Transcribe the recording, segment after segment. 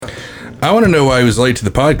I want to know why he was late to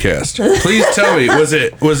the podcast. Please tell me, was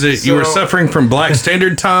it you were suffering from Black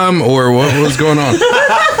Standard Time, or what was going on?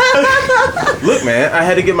 Look, man, I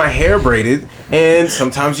had to get my hair braided, and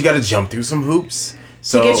sometimes you got to jump through some hoops.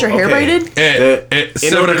 So you get your hair braided? At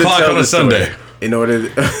 7 o'clock on a Sunday. In order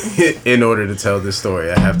to tell this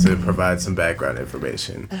story, I have to provide some background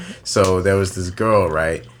information. So there was this girl,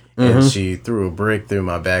 right? And she threw a brick through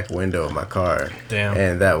my back window of my car. Damn.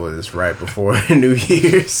 And that was right before New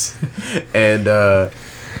Year's. And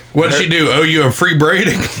What'd she do? Owe you a free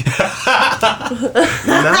braiding? nah,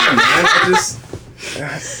 man.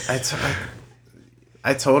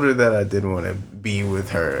 I told her that I didn't want to be with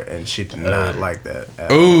her, and she did not like that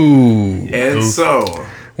at all. Ooh. And so,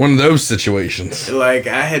 One of those situations. like,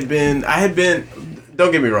 I had been,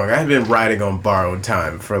 don't get me wrong, I had been riding on borrowed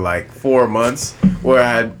time for like 4 months, where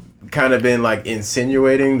I had kind of been like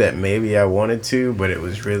insinuating that maybe I wanted to, but it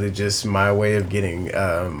was really just my way of getting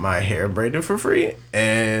my hair braided for free,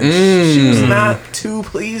 and she was not too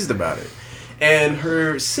pleased about it. And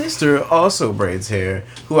her sister also braids hair,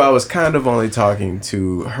 who I was kind of only talking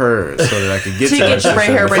to her so that I could get to her sister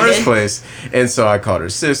in the first place. And so I called her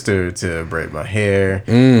sister to braid my hair.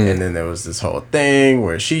 And then there was this whole thing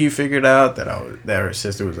where she figured out that her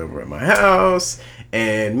sister was over at my house.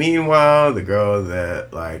 And meanwhile, the girl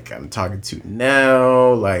that like I'm talking to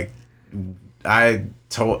now, like I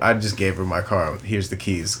just gave her my car. Here's the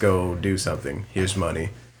keys. Go do something. Here's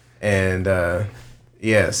money. And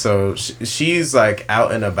yeah, so she's like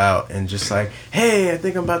out and about and just like, hey, I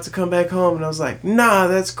think I'm about to come back home. And I was like, nah,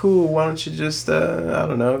 that's cool. Why don't you just, I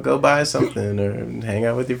don't know, go buy something or hang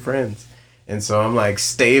out with your friends. And so I'm like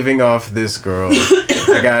staving off this girl.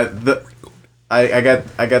 I got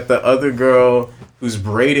the other girl who's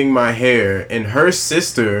braiding my hair, and her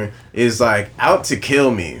sister is like out to kill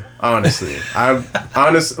me. Honestly,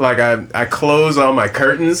 I close all my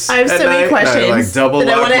curtains. I have so many questions. I like double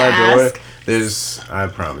lock my door. Ask. I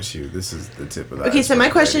promise you, this is the tip of the Okay, so my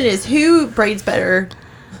question is, who braids better?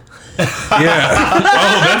 Yeah.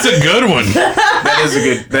 Oh, that's a good one.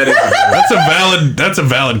 That's a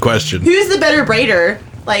valid question. Who's the better braider?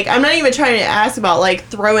 Like, I'm not even trying to ask about like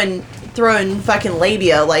throwing fucking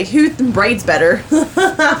labia. Like, who braids better?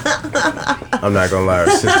 I'm not gonna lie, her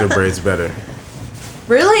sister braids better.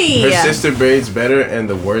 Really? Her sister braids better, and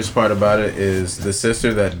the worst part about it is the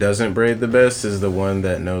sister that doesn't braid the best is the one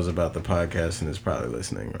that knows about the podcast and is probably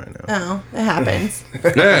listening right now. Oh, it happens.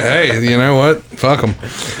 Yeah, hey, you know what? Fuck them.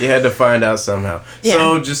 You had to find out somehow. Yeah.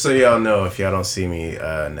 So, just so y'all know, if y'all don't see me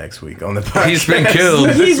next week on the podcast. He's been killed.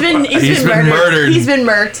 He's been murdered. He's been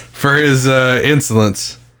murked. For his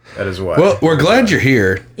insolence. That is why. Well, we're glad you're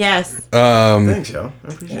here. Yes. Thanks, y'all. I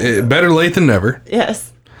appreciate that. Better late than never. Yes.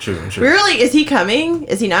 True. Really? Is he coming?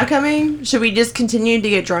 Is he not coming? Should we just continue to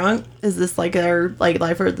get drunk? Is this like our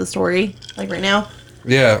life or the story like right now?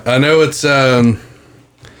 Yeah, I know it's we're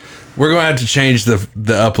gonna have to change the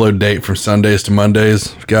upload date from Sundays to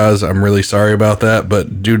Mondays, guys. I'm really sorry about that,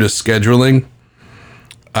 but due to scheduling,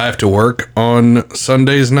 I have to work on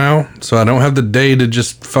Sundays now, so I don't have the day to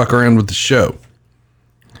just fuck around with the show.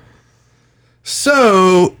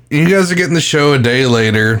 So you guys are getting the show a day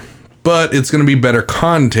later, but it's going to be better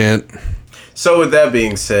content. So with that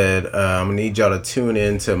being said, I'm going to need y'all to tune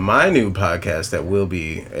in to my new podcast that will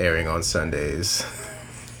be airing on Sundays.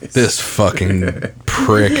 This fucking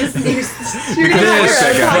prick. This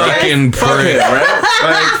fucking prick. Right?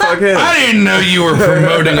 Like, fuck him. I didn't know you were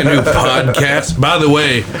promoting a new podcast. By the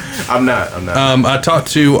way, I'm not. I talked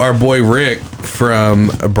to our boy Rick from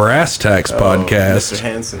a Brass Tacks podcast. Mr.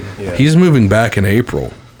 Hansen. Yeah. He's moving back in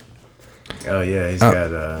April. Oh, yeah. He's got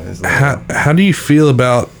his How do you feel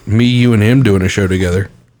about me, you, and him doing a show together?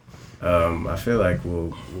 I feel like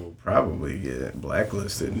we'll probably get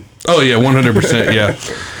blacklisted. Oh, yeah, 100%. Yeah.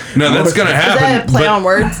 No, that's going to happen. Is that a play on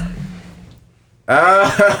words?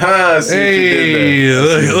 Hey,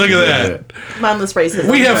 look at that. Mindless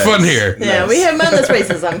racism. We have fun here. Yeah, we have mindless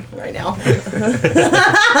racism right now.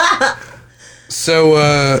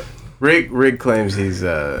 So, Rick claims he's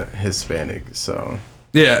Hispanic, so...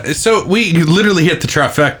 Yeah, so we literally hit the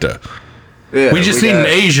trifecta. Yeah, we just need an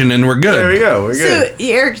Asian and we're good. There we go. We're good. So,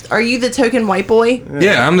 Eric, are you the token white boy?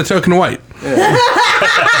 Yeah, I'm the token white. Yeah.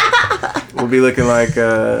 We'll be looking like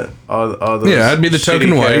all those I'd be the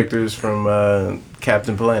token white characters from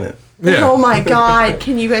Captain Planet. Yeah. Oh my God!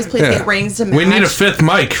 Can you guys please get rings to match? We need a fifth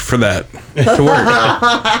mic for that to work.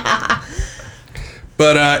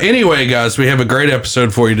 But anyway, guys, we have a great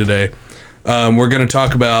episode for you today. We're going to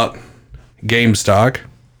talk about GameStop.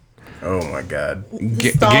 Oh my god.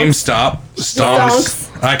 GameStop. Stonks.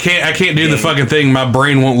 I can't do the fucking thing. My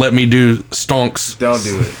brain won't let me do stonks. Don't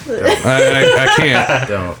do it. Don't. I can't.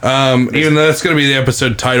 Don't. Even though that's going to be the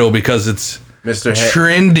episode title because it's Mr.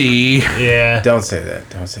 trendy. Yeah. Don't say that.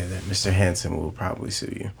 Don't say that. Mr. Hanson will probably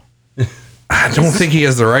sue you. I don't think he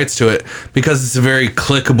has the rights to it because it's a very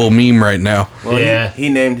clickable meme right now. Well, Yeah. he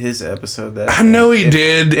named his episode that. I know he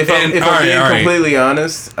did. If I'm all being right. completely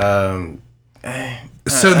honest,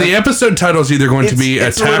 So the episode title is either going to be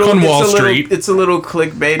Attack on Wall Street. It's a little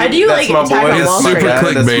clickbaity. I do That's like my Attack boy. on That's Wall my Street. guy.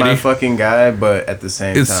 Super That's my clickbaity. fucking guy. But at the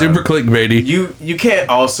same It's time, super clickbaity. You can't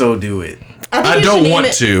also do it. I don't want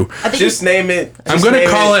to. Just name it. I'm going to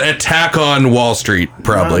call it Attack on Wall Street,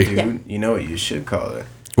 probably. Dude, you know what you should call it?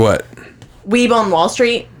 What? Weeb on Wall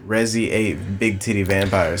Street. Resi 8 Big Titty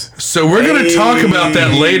Vampires. So we're going to talk about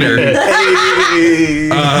that later.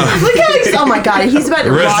 Look how oh my god, he's about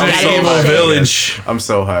to rock Resident out Evil of Village. I'm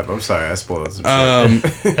so hyped. I'm sorry, I spoiled some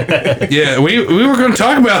shit. Yeah, we were going to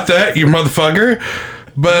talk about that, you motherfucker.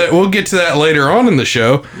 But we'll get to that later on in the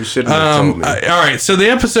show. You shouldn't have told me. All right, so the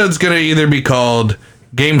episode's going to either be called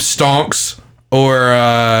Game Stonks or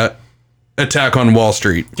Attack on Wall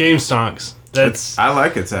Street. Game stonks. That's I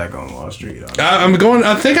like Attack on Wall Street. honestly.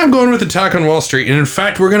 I think I'm going with Attack on Wall Street. And in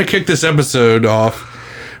fact, we're going to kick this episode off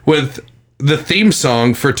with the theme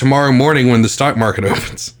song for tomorrow morning when the stock market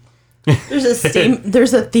opens. There's a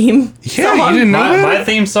theme. Yeah, song. you didn't know that? my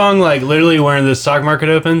theme song. Like literally, when the stock market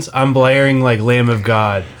opens, I'm blaring like "Lamb of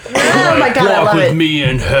God." Oh my god, I Walk love with it. me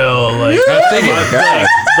in hell. Like, I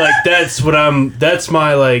think like that's what I'm. That's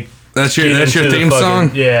my like. that's your get into the theme fucking-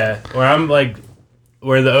 song. Yeah, where I'm like,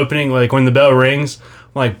 where the opening, like when the bell rings,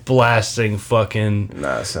 I'm like blasting fucking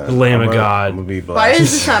Nah, son. Lamb of I'm God. gonna be Why is blasting.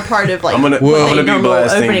 this not part of like I'm gonna be normal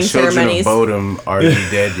blasting opening Children ceremonies? of Bodom. Are you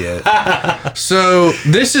dead yet? So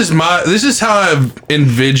this is how I've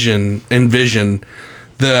envision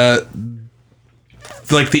the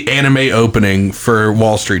anime opening for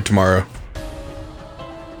Wall Street tomorrow.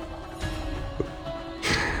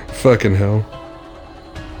 Fucking hell.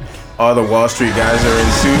 All the Wall Street guys are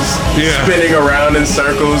in suits, Yeah. spinning around in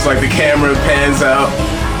circles, like the camera pans out.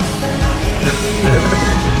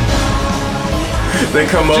 They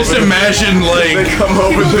come over. Just imagine They like come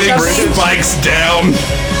over the big bridge. spikes down.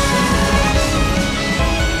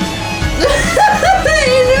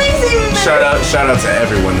 Shout out to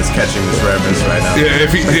everyone that's catching this reference right now. Yeah,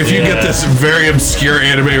 if you get this very obscure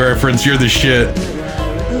anime reference, you're the shit.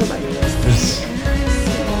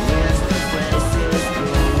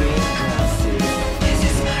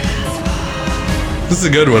 This is a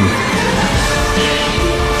good one.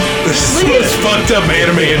 This is the most fucked up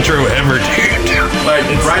anime intro ever, dude. Like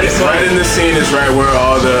right in the scene is right where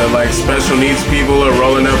all the like special needs people are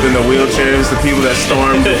rolling up in the wheelchairs. The people that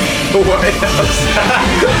stormed the White House.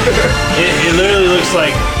 It literally looks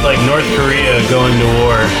like North Korea going to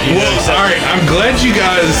war. You know, Well, except- all right. I'm glad you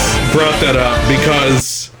guys brought that up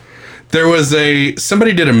because there was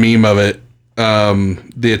somebody did a meme of it.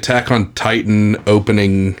 The Attack on Titan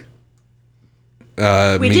opening.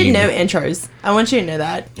 We did no intros. I want you to know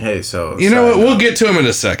that. Hey, so You know what? We'll get to him in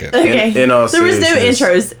a second. Okay. in all there was no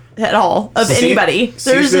seriousness, intros at all of anybody.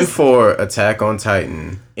 There was Season just 4 Attack on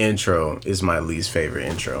Titan intro is my least favorite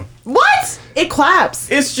intro. what? It claps.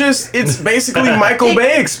 It's basically Michael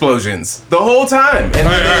Bay explosions the whole time. And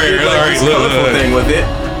All right, they did, all right, this look, colorful look. thing with it.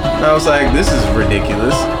 And I was like, this is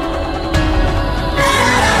ridiculous.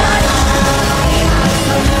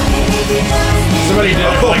 Somebody did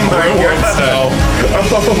it like my real world God. style.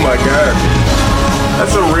 Oh my god.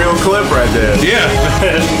 That's a real clip right there. Yeah.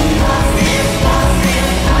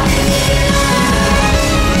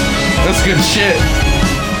 That's good shit.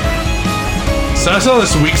 So I saw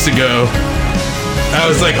this weeks ago. I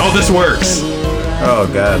was like, oh, this works. Oh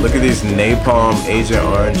god, look at these napalm Agent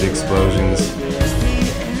Orange explosions.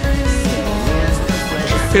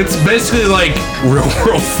 It's basically like real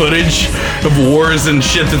world footage of wars and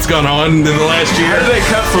shit that's gone on in the last How year. did they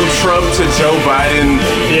cut from Trump to Joe Biden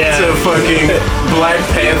Yeah. to fucking Black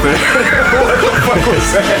Panther? What the fuck was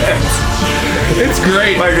that? It's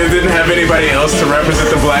great. Like they didn't have anybody else to represent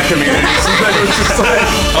the black community. So they were just like,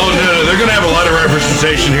 Oh no, they're gonna have a lot of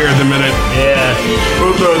representation here in a minute. yeah,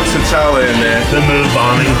 we'll throw T'Challa in there. the move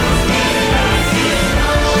bombing.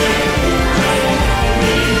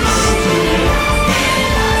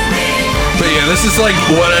 But yeah, this is like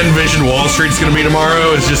what I envision Wall Street's gonna be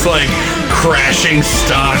tomorrow. It's just like crashing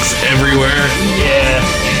stocks everywhere. Yeah.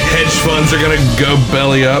 Hedge funds are gonna go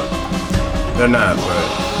belly up. They're not,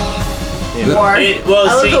 but War. Well,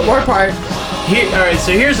 I love see- the war part. All right,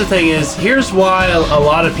 so here's the thing: here's why a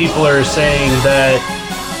lot of people are saying that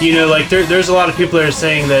you know, like there's a lot of people that are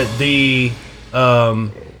saying that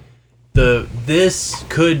this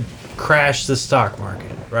could crash the stock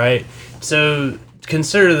market, right? So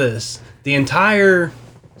consider this: the entire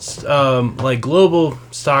like global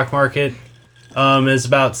stock market is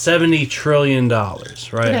about $70 trillion,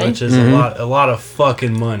 right? Okay. Which is a lot of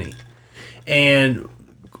fucking money, and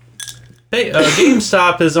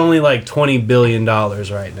GameStop is only like $20 billion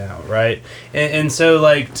right now, right? And so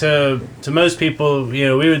like to most people, you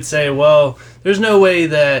know, we would say, well, there's no way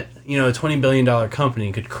that, you know, a $20 billion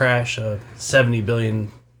company could crash a $70 billion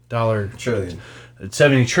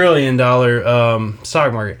 $70 trillion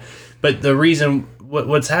stock market. But the reason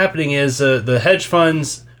what's happening is the hedge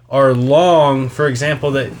funds are long, for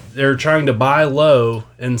example, that they're trying to buy low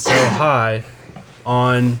and sell high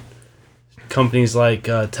on companies like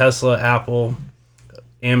Tesla, Apple,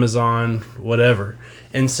 Amazon, whatever.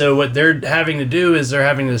 And so what they're having to do is they're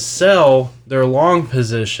having to sell their long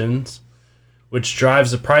positions, which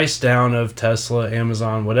drives the price down of Tesla,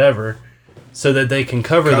 Amazon, whatever, so that they can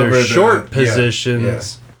cover their short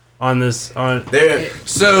positions on this.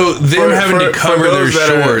 So them having to cover their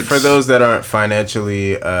shorts. For those that aren't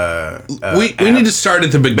financially, we need to start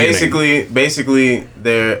at the beginning. Basically,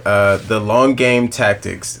 they're the long game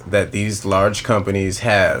tactics that these large companies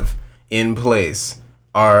have in place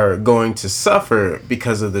are going to suffer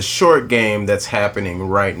because of the short game that's happening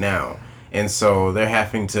right now. And so they're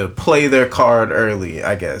having to play their card early,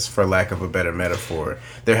 I guess, for lack of a better metaphor.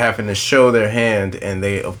 They're having to show their hand, and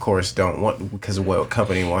they, of course, don't want, because what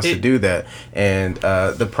company wants to do that. And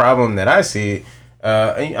the problem that I see,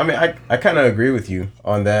 I mean, I kind of agree with you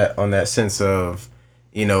on that sense of,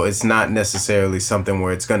 you know, it's not necessarily something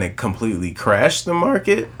where it's going to completely crash the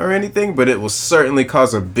market or anything, but it will certainly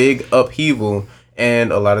cause a big upheaval.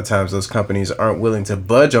 And a lot of times those companies aren't willing to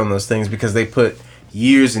budge on those things because they put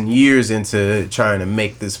years and years into trying to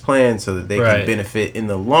make this plan so that they can benefit in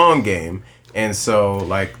the long game. And so,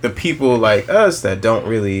 like, the people like us that don't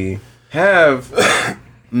really have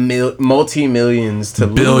multi-millions to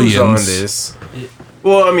lose on this.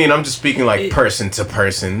 Well, I mean, I'm just speaking like person to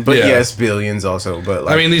person, but yes, billions also. But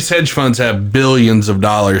like, I mean, these hedge funds have billions of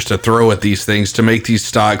dollars to throw at these things to make these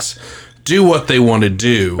stocks do what they want to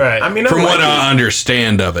do. Right. I mean, from what I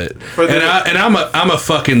understand of it, and I'm a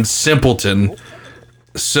fucking simpleton.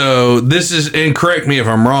 So this is, and correct me if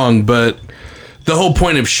I'm wrong, but the whole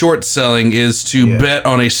point of short selling is to bet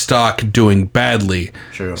on a stock doing badly.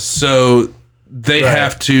 True. So they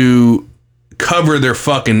have to cover their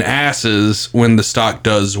fucking asses when the stock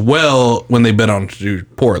does well when they bet on it to do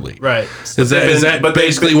poorly. Right. Is that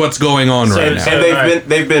basically what's going on right now?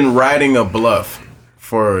 And they've been riding a bluff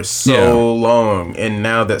for so long, and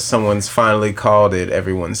now that someone's finally called it,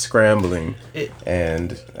 everyone's scrambling.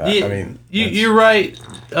 I mean, you're right,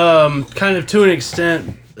 kind of to an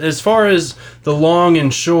extent. As far as the long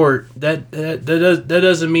and short, that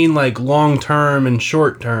doesn't mean like long term and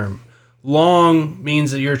short term. Long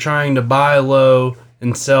means that you're trying to buy low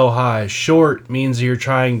and sell high. Short means that you're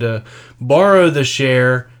trying to borrow the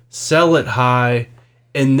share, sell it high,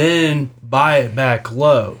 and then buy it back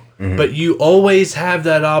low. But you always have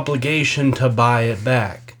that obligation to buy it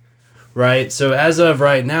back, right? So as of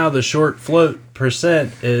right now, the short float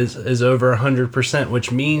percent is over 100%,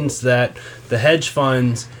 which means that the hedge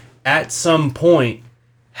funds at some point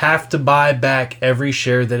have to buy back every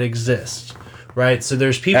share that exists, right? So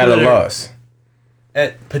there's people at that a loss,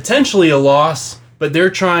 at potentially a loss, but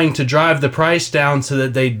they're trying to drive the price down so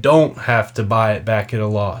that they don't have to buy it back at a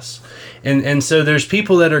loss. And so there's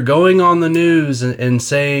people that are going on the news and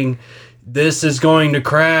saying this is going to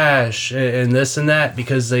crash and this and that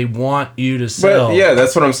because they want you to sell. But yeah,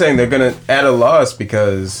 that's what I'm saying. They're going to at a loss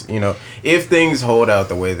because, you know, if things hold out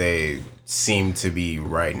the way they seem to be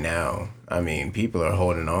right now, I mean, people are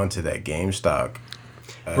holding on to that GameStop.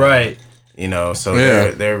 Right. You know, so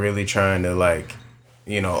they're really trying to, like,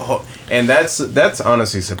 you know, and that's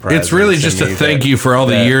honestly surprising. It's really just a thank you for all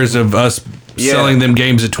the years of us selling them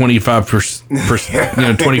games at 25 cents.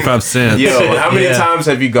 Yo, how many times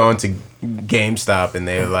have you gone to GameStop and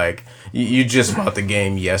they're like, you just bought the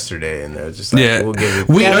game yesterday, and they're just like, we'll give you.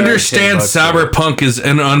 We understand Cyberpunk is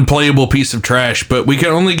an unplayable piece of trash, but we can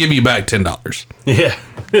only give you back $10. Yeah.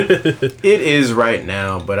 It is right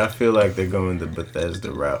now, but I feel like they're going the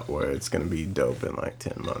Bethesda route where it's going to be dope in like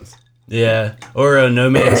 10 months. Yeah, or No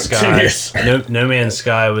Man's Sky. No Man's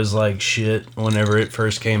Sky was like shit whenever it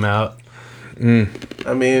first came out.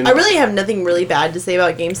 I mean, I really have nothing really bad to say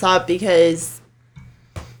about GameStop because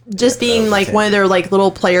just being like one of their like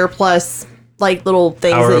little player plus like little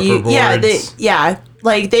things Power that you up rewards.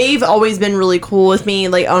 like they've always been really cool with me,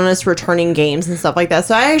 like on us returning games and stuff like that.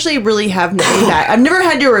 So I actually really have no back. I've never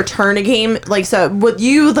had to return a game. Like, so with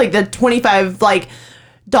you, like the $25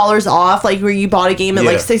 dollars off, like where you bought a game at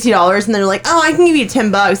like $60 and they're like, oh, I can give you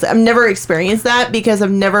 $10. I've never experienced that because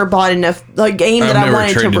I've never bought enough game that I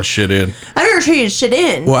wanted to. I've never traded shit in. I've never traded shit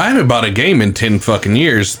in. Well, I haven't bought a game in 10 fucking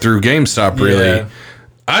years through GameStop, really. Yeah.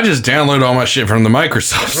 I just download all my shit from the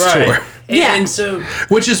Microsoft store. Yeah. And so,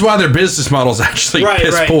 Which is why their business model is actually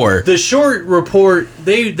piss poor. The short report,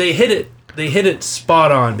 they hit it. They hit it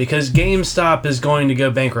spot on because GameStop is going to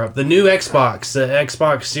go bankrupt. The new Xbox, the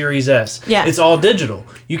Xbox Series S, it's all digital.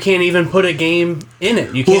 You can't even put a game in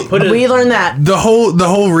it. You can't put it. We learned that. The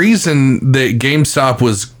whole reason that GameStop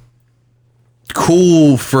was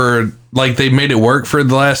cool for, like, they made it work for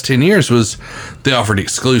the last 10 years was they offered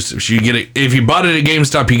exclusives. You get it if you bought it at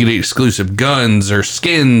GameStop, you get exclusive guns or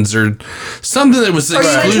skins or something that was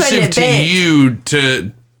exclusive to you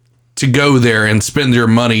to go there and spend your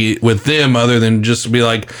money with them, other than just be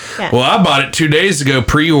like, well, I bought it 2 days ago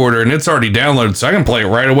pre-order and it's already downloaded, so I can play it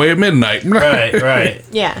right away at midnight. Right.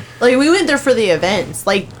 Yeah, like we went there for the events,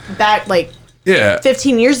 like back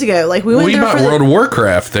 15 years ago. Like we bought World of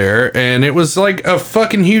Warcraft there, and it was like a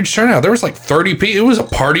fucking huge turnout. There was like 30 people. It was a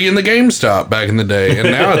party in the GameStop back in the day,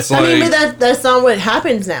 and now it's like. I mean, but that's not what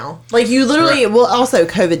happens now. Like you literally, well, also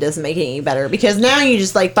COVID doesn't make it any better because now you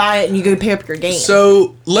just like buy it and you go pick up your game.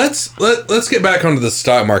 So let's get back onto the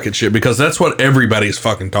stock market shit because that's what everybody's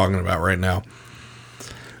fucking talking about right now.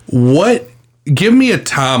 Give me a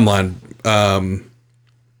timeline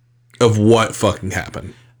of what fucking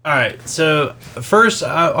happened. All right. So first,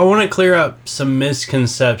 I want to clear up some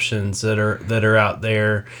misconceptions that are out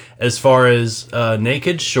there as far as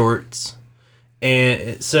naked shorts.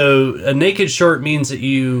 And so a naked short means that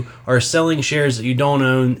you are selling shares that you don't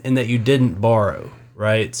own and that you didn't borrow,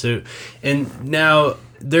 right? So, and now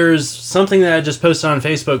there's something that I just posted on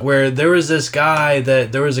Facebook where there was this guy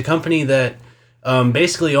there was a company that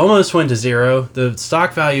basically almost went to zero. The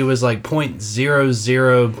stock value was like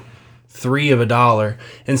 0.003 of a dollar,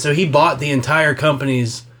 and so he bought the entire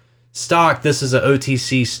company's stock. This is an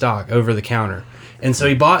OTC stock, over the counter, and so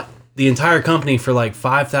he bought the entire company for like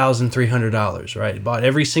 $5,300, right? He bought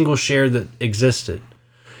every single share that existed.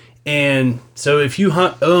 And so if you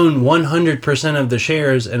own 100% of the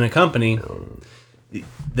shares in a company,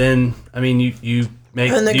 then I mean you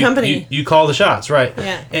make own the company. You call the shots, right?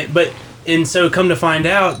 Yeah. And so come to find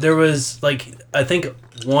out, there was like I think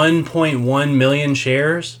 1.1 million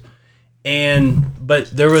shares.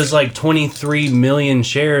 But there was like 23 million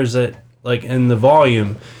shares that like in the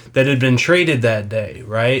volume that had been traded that day,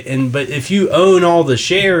 right? But if you own all the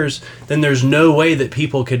shares, then there's no way that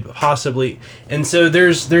people could possibly. And so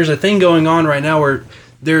there's a thing going on right now where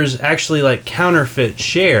there's actually like counterfeit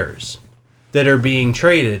shares that are being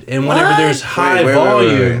traded, and whenever there's high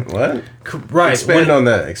volume, what? Right? Expand on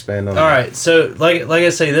that. All right, so like I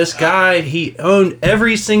say, this guy, he owned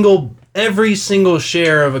every single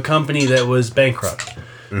share of a company that was bankrupt.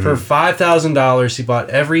 For $5,000, he bought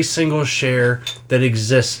every single share that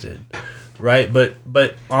existed, right? But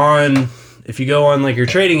if you go on like your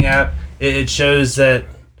trading app, it shows that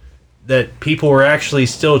people were actually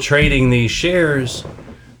still trading these shares,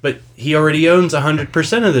 but he already owns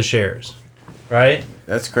 100% of the shares, right?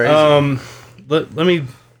 That's crazy. Let me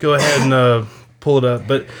go ahead and pull it up.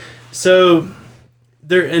 But so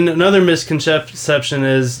there, and another misconception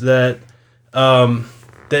is that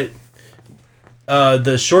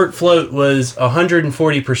the short float was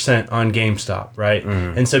 140% on GameStop, right?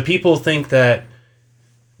 And so people think that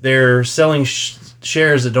they're selling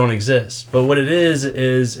shares that don't exist. But what it is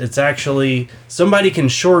it's actually somebody can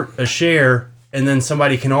short a share and then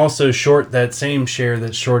somebody can also short that same share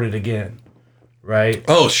that's shorted again, right?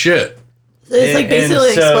 Oh, shit. So it's like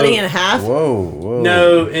basically splitting in half. Whoa.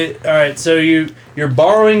 No, all right. So you're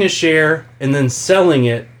borrowing a share and then selling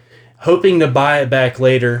it, hoping to buy it back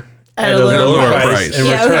later at a lower price and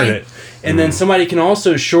return it. And then somebody can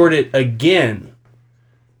also short it again,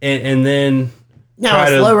 and then now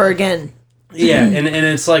it's lower again. Yeah, and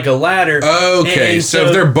it's like a ladder. Okay, so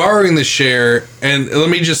if they're borrowing the share, and let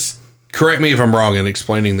me just correct me if I'm wrong in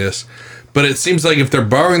explaining this, but it seems like if they're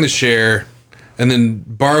borrowing the share and then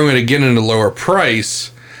borrowing it again at a lower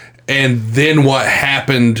price, and then what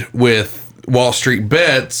happened with Wall Street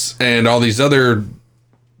Bets and all these other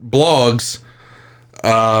blogs,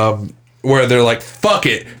 where they're like, fuck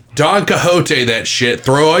it, Don Quixote that shit,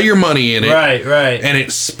 throw all your money in it. Right. And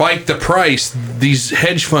it spiked the price. These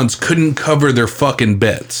hedge funds couldn't cover their fucking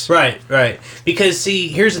bets. Right. Because, see,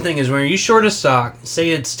 here's the thing is when you short a stock, say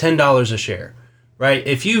it's $10 a share, right?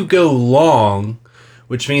 If you go long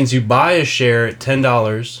which means you buy a share at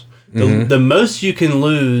 $10. The most you can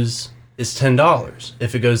lose is $10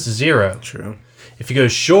 if it goes to zero. True. If you go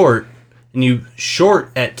short and you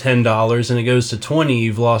short at $10 and it goes to 20,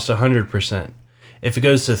 you've lost 100%. If it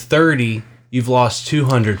goes to 30, you've lost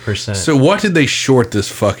 200%. So what did they short this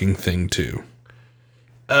fucking thing to?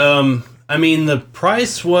 I mean, the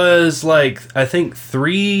price was like, I think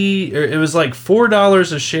it was like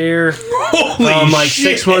 $4 a share. Holy like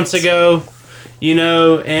shit. 6 months ago, you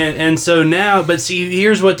know, and so now, but see,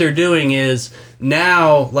 here's what they're doing is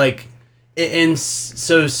now, like, and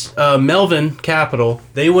so Melvin Capital,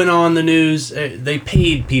 they went on the news, they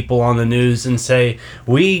paid people on the news and say,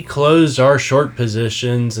 we closed our short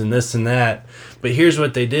positions and this and that. But here's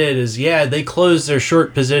what they did is, yeah, they closed their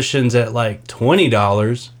short positions at like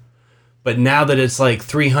 $20, but now that it's like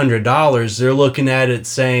 $300, they're looking at it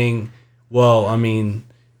saying, well, I mean,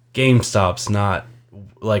 GameStop's not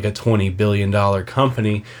like a $20 billion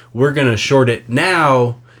company. We're going to short it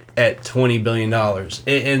now at $20 billion.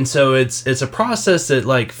 And so it's a process that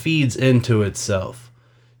like feeds into itself.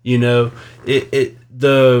 You know, if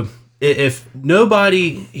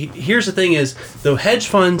nobody, here's the thing is, the hedge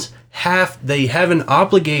funds have an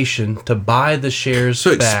obligation to buy the shares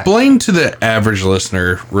So back. explain to the average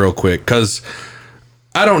listener real quick, because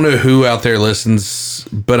I don't know who out there listens,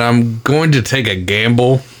 but I'm going to take a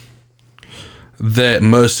gamble that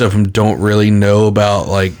most of them don't really know about,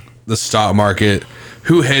 like, the stock market,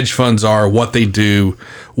 who hedge funds are, what they do.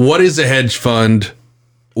 What is a hedge fund?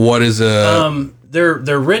 What is a... They're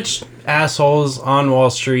rich assholes on Wall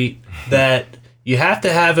Street that you have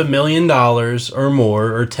to have $1 million or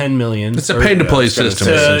more, or 10 million. It's a pay-to-play system.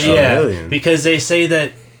 essentially. million. Because they say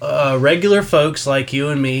that regular folks like you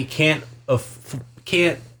and me can't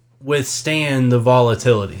withstand the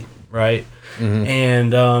volatility, right?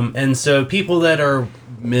 And so people that are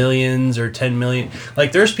millions or 10 million,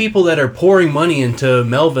 like there's people that are pouring money into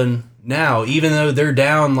Melvin now, even though they're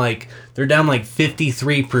down like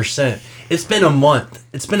 53%. It's been a month.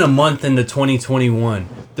 It's been a month into 2021.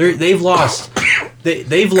 They've lost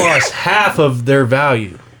half of their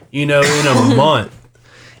value, you know, in a month.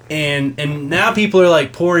 And now people are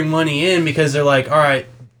like pouring money in because they're like, all right,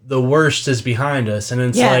 the worst is behind us. And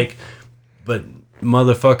it's like, but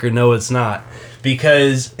motherfucker, no, it's not.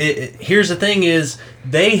 Because here's the thing is,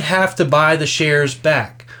 they have to buy the shares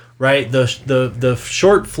back, right? The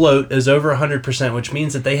short float is over 100%, which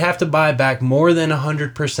means that they have to buy back more than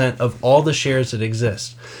 100% of all the shares that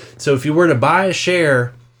exist. So if you were to buy a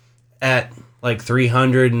share at like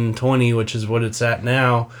 320, which is what it's at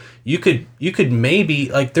now, you could maybe,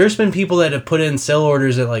 like, there's been people that have put in sell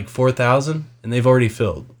orders at like 4,000 and they've already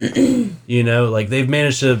filled. You know, like they've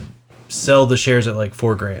managed to sell the shares at like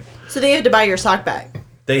 $4,000. So they have to buy your stock back.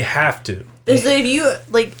 They have to. So if you,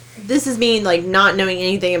 like, this is me, like, not knowing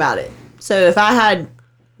anything about it. So if I had,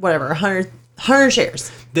 whatever, 100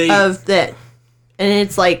 shares of that, and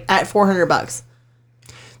it's like at $400,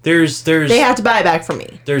 there's they have to buy it back from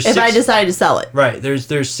me. If I decide to sell it. Right.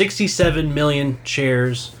 There's 67 million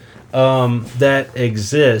shares that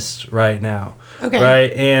exist right now. Okay.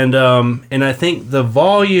 Right. And I think the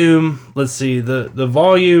volume, let's see, the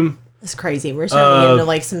volume It's crazy. We're starting to get into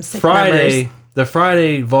like some sick Friday, numbers. the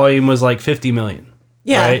Friday volume was like 50 million.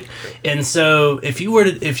 Yeah. Right. And so if you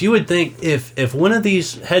would think if one of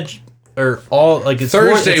these hedge or all, like, it's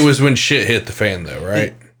Thursday was when shit hit the fan, though,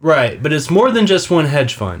 right? right, but it's more than just one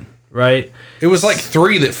hedge fund, right? It was like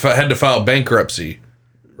 3 that had to file bankruptcy,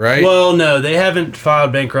 right? Well, no, they haven't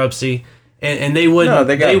filed bankruptcy, and they wouldn't. No,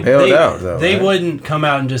 they got bailed out, though, They right? wouldn't come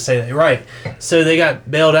out and just say that, right? So they got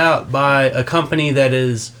bailed out by a company that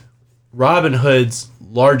is Robinhood's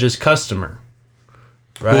largest customer,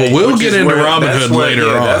 right? Well, we'll Which get is into where- Robinhood that's where- later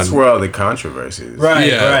yeah, on. That's where all the controversy is. right,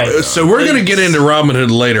 Yeah, right. so we're gonna get into Robinhood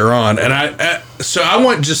later on, and I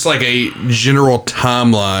want just like a general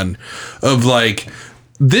timeline of, like,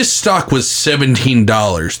 this stock was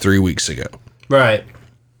 $17 3 weeks ago. Right.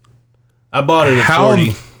 I bought it at How-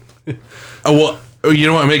 40. Well, you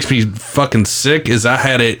know what makes me fucking sick is I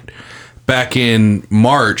had it back in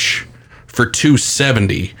March for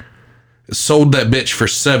 $270. Sold that bitch for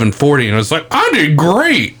 $740, and I was like, I did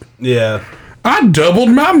great. Yeah. I doubled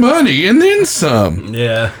my money and then some.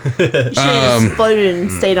 Yeah. Should have just floated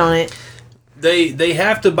and stayed on it. They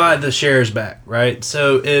have to buy the shares back, right?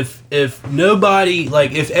 So if nobody,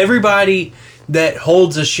 like, if everybody that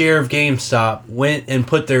holds a share of GameStop went and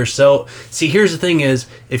put their sell, see, here's the thing is,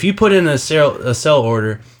 if you put in a sell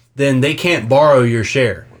order, then they can't borrow your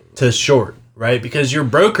share to short, right? Because your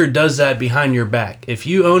broker does that behind your back. If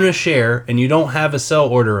you own a share and you don't have a sell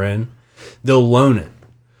order in, they'll loan it,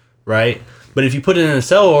 right? But if you put it in a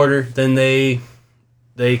sell order, then they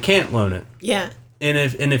they can't loan it. Yeah. And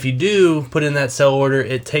if you do put in that sell order,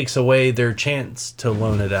 it takes away their chance to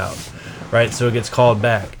loan it out, right? So it gets called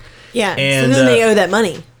back. Yeah. And, so then they owe that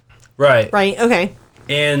money. Right. Right. Okay.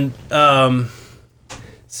 And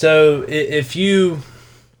so if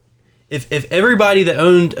everybody that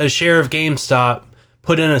owned a share of GameStop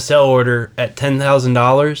put in a sell order at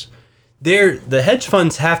 $10,000, the hedge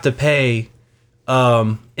funds have to pay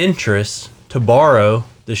interest to borrow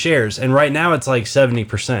the shares, and right now it's like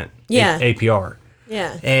 70%. Yeah. APR.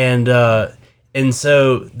 Yeah. And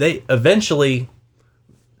so they eventually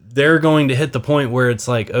they're going to hit the point where it's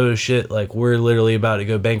like, oh shit, like we're literally about to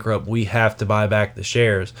go bankrupt. We have to buy back the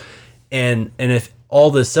shares. And if all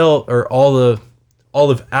of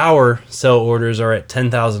our sell orders are at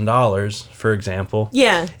 $10,000, for example.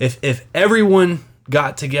 Yeah. If everyone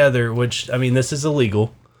got together, which I mean this is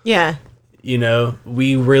illegal, Yeah. you know,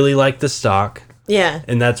 we really like the stock. Yeah.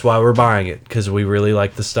 And that's why we're buying it, because we really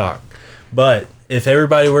like the stock. But if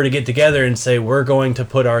everybody were to get together and say we're going to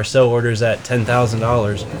put our sell orders at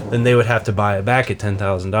 $10,000, then they would have to buy it back at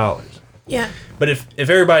 $10,000. Yeah. But if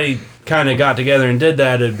everybody kind of got together and did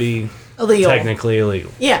that, it'd be Illegal. technically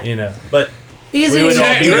illegal. Yeah. You know, but Because we it would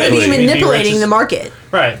all be would rich. be We'd be manipulating rich as- the market.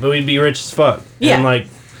 right, but we'd be rich as fuck. Yeah. And like,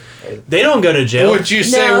 they don't go to jail. Would you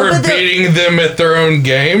say No, we're but beating them at their own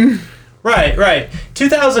game? Right.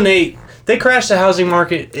 2008, they crashed the housing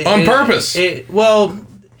market On purpose.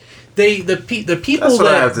 The people That's what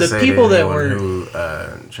I have to the say people to that anyone were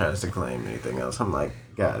who tries to claim anything else. I'm like,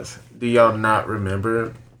 guys, do y'all not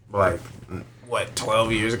remember, like, what,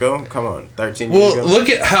 12 years ago? Come on, 13 years Well, ago? look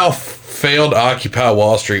at how failed Occupy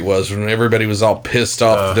Wall Street was when everybody was all pissed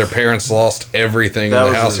off that their parents lost everything in That the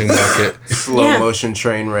was housing a- market. Slow Yeah. motion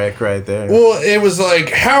train wreck right there. Well, it was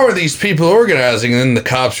like, how are these people organizing? And then the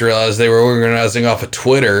cops realized they were organizing off of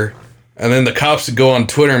Twitter. And then the cops would go on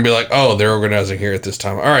Twitter and be like, oh, they're organizing here at this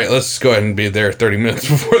time. All right, let's go ahead and be there 30 minutes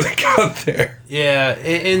before they got there. Yeah,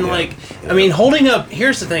 and like, I mean, holding up.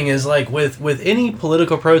 Here's the thing: is like with any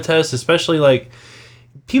political protest, especially like,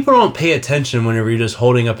 people don't pay attention whenever you're just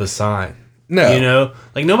holding up a sign. No. You know,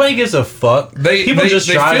 like nobody gives a fuck. People just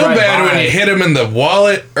they drive feel right bad by. when you hit them in the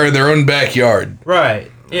wallet or their own backyard.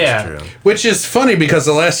 Right. Yeah. True. Which is funny because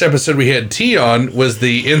the last episode we had T on was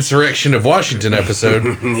the Insurrection of Washington episode.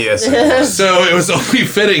 Yes. So it was only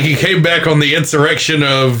fitting he came back on the Insurrection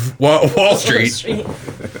of Wall Street.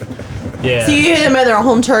 Yeah. So you hit them at their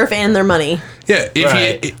home turf and their money. Yeah,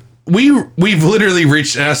 Right. we've literally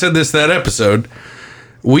reached, and I said this that episode,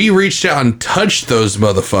 we reached out and touched those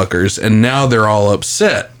motherfuckers, and now they're all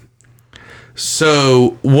upset.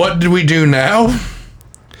 So what do we do now?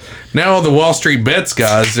 Now all the Wall Street Bets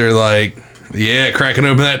guys, they're like, yeah, cracking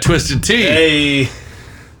open that Twisted Tea. Hey.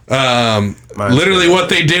 Literally what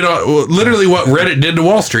they did literally what Reddit did to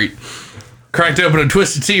Wall Street. Cracked open a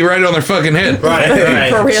Twisted Tea right on their fucking head. Right.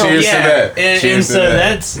 For real. Cheers to Yeah. that. And Cheers to so that.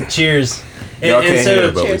 that's cheers. Y'all And can't so hear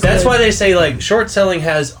it, but we that's can. why they say like short selling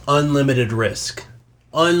has unlimited risk.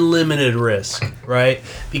 Unlimited risk, right?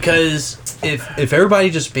 Because if everybody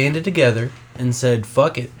just banded together and said,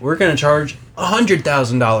 fuck it, we're gonna charge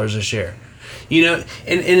 $100,000 a share. You know,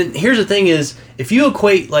 and here's the thing is, if you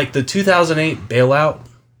equate like the 2008 bailout,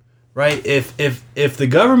 right? If the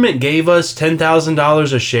government gave us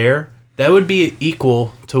 $10,000 a share, that would be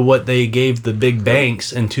equal to what they gave the big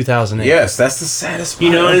banks in 2008. Yes, that's the saddest part.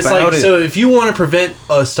 You know, and it's about like, it. so if you want to prevent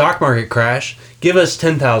a stock market crash, give us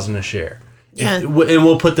 10,000 a share. Yeah. And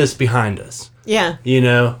we'll put this behind us. Yeah. You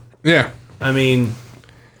know, Yeah. I mean,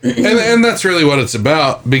 And that's really what it's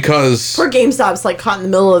about because Poor GameStop's like caught in the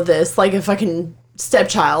middle of this, like a fucking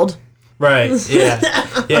stepchild. right? Yeah,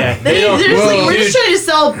 yeah. They're just like, we're just trying to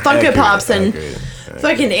sell Funko Accurate, Pops and accurate.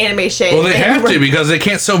 fucking anime shit. well, they have to because they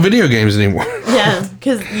can't sell video games anymore. Yeah,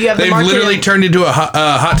 because you have the They've market. literally turned into a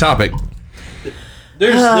hot topic.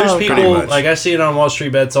 There's Oh, pretty people much. like I see it on Wall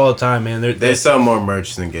Street Bets all the time, man. They sell more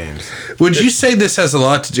merch than games. Would you say this has a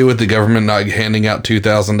lot to do with the government not handing out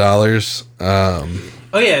 $2,000?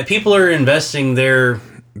 Oh yeah, people are investing their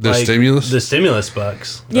Stimulus? the stimulus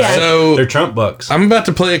bucks. Yeah. right? So Their Trump bucks. I'm about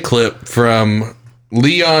to play a clip from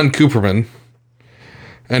Leon Cooperman,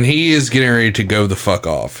 and he is getting ready to go the fuck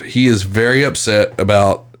off. He is very upset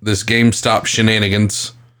about this GameStop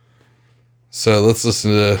shenanigans. So let's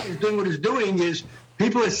listen to. What it's doing is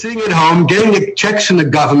people are sitting at home getting the checks from the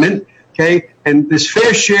government, okay? And this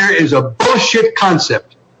fair share is a bullshit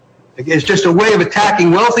concept. It's just a way of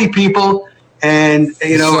attacking wealthy people, and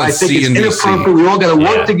you know, I It's think it's CNBC. inappropriate. We all got to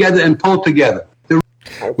work Yeah. together and pull together.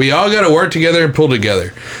 We all got to work together and pull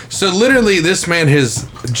together. So literally, this man has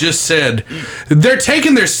just said they're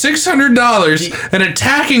taking their $600 and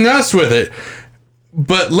attacking us with it.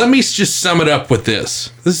 But let me just sum it up with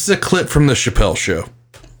this. This is a clip from the Chappelle Show.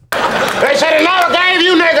 They should have never gave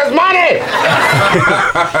you niggas money.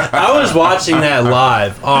 I was watching that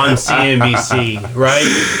live on CNBC, right?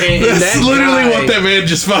 And That's that literally guy- what that man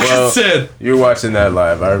just fucking said. You're watching that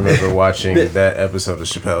live. I remember watching that episode of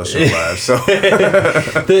Chappelle Show live. So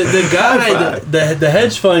the guy, the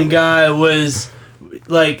hedge fund guy was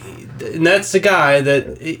like, and that's the guy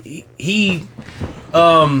that he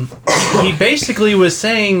basically was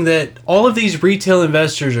saying that all of these retail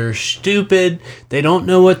investors are stupid. They don't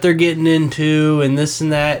know what they're getting into and this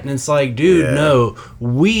and that. And it's like, dude, Yeah. no,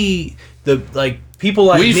 people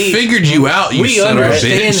like We me, figured you out, you we son of a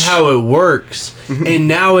understand bitch. how it works, and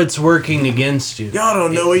now it's working against you. y'all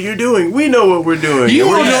don't know what you're doing. We know what we're doing. You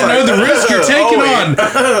And we're all just don't like, know the risk you're taking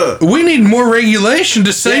on. We need more regulation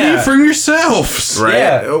to save Yeah. you from yourselves. Right?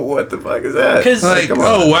 Yeah. Oh, what the fuck is that? 'Cause- Like, come on,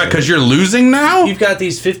 oh, why? Because you're losing now? You've got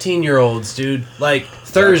these 15-year-olds, dude. Like I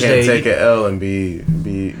Thursday, can't take an L and be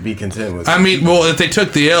content with it. I mean, well, if they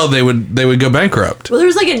took the L, they would go bankrupt. Well, there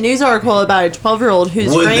was like a news article about a 12-year-old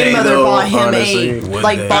whose Would they, grandmother though? bought him Honestly, would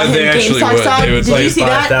they? bought They him actually GameStop would. stock. They would Did you see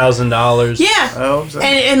that? $5,000. Yeah. Oh, so-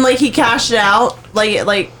 And like he cashed it out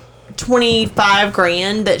like 25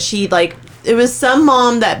 grand that she like. It was some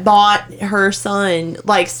mom that bought her son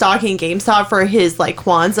like stock in GameStop for his like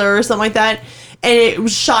Kwanzaa or something like that, and it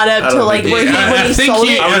shot up to don't like think where they- he, when I he think sold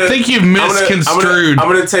you- it. I think you've misconstrued. I'm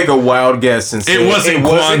gonna take a wild guess and say It wasn't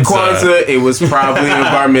Kwanzaa. Kwanzaa. It was probably a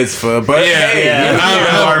bar mitzvah. But Yeah, hey, yeah.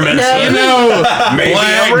 bar mitzvah. You know, maybe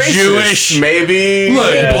black, I'm racist. Jewish. Maybe.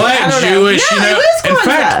 Look, Yeah. I black, don't know. Jewish. No, you know, it was in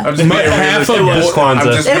fact, Kwanzaa. I'm just being half realistic. of It was Kwanzaa.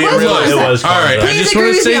 I'm just It being was realistic. Kwanzaa. It was all right, I Please just agree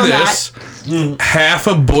want to with me say on this: half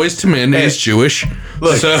of Boys to Men is Jewish.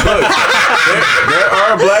 Look, so look, there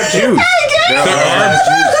are black Jews. There are black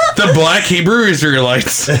Jews. the black Hebrew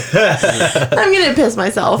Israelites. I'm gonna piss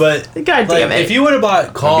myself. But God like, damn it! if you would have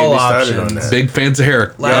bought call me started on options, that. Big fans of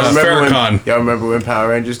Herrick. Last- Farrakhan. Y'all remember when Power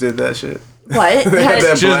Rangers did that shit? what?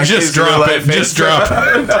 That black Just drop Israelite it. Just face. drop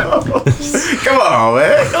it. Come on,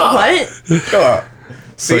 man. What? Come on.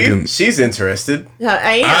 See, Fucking- she's interested.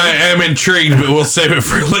 I am. I am intrigued, but we'll save it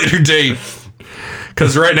for a later date.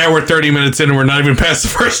 Because right now we're 30 minutes in and we're not even past the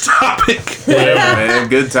first topic. Whatever, man.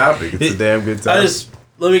 Good topic. It's a damn good topic.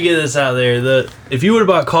 let me get this out there. If you would have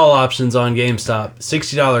bought call options on GameStop,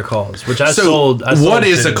 $60 calls, which I sold. What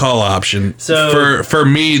is to. a call option? So- for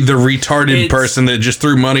me, the retarded It's- person that just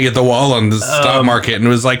threw money at the wall on the stock market and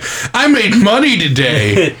was like, I made money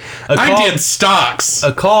today. I did stocks.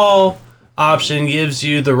 A call option gives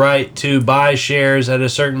you the right to buy shares at a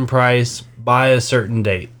certain price by a certain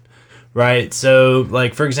date, right? So,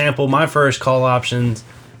 like for example, my first call options,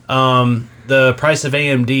 the price of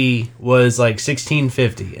AMD was like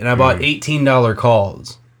 $16.50, and I bought $18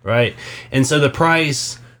 calls, right? And so the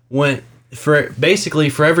price went for basically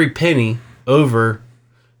for every penny over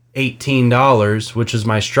 $18, which is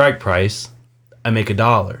my strike price, I make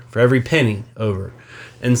 $1 for every penny over.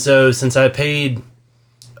 And so since I paid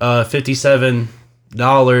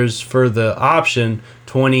 $57 for the option,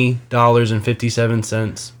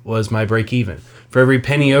 $20.57 was my break even. For every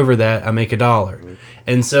penny over that, I make $1.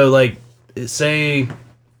 And so like say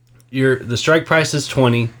the strike price is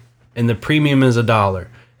 20 and the premium is $1.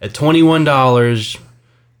 At $21,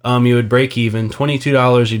 you would break even.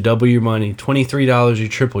 $22, you double your money. $23, you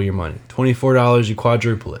triple your money. $24, you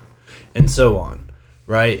quadruple it, and so on,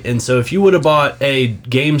 right? And so if you would have bought a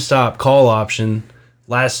GameStop call option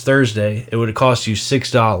last Thursday, it would have cost you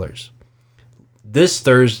 $6. This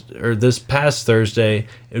past Thursday,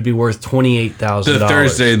 it would be worth $28,000. The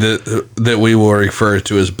Thursday that we will refer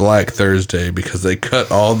to as Black Thursday because they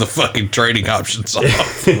cut all the fucking trading options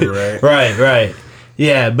off. right. Right.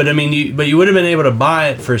 Yeah, but I mean, you would have been able to buy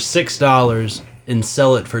it for $6 and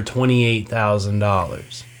sell it for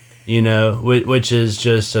 $28,000. You know, which is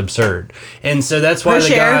just absurd. And so that's why Per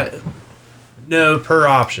share? guy. No, per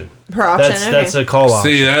option. Per option, That's okay. a call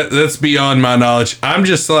option. See, that's beyond my knowledge. I'm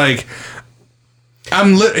just like, have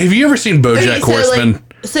you ever seen BoJack Horseman?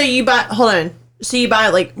 So you buy. Hold on. So you buy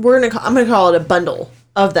like I'm gonna call it a bundle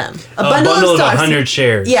of them. A bundle of stocks. 100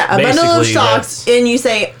 shares. Yeah, a bundle of basically, stocks, and you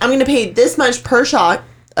say I'm gonna pay this much per shot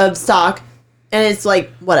of stock, and it's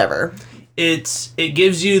like whatever. It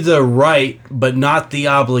gives you the right, but not the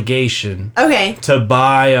obligation Okay. to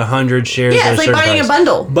buy 100 shares. Yeah, at it's like certain buying a price.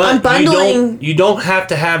 bundle. But I'm bundling. You don't have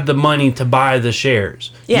to have the money to buy the shares.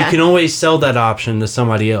 Yeah. You can always sell that option to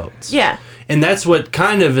somebody else. Yeah. And that's what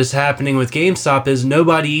kind of is happening with GameStop is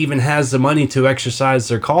nobody even has the money to exercise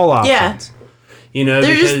their call options. Yeah. You know,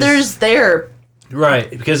 They're just there. right,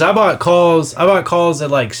 because I bought calls at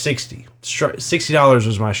like $60. $60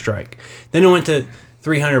 was my strike. Then it went to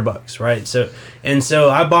 $300, right? So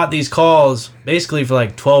I bought these calls basically for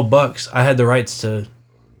like $12. I had the rights to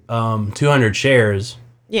 200 shares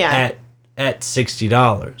Yeah. at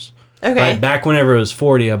 $60. Okay. Right? Back whenever it was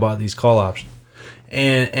 40, I bought these call options.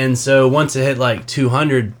 And so once it hit like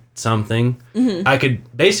 200 something, I could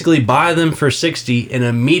basically buy them for 60 and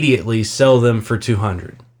immediately sell them for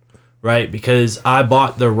 200. Right? Because I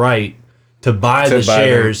bought the right to buy the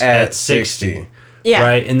shares at 60. Yeah.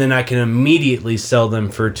 Right? And then I can immediately sell them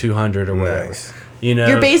for 200 or whatever. Nice. You know,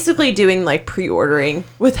 You're basically doing like pre-ordering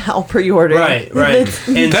without pre-ordering. right.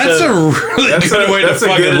 And That's so, a really good way to that's a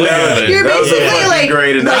fucking good look at analogy. it. You're That was a basically fucking like-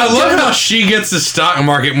 great like- I analogy. love how she gets the stock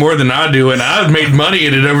market more than I do, and I've made money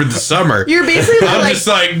in it over the summer. You're basically I'm like just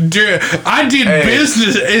like, dude, I did Hey.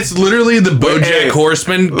 business. It's literally the BoJack Hey.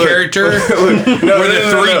 Horseman character, No, where the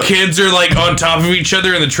no, three no. kids are like on top of each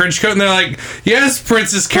other in the trench coat, and they're like, "Yes,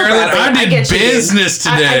 Princess Carolyn, I did get you, dude. business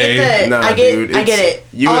today." Nah, I get dude, I get it's- it.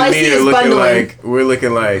 You All and I me see are is looking bundling. like we're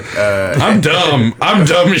looking like I'm dumb. I'm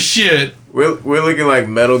dumb as shit. we're looking like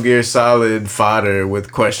Metal Gear Solid fodder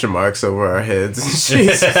with question marks over our heads.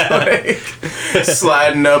 She's like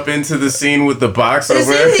sliding up into the scene with the box As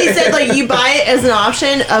over soon as he her. said like you buy it as an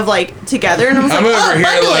option of like together, and I was like, I'm over oh, here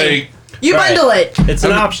bundling. like, You Right. bundle it. it's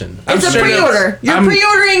an option. It's a sure pre-order. You're I'm-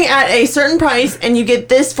 pre-ordering at a certain price, and you get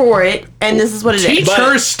this for it, and this is what it is. teach But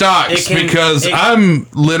her stocks it can- because it- I'm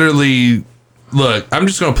literally. Look, I'm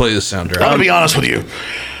just gonna play this sound I'm gonna be honest with you.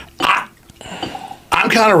 I'm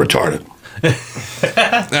kind of retarded. I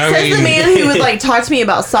Says the man who would like talk to me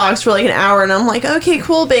about socks for like an hour, and I'm like, okay,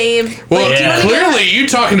 cool, babe. Well, Like, do you wanna get clearly, you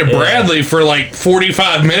talking to Bradley for like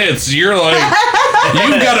 45 minutes. You're like,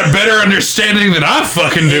 you've got a better understanding than I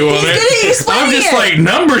fucking do on He's it. good at explaining I'm just it. like,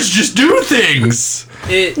 numbers just do things.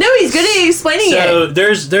 No, he's good at explaining So it.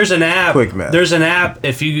 there's an app. Quick math. There's an app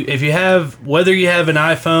if you have, whether you have an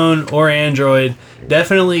iPhone or Android,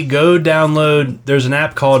 definitely go download. There's an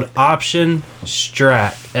app called Option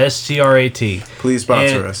Strat, STRAT. Please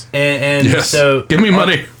sponsor And- us. And Yes. so Give me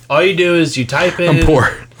money. All you do is you type in I'm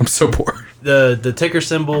poor. I'm so poor. the ticker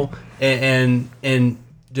symbol and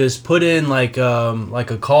just put in like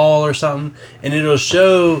a call or something, and it'll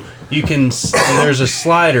show you can. There's a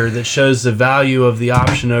slider that shows the value of the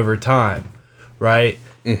option over time, right?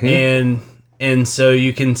 And so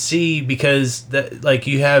you can see, because that, like,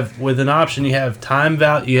 you have with an option, you have time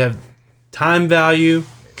value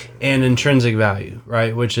and intrinsic value,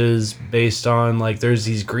 right? Which is based on, like, there's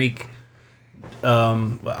these Greek.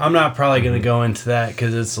 I'm not probably going to go into that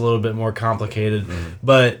because it's a little bit more complicated,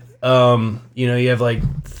 but you know, you have like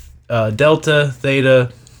delta,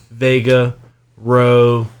 theta, vega,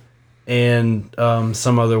 rho, and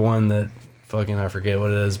some other one that fucking I forget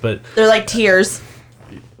what it is, but They're like tiers.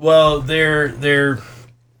 well, they're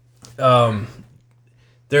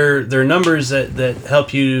numbers that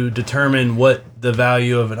help you determine what the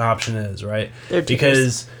value of an option is, right? They're tiers.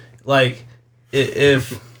 Because like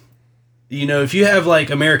if you know, if you have like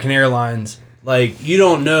American Airlines, like, you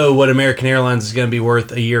don't know what American Airlines is going to be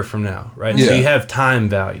worth a year from now, right? So Yeah. you have time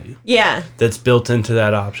value Yeah. that's built into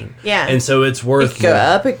that option. Yeah. And so it's It worth could go more.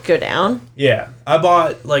 up, it could go down. Yeah. I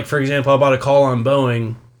bought, like, for example, I bought a call on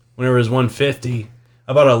Boeing whenever it was 150.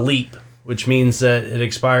 I bought a LEAP, which means that it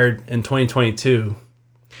expired in 2022.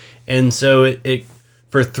 And so it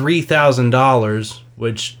for $3,000,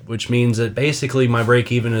 which means that basically my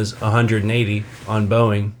break even is 180 on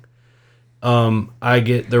Boeing. I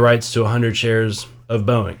get the rights to 100 shares of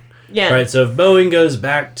Boeing. Yeah. Right. So if Boeing goes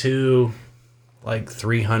back to like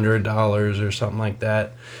 $300 or something like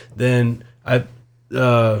that, then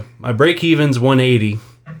my break even's 180.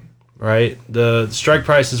 Right. The strike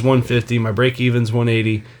price is 150. My break even's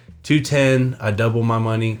 180. 210, I double my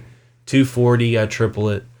money. 240, I triple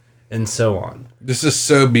it, and so on. This is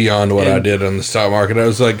so beyond what I did on the stock market. I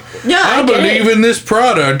was like, No, I I get believe it. in this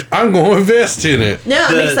product. I'm going to invest in it. No,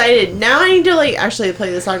 I'm The- excited. Now I need to like actually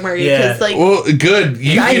play the stock market Yeah. because like Well, good.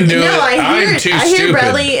 You I can do it. I hear I'm too I hear stupid.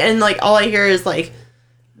 Bradley and like all I hear is like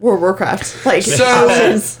World of Warcraft. Like So-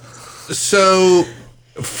 options. So,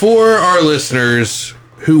 for our listeners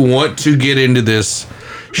who want to get into this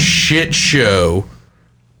shit show,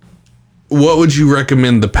 what would you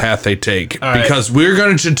recommend the path they take? right. Because we're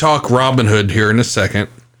going to talk Robinhood here in a second,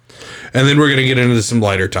 and then we're going to get into some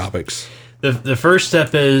lighter topics. The first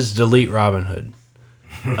step is delete Robinhood.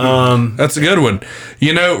 That's a good one.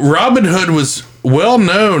 You know, Robinhood was well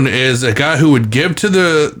known as a guy who would give to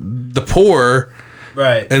the poor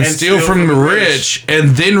Right. and steal from the rich,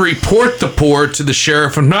 and then report the poor to the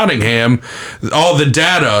sheriff of Nottingham, all the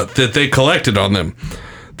data that they collected on them.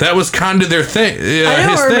 That was kind of their thing, I don't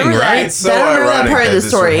his thing, remember that. right? It's so I don't remember that ironic part of that the this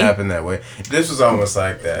story. would happen that way. This was almost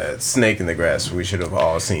like that snake in the grass we should have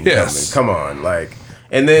all seen Yes. coming. Come on, like.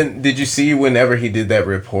 And then, did you see whenever he did that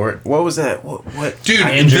report? What was that? What? Dude,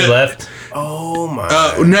 Andrew left. Oh my!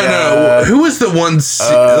 no. Who was the one?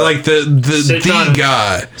 Like the Citron.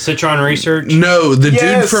 guy? Citron Research. No, the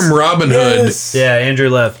Yes. dude from Robin Hood. Yes. Yeah, Andrew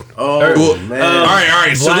left. Oh Well, man! all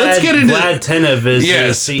right. So Vlad, let's get into Vlad Tenev is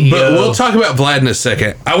yes, the CEO. but we'll talk about Vlad in a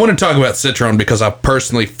second. I want to talk about Citron because I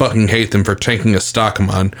personally fucking hate them for taking a stock of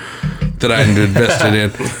mine that I invested in.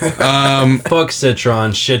 Fuck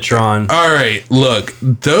Citron, Shitron. All right, look,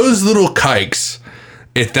 those little kikes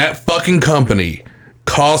at that fucking company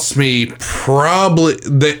cost me probably.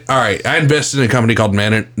 All right, I invested in a company called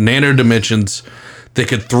Nano Dimensions that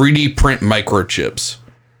could 3D print microchips,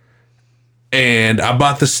 and I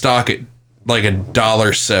bought the stock at like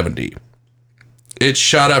 $1.70. It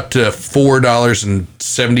shot up to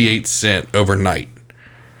 $4.78 overnight.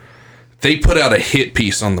 They put out a hit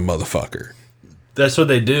piece on the motherfucker That's what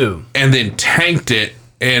they do. and then tanked it.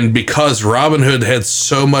 And because Robinhood had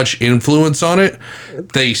so much influence on it,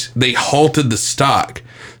 they halted the stock,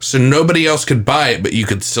 so nobody else could buy it, but you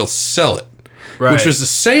could still sell it. Right. Which was the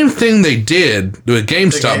same thing they did with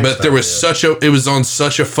GameStop, but there was it was on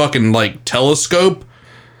such a fucking like telescope.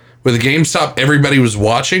 With GameStop, everybody was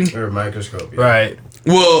watching. Or microscope. Yeah. Right.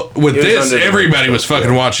 Well, with It was this, under the everybody was microscope,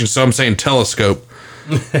 fucking yeah. watching, so I'm saying telescope.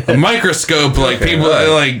 A microscope, like Okay, people, right.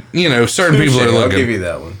 like, you know, certain people are I'll looking. give you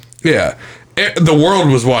that one. Yeah. The world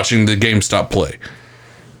was watching the GameStop play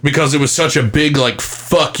because it was such a big, like,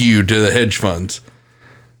 fuck you to the hedge funds.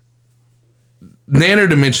 Nano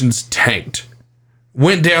Dimensions tanked.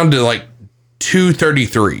 Went down to, like,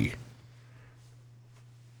 233.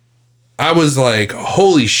 I was like,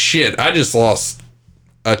 holy shit, I just lost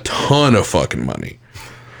a ton of fucking money.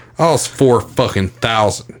 I lost 4 fucking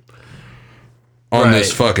thousand on this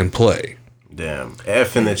Right. fucking play. Damn.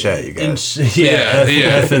 F in the chat, you guys.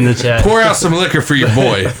 F in the chat. Pour out some liquor for your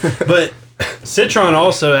boy. But Citron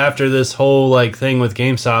also, after this whole like thing with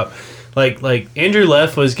GameStop, like Andrew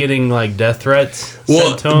Leff was getting like death threats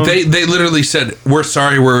Well, sent to him. they literally said, "We're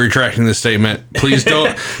sorry, we're retracting this statement. Please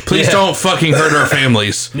don't, don't fucking hurt our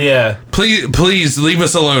families. yeah. Please leave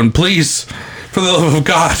us alone. Please, for the love of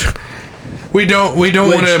God, we don't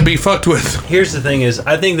want to be fucked with." Here's the thing: is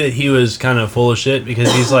I think that he was kind of full of shit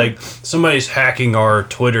because he's like, somebody's hacking our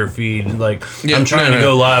Twitter feed. Like, Yeah, I'm trying no. to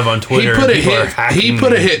go live on Twitter. He put and a people are hit. hacking He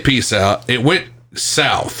put me. a hit piece out. It went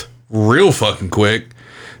south real fucking quick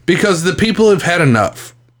because the people have had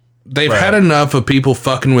enough. They've had enough of people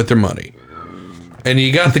fucking with their money. And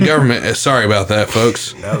you got the government. Sorry about that,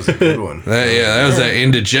 folks. That was a good one. That was that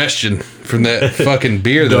indigestion from that fucking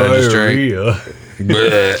beer that I just drank. Diarrhea.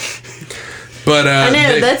 Blech. But I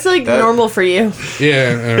know that's like normal for you.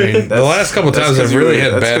 yeah, I mean, the last couple times I've really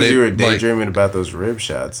had that's bad. because you were Like, daydreaming about those rib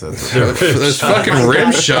shots. those fucking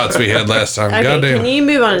rib shots we had last time. Okay, Goddamn. can you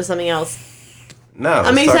move on to something else? No,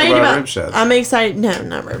 I'm let's talk excited about about. rib shots. I'm excited. No,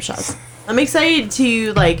 not rib shots. I'm excited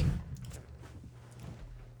to like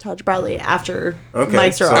touch Bradley after Okay,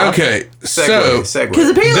 mics are so- off. Okay, so Segue. Because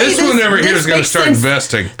apparently this one over here is going to makes start sense-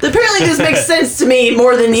 investing. Apparently, this makes sense to me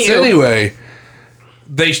more than you. So anyway,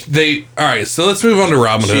 they all right. So let's move on to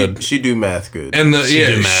Robinhood. She do math good. And the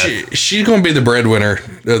do math. she's gonna be the breadwinner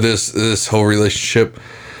of this whole relationship.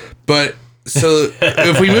 But so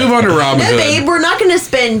if we move on to Robinhood, No, babe, we're not going to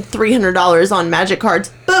spend $300 on magic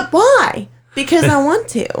cards. But why? Because I want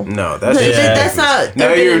to. no, that's That's not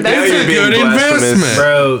Now a good you're investment. being Good blasphemous. investment.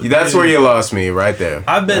 Bro, That's where you lost me right there.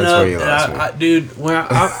 I've been That's up, where you lost me. dude. When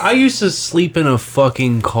I used to sleep in a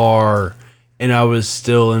fucking car, and I was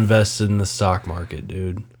still invested in the stock market,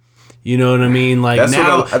 dude. You know what I mean? Like That's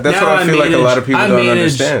now, what I feel like a lot of people don't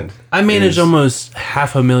understand. I manage is- almost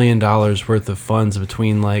 $500,000 worth of funds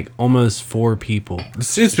between like almost 4 people.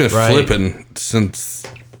 it's been Right. flipping since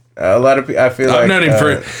A lot of people. I feel like. I've known him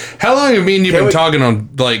for. How long have me and you can been we- talking on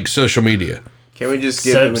like social media? Can we just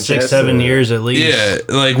give him a 6, chance 7 to- years at least. Yeah,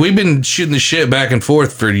 like we've been shooting the shit back and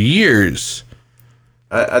forth for years.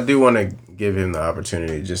 I do want to give him the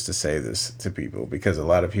opportunity just to say this to people because a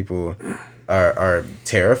lot of people are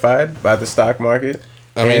terrified by the stock market.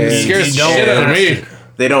 I mean, it And scares the you don't shit out of have me.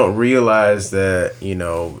 they don't realize that you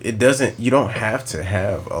don't have to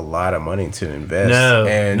have a lot of money to invest. No,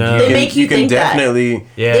 and no. you They can, make you can think that. definitely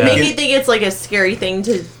Yeah. They make Yeah. you think it's like a scary thing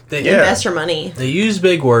to Yeah. invest your money. They use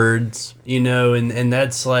big words, and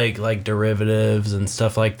that's like derivatives and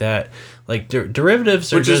stuff like that. Like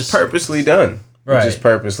derivatives are which is just purposely done. Right. Which is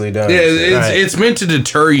purposely done. Yeah, it's Right. it's meant to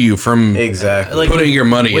deter you from exactly. like putting your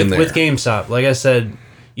money with, in there. with GameStop. Like I said,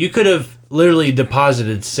 you could have literally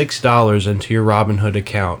deposited $6 into your Robinhood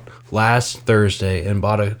account last Thursday and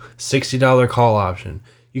bought a $60 call option,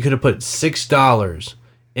 you could have put $6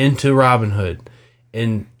 into Robinhood,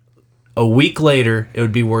 and a week later it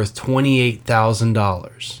would be worth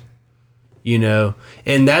 $28,000. You know,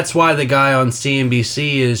 and that's why the guy on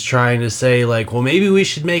CNBC is trying to say, like, well, maybe we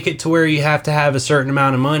should make it to where you have to have a certain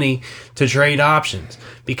amount of money to trade options,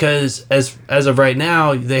 because as of right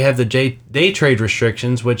now they have the day trade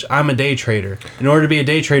restrictions, which I'm a day trader. In order to be a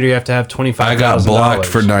day trader, you have to have $25,000. I got blocked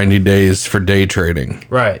for 90 days for day trading.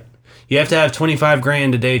 Right. You have to have 25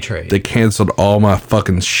 grand to day trade. They canceled all my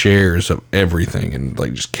fucking shares of everything and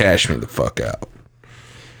like just cashed me the fuck out.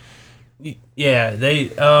 Yeah, they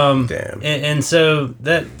Damn. And so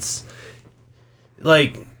that's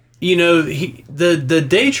like, you know, the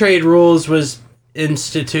day trade rules was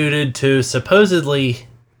instituted to supposedly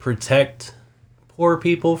protect poor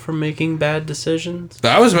people from making bad decisions.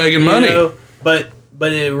 I was making money. You know, but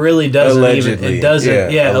it really doesn't Allegedly. even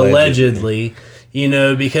allegedly. Allegedly. You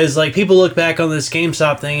know, because like people look back on this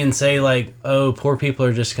GameStop thing and say like, oh, poor people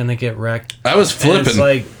are just gonna get wrecked. I was And flipping. it's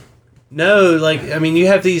like, no, like, I mean, you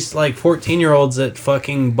have these like 14-year-olds that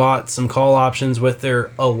fucking bought some call options with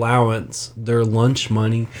their allowance, their lunch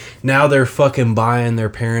money. Now they're fucking buying their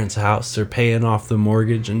parents' house. They're paying off the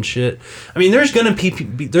mortgage and shit. I mean, there's gonna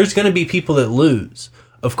be people that lose,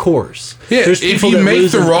 of course. Yeah, There's if people you that make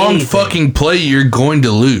lose the in wrong anything. fucking play, you're going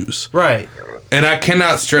to lose. Right. And I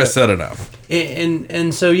cannot stress that enough.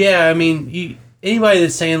 And so yeah, I mean, anybody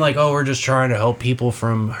that's saying like, oh, we're just trying to help people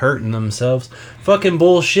from hurting themselves, fucking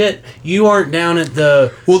bullshit. You aren't down at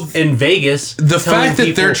in Vegas. The telling fact that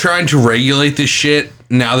people- they're trying to regulate this shit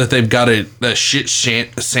now that they've got a shit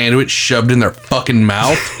sandwich shoved in their fucking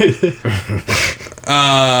mouth.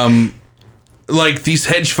 Like these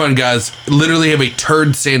hedge fund guys literally have a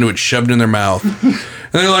turd sandwich shoved in their mouth.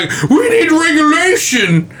 And they're like, we need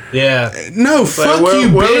regulation. Yeah. No, fuck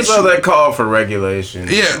you, Where was bitch. all that call for regulation?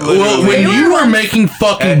 Yeah, well, when you were making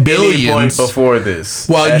fucking At any point billions before this,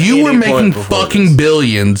 while At you were any point making before fucking this.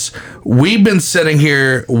 billions, we've been sitting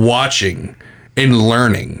here watching and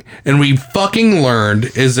learning, and we fucking learned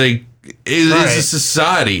as a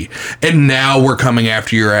society, and now we're coming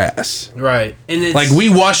after your ass. Right. And it's Like, we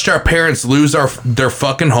watched our parents lose their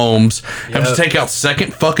fucking homes, have to Yep. take out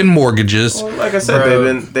second fucking mortgages. Well, like I said,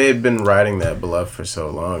 Bro. they had been riding that bluff for so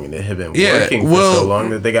long, and it had been Yeah, working for well- so long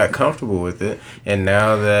that they got comfortable with it, and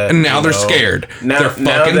now that And now they're scared. Now, They're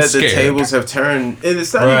now fucking that scared. the tables have turned, and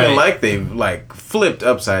it's not Right. even like they like flipped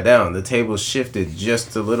upside down. The tables shifted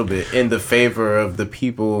just a little bit in the favor of the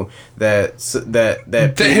people that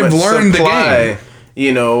pretty have much learned the supply, game.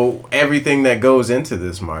 You know, everything that goes into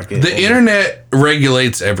this market. The And- internet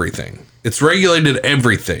regulates everything. It's regulated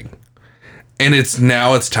everything. And it's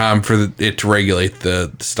time for it to regulate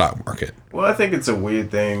the stock market. Well, I think it's a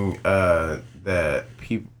weird thing that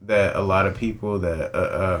a lot of people that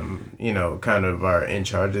you know, kind of are in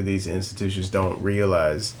charge of these institutions don't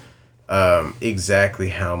realize exactly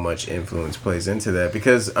how much influence plays into that.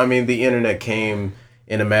 Because I mean, the internet came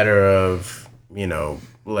in a matter of, you know,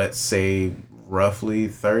 let's say roughly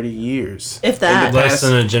 30 years, If that. In the less past-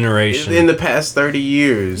 than a generation. in the past 30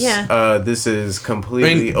 years, Yeah. this is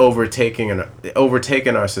completely overtaking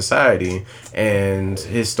our society, and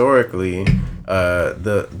historically,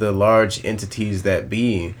 the large entities that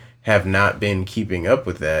be have not been keeping up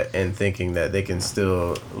with that and thinking that they can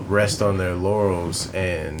still rest on their laurels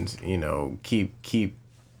and, you know, keep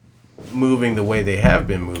moving the way they have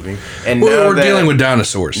been moving. And Well, now we're that, dealing with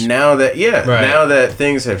dinosaurs. now that Right. now that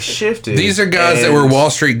things have shifted, These are guys that and- were Wall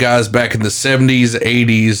Street guys back in the 70s,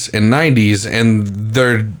 80s, and 90s, and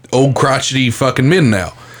they're old crotchety fucking men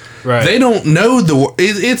now. Right. They don't know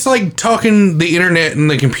it's like talking the internet and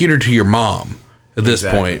the computer to your mom at this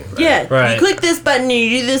Exactly. point. Yeah, Right. you click this button and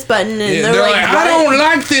you do this button, and Yeah, they're, like, I don't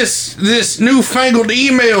like this newfangled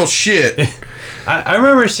email shit. I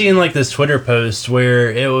remember seeing like this Twitter post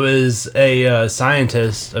where it was a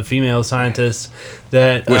scientist, a female scientist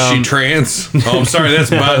that Was she trans? Oh, I'm sorry, that's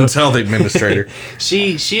Biden's health administrator.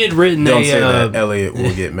 she had written Don't a say that. Elliot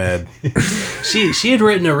will get mad. she had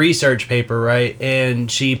written a research paper, right? And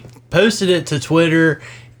she posted it to Twitter,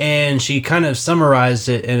 and she kind of summarized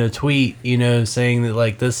it in a tweet, you know, saying that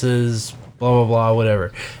like this is blah blah blah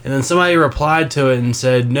whatever. And then somebody replied to it and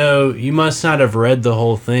said, "No, you must not have read the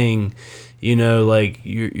whole thing. You know, like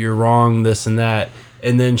you're wrong, this and that."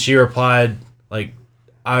 And then she replied, like,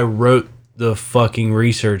 "I wrote the fucking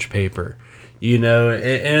research paper." You know, and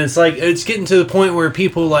it's like, it's getting to the point where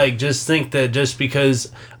people like just think that just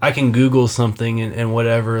because I can Google something and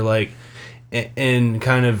whatever, like, and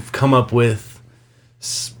kind of come up with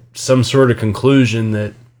some sort of conclusion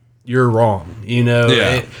that you're wrong. You know,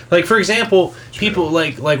 Yeah. like for example, people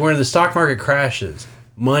like when the stock market crashes,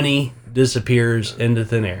 money disappears into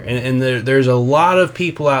thin air, and there's a lot of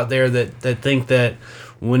people out there that think that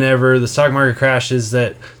whenever the stock market crashes,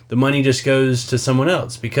 that the money just goes to someone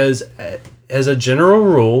else, because as a general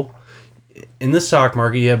rule, in the stock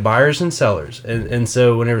market, you have buyers and sellers, and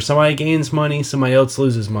so whenever somebody gains money, somebody else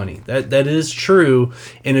loses money. That is true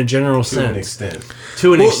in a general sense. To an extent.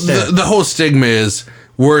 To an extent. The whole stigma is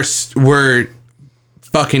we're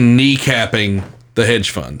fucking kneecapping the hedge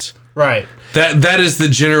funds. Right. That is the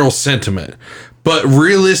general sentiment. But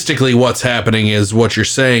realistically, what's happening is what you're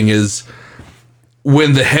saying is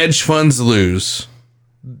when the hedge funds lose,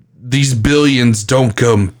 these billions don't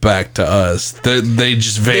come back to us. They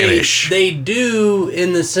just vanish. They do,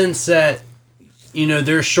 in the sense that, you know,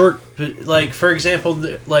 they're short. Like, for example,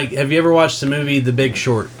 like, have you ever watched the movie The Big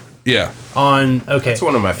Short? Yeah. It's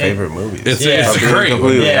one of my favorite movies. It's I'll be great.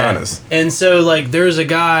 completely honest. And so, like, there's a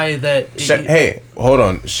guy that... Hey, hold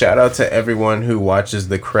on. Shout out to everyone who watches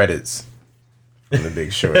the credits in The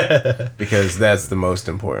Big Short. Because that's the most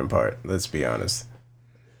important part. Let's be honest.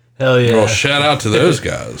 Hell yeah. Well, shout out to those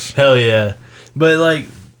guys. Hell yeah. But, like,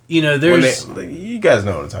 you know, there's... You guys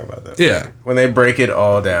know what I'm talking about, though. Yeah. When they break it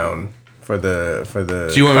all down for the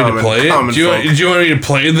Do you want me to play it? Do you want me to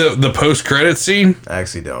play the post-credit scene? I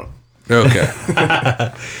actually don't. Okay.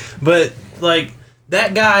 But, like,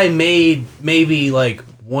 that guy made maybe, like,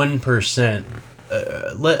 1%.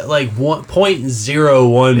 Like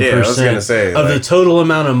 0.01% Yeah, I was gonna say, of like, the total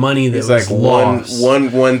amount of money that It's was like lost.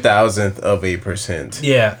 one thousandth of a percent.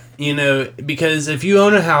 Yeah, you know, because if you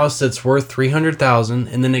own a house that's worth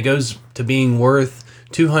 $300,000 and then it goes to being worth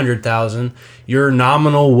 $200,000, your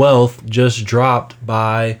nominal wealth just dropped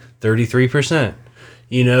by 33%.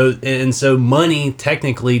 You know, and so money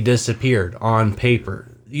technically disappeared on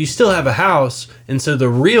paper. You still have a house, and so the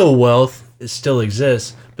real wealth still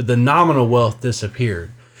exists, but the nominal wealth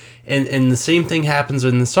disappeared. And the same thing happens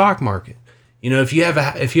in the stock market. You know, if you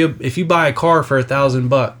buy a car for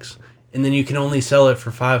 $1,000 and then you can only sell it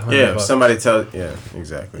for $500. Yeah, if somebody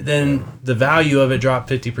exactly. Then the value of it dropped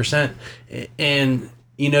 50%. And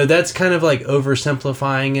you know, that's kind of like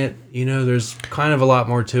oversimplifying it. You know, there's kind of a lot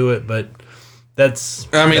more to it, but that's a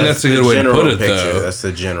good way to put it, though. That's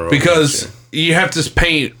the general because picture. You have to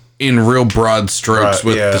paint in real broad strokes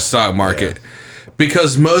with the stock market. Yeah.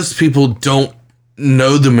 Because most people don't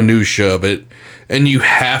know the minutia of it, and you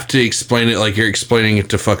have to explain it like you're explaining it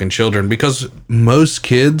to fucking children, because most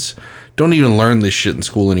kids don't even learn this shit in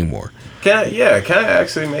school anymore. Can I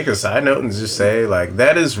actually make a side note and just say, like,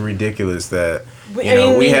 that is ridiculous that me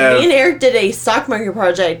and Eric did a stock market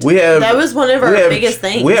project. That was one of our biggest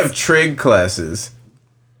things. We have trig classes,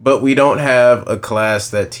 but we don't have a class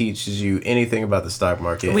that teaches you anything about the stock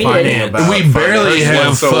market. We barely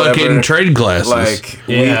have fucking trade classes. Like,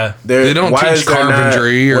 they don't teach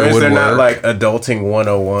carpentry or woodwork. Why is there not, like, adulting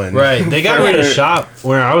 101? Right. They got rid of shop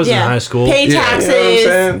when I was in high school. Pay taxes. You know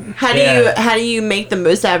what I'm saying? How do you make the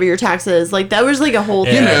most out of your taxes? Like, that was like a whole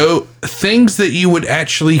thing. You know, things that you would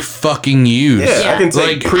actually fucking use. Yeah. I can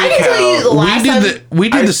take pre-cal. We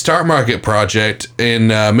did the stock market project in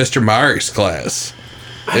Mr. Myrick's class.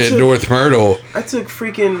 At North Myrtle. I took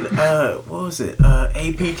freaking, what was it?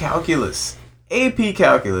 AP Calculus. AP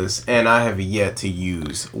Calculus, and I have yet to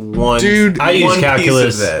use one. Dude, I use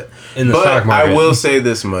calculus piece of that. in the stock market. I will say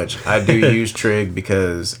this much: I do use trig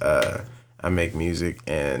because I make music,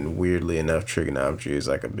 and weirdly enough, trigonometry is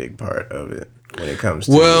like a big part of it when it comes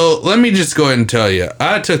to. Well, let me just go ahead and tell you,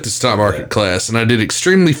 I took the stock market class, and I did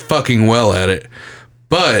extremely fucking well at it.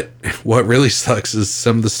 But what really sucks is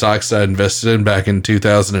some of the stocks I invested in back in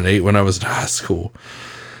 2008 when I was in high school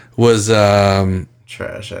was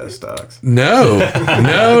trash ass stocks. No.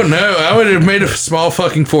 I would have made a small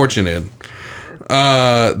fucking fortune in.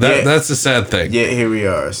 That's the sad thing. Yeah, here we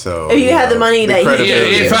are. So if you had the money that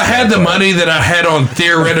if I had the money that I had on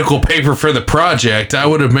theoretical paper for the project, I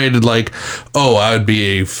would have made it like, I would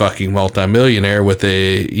be a fucking multimillionaire with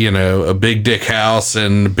a big dick house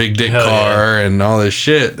and a big dick car and all this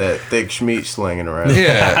shit. That thick schmeat slinging around.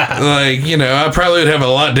 Yeah, I probably would have a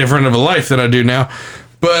lot different of a life than I do now.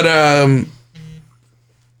 But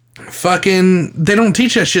fucking, they don't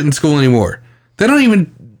teach that shit in school anymore. They don't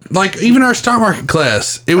even. Like, even our stock market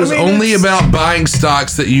class, it was only about buying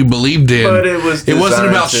stocks that you believed in. But it wasn't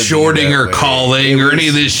about shorting or calling or any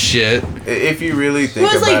of this shit. If you really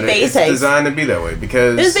think about it, it's designed to be that way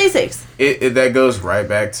because it was basics. That goes right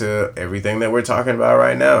back to everything that we're talking about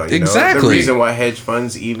right now. Exactly. The reason why hedge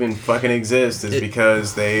funds even fucking exist is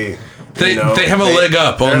because they They You know, they have a leg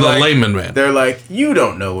up on the they're like- layman man. They're like, you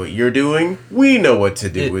don't know what you're doing. We know what to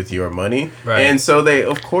do with your money, Right. and so they,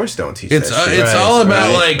 of course, don't teach. It's that shit. it's all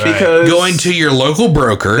about Right. like Because going to your local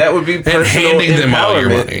broker that would be and personal handing them all your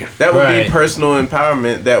empowerment. money. That would Right. be personal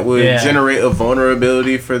empowerment that would Yeah. generate a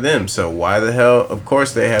vulnerability for them. So why the hell? Of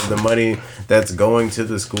course, they have the money that's going to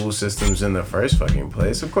the school systems in the first fucking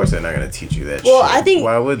place. Of course, they're not going to teach you that. Well, shit. I think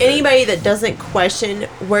why would they? anybody that doesn't question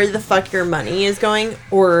where the fuck your money is going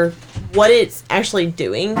or what it's actually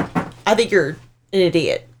doing, I think you're an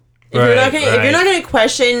idiot. If you're not Right, gonna if you're not gonna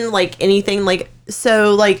question like anything like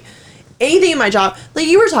so like anything in my job like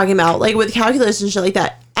you were talking about like with calculus and shit like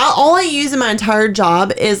that. All I use in my entire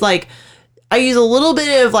job is like I use a little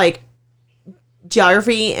bit of like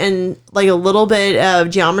geography and like a little bit of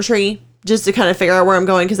geometry just to kind of figure out where I'm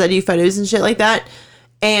going because I do photos and shit like that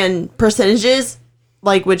and percentages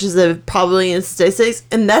like which is a probability and statistics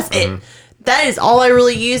and that's it. That is all I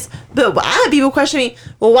really use. But I have people question me,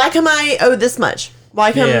 well, why come I owe this much?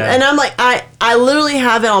 Why come? Yeah. And I'm like, I literally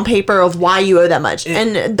have it on paper of why you owe that much.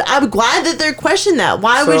 And I'm glad that they're questioning that.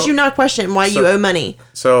 Why would So- you not question why you owe money?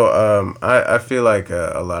 So I feel like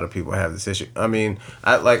a lot of people have this issue. I mean,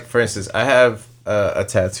 I like for instance, I have a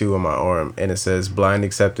tattoo on my arm and it says blind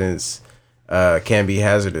acceptance can be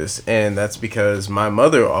hazardous, and that's because my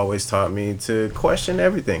mother always taught me to question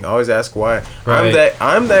everything. Always ask why. Right.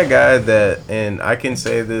 I'm that guy that, and I can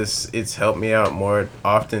say this, it's helped me out more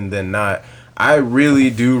often than not. I really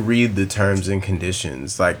do read the terms and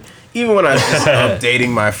conditions. Like, even when I'm just updating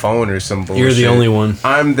my phone or some bullshit. You're the only one.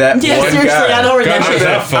 I'm that Yeah, one seriously, guy. I don't read that God, shit.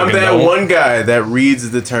 I I'm fucking that don't. one guy that reads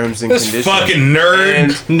the terms and This conditions. fucking nerd.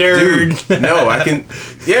 And, Nerd. dude, no, I can.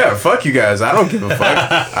 Yeah, fuck you guys. I don't give a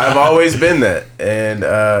fuck. I've always been that, and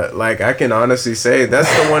like I can honestly say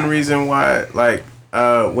that's the one reason why. Like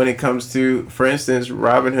when it comes to, for instance,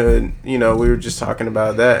 Robinhood, you know, we were just talking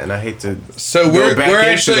about that, and I hate to. So go we're back we're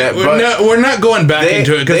into actually that, we're but not going back they-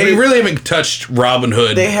 into it because we they- really haven't touched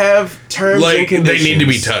Robinhood. They have terms and like they conditions. need to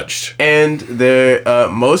be touched. And they're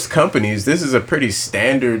most companies. This is a pretty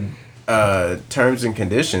standard terms and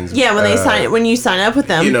conditions. Yeah, when you sign up with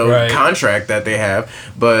them. You know, Right. contract that they have,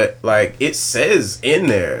 but like it says in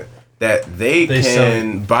there that they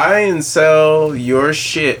can buy and sell your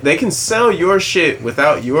shit. They can sell your shit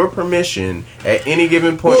without your permission at any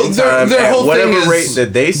given point in time their at whole whatever thing is, rate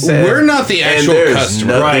that they set. we're not the and actual there's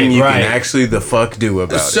customer. Nothing Right, you right. can actually the fuck do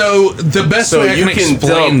about it. So the best So way I you can can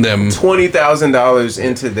explain dump them. $20,000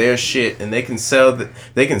 into their shit, and they can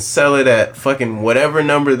sell it at fucking whatever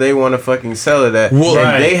number they want to fucking sell it at, Well, and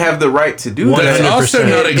right. they have the right to do That's that. also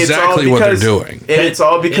not It's all exactly what they're because- doing. and it's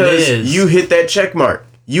all because It is. you hit that check mark.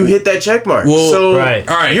 You hit that check mark. Well, so right.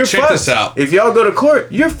 All right, you're check fucked. this out. If y'all go to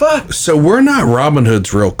court, you're fucked. So we're not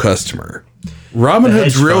Robinhood's real customer.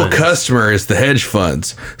 Robinhood's hedge real funds. customer is the hedge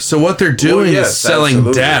funds. So what they're doing yes, is selling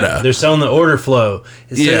absolutely. data. They're selling the order flow.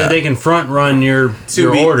 Instead Yeah. they can front run your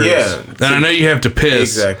orders. Yeah, And I know you have to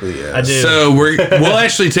piss. exactly. Yeah. I do. So we'll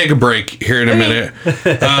actually take a break here in a minute.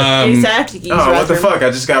 Exactly. Oh, what the fuck?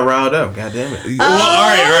 I just got riled up. God damn it. Well, all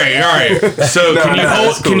right. So No, can you no, hold?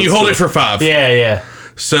 it's cool, Can you it's hold cool. it for 5? Yeah.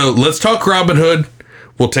 So let's talk Robinhood.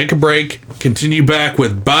 We'll take a break. Continue back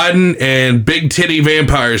with Biden and big titty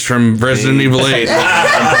vampires from Resident Evil 8.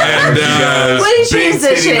 and What a Big titty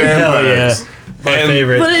transition. Hell yeah. vampires. My And-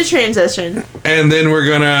 favorite. What a transition. and then we're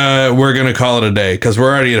gonna call it a day because we're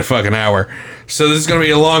already at a fucking hour. So this is gonna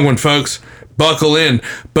be a long one, folks. Buckle in.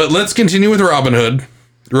 But let's continue with Robinhood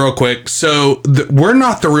real quick. So we're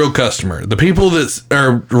not the real customer. The people that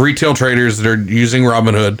are retail traders that are using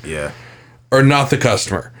Robinhood Yeah. are not the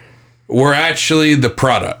customer. We're actually the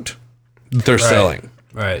product that they're selling.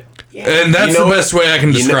 Right. And that's You know the best way I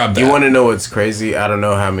can describe You that. want to know what's crazy? I don't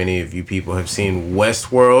know how many of you people have seen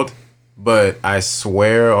Westworld, but I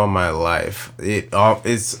swear on my life,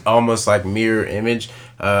 it's almost like mirror image.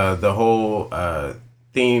 The whole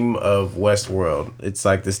theme of Westworld. It's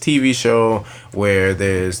like this TV show where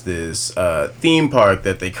there's this theme park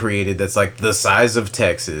that they created that's like the size of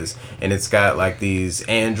Texas, and it's got like these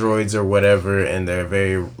androids or whatever, and they're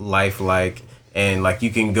very lifelike. And like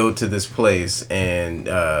you can go to this place and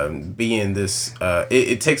be in this.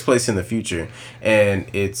 It takes place in the future, and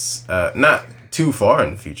it's not too far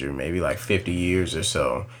in the future, maybe like 50 years or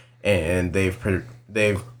so. And they've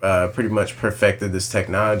pretty much perfected this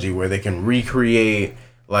technology where they can recreate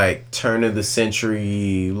like turn of the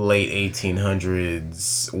century, late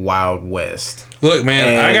 1800s Wild West. Look,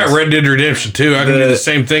 man, I got And Red Dead Redemption 2. I can do the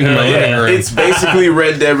same thing in my living room. It's basically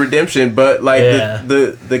Red Dead Redemption, but like Yeah.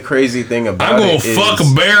 the crazy thing about I'm gonna it is, fuck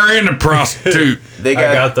a bear and a prostitute. They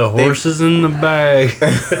I got the horses in the bag.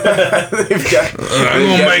 I'm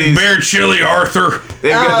gonna make bear chili, Arthur.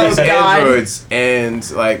 They've got these God. androids, and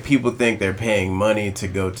like people think they're paying money to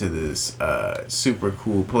go to this super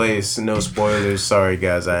cool place. No spoilers, sorry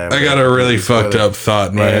guys. I got a really fucked up thought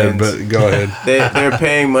in my head, but go ahead. They're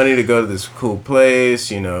paying money to go to this cool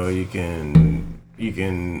place. You know, you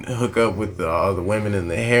can hook up with all the women in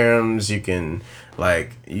the harems. You can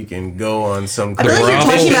go on some I feel like you're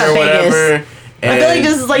talking about or whatever. Vegas. I feel like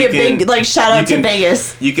this is like a big like shout out to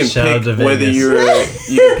Vegas. You can Shout out pick to whether Vegas.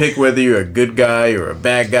 you can pick whether you're a good guy or a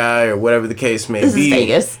bad guy or whatever the case may This be. is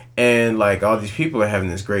Vegas. And like all these people are having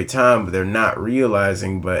this great time, but they're not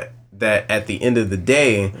realizing that at the end of the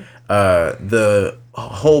day, the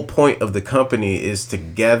whole point of the company is to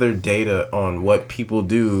gather data on what people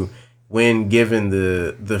do when given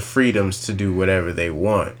the freedoms to do whatever they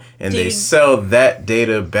want, and they sell that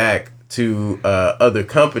data back to other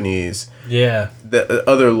companies, the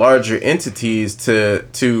other larger entities to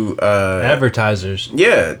Advertisers.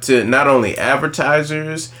 to not only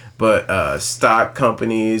advertisers but stock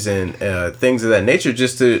companies and things of that nature,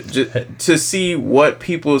 just to see what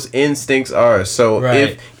people's instincts are. So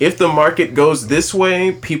Right. if the market goes this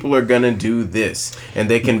way, people are gonna do this, and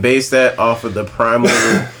they can base that off of the primal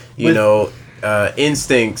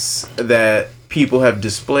instincts that people have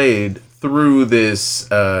displayed through this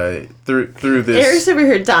through this. Eric's over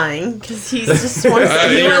here dying because he's just wants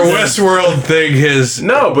he Your wants- Westworld thing has.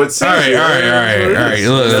 No, but All right, seriously, all right.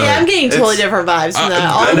 Look, Yeah, I'm getting totally It's- different vibes from that.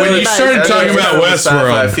 I All know the you vibes. started talking about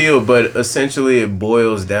Westworld. I feel, but essentially it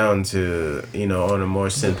boils down to, on a more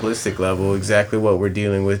simplistic level, exactly what we're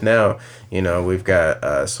dealing with now. We've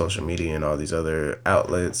got social media and all these other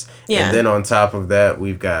outlets. Yeah. And then on top of that,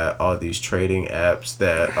 we've got all these trading apps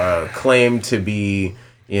that claim to be,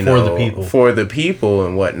 for the people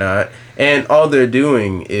and whatnot. And all they're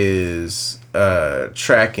doing is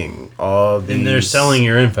tracking all these. And they're selling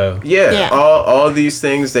your info. Yeah. all these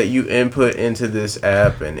things that you input into this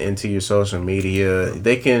app and into your social media,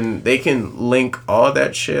 they can link all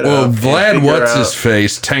that shit Well, up. Vlad, what's his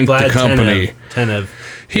face, tanked the company. Tenev.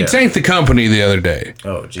 He tanked the company the other day.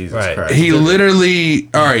 Oh, Jesus Right. Christ. He literally.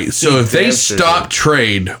 All right, so if they damn sure stop did.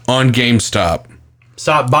 trade on GameStop.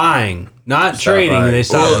 Stop buying. Not trading. buying. They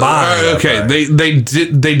stopped buying. All right, okay,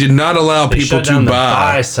 they did not allow They people shut to down the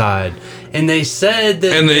buy. buy side. And they said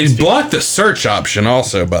that... And they it's blocked the search option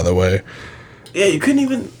also, by the way. Yeah, you couldn't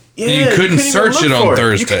even. Yeah, You couldn't even search look it on for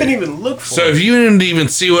Thursday. You couldn't even look for So it. if you didn't even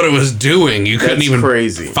see what it was doing, you couldn't That's even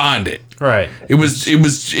crazy. find it. Right. It was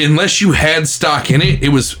unless you had stock in it, it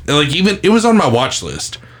was like it was on my watch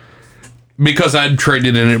list because I'd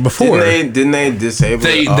traded in it before. Didn't they disable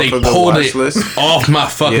They it off of the pulled watch it list? off my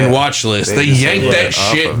fucking Yeah. watch list. They They yanked disabled that it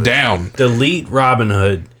off shit of it. down. Delete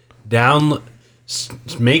Robinhood.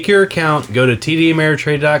 Make your account. Go to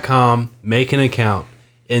tdameritrade.com. Make an account.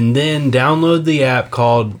 And then download the app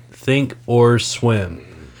called Think or Swim.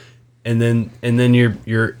 And then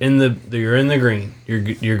you're in the green.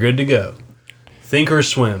 You're good to go. Think or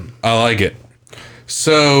swim. I like it.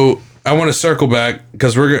 So I want to circle back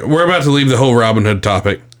because we're about to leave the whole Robinhood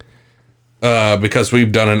topic because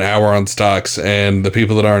we've done an hour on stocks and the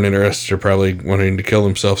people that aren't interested are probably wanting to kill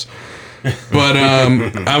themselves. But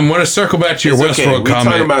I want to circle back to your It's okay. Westworld We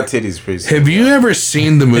talking comment. about titties pretty soon. Have you ever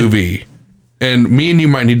seen the movie? And me and you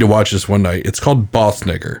might need to watch this one night. It's called Boss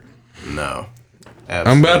Nigger. No.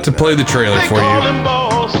 I'm about to play the trailer for you.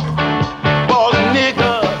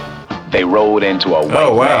 They rode into a white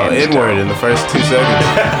Oh wow, man's N-word town. in the first 2 seconds.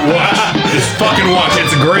 Watch, just fucking watch.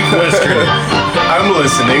 It's a great Western. I'm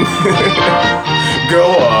listening. Go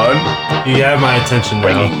on. You have my attention now.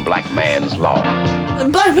 Bringing black man's law.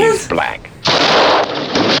 Black He's Panther.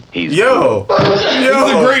 black. He's Yo.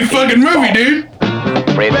 It's a great fucking movie, dude.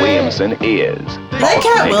 Fred Williamson is. Is that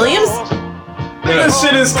Cat Williams? This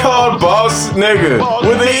shit is called Boss Nigga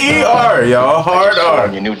with an ER, y'all. Hard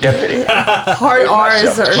R. Your new deputy. Hard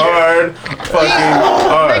R's or Hard fucking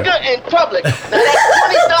R. in public. Now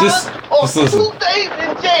that's Just $20 or listen. 2 days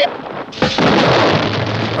in jail.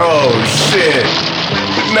 Oh shit.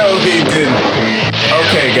 No, he didn't.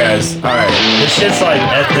 Okay, guys. All right. This shit's like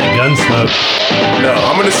ethnic gunsmoke. No,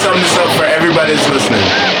 I'm gonna sum this up for everybody that's listening.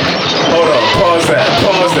 Hold on. Pause that.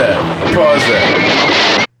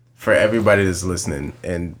 For everybody that's listening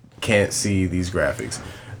and can't see these graphics,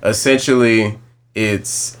 essentially,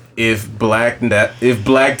 it's if Black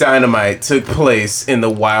Dynamite took place in the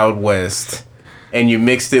Wild West, and you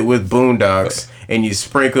mixed it with Boondocks, and you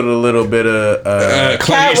sprinkled a little bit of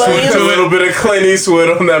Clint Williams. Eastwood a to little it. bit of Clint Eastwood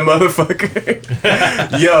on that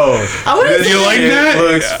motherfucker. Yo, I wanna this see You like shit that?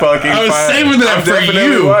 looks fucking I was fire. saving that I'm for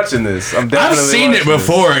definitely you. watching this. I'm definitely I've seen it watching this.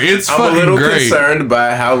 before. It's I'm fucking a little great. concerned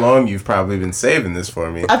by how long you've probably been saving this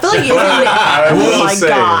for me. I feel like it's gonna I be. will Oh my say-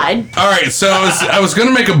 god! All right, so I was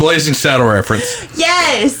gonna make a Blazing Saddle reference,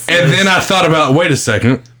 Yes. and then I thought about, wait a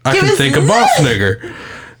second, I Give can us think of this. Boss Nigger.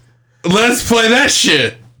 Let's play that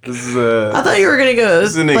shit. This is a I thought you were gonna go this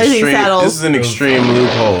is an Blazing extreme. Saddles. This is an extreme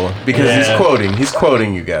loophole because Yeah. he's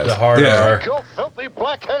quoting you guys. The hard Yeah. R. Your filthy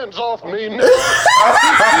black hands off me.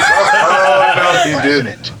 Oh, no, he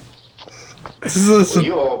didn't. This is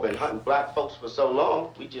You all been hunting black folks for so long,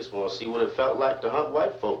 we just want to see what it felt like to hunt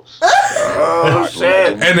white folks. Oh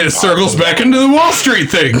shit! and it circles back into the Wall Street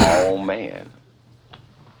thing. Oh, man.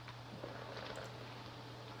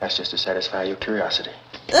 That's just to satisfy your curiosity.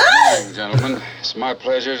 Gentlemen, it's my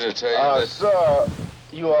pleasure to tell you that. Sir,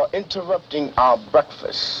 you are interrupting our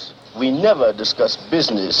breakfast. We never discuss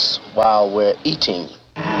business while we're eating.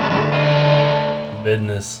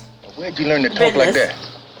 Business. Where'd you learn to talk like that?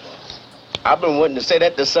 I've been wanting to say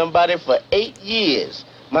that to somebody for 8 years.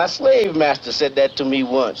 My slave master said that to me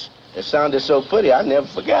once. It sounded so pretty, I never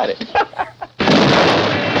forgot it.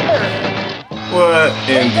 What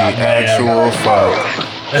in the actual fuck?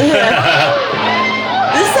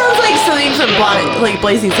 This sounds like something from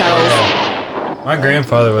Blazing Saddles. My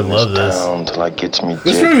grandfather would love this. Till I gets me.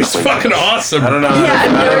 This movie's fucking awesome. I don't know. Yeah, I've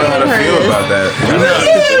I never don't know how to even heard feel of about that.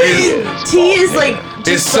 T is like. If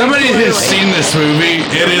just somebody like, has like- seen this movie,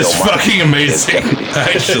 it is fucking amazing.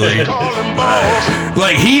 Actually,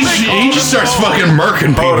 like he just starts fucking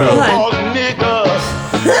murking people. Hold on.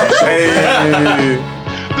 Hey.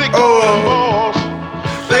 Oh.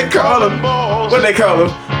 They call him. What they call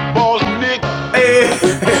him? Hey.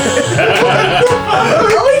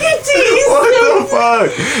 Look at T. What the fuck?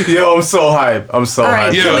 Yo, I'm so hype. I'm so All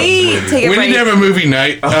right, hype. can we take a We break? need to have a movie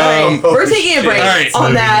night. We're taking a break All right.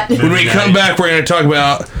 on that. When we come back, we're going to talk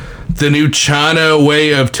about the new China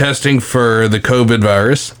way of testing for the COVID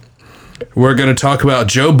virus. We're going to talk about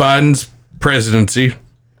Joe Biden's presidency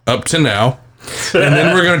up to now. And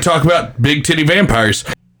then we're going to talk about big titty vampires.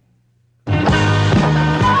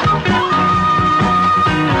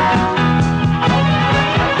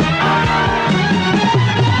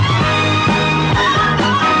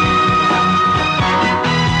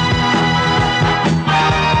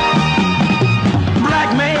 Black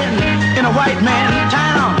man in a white man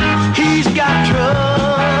town, he's got trouble.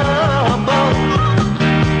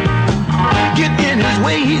 Get in his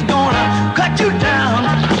way, he's gonna cut you down,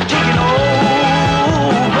 taking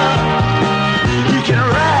over. He can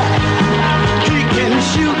ride, he can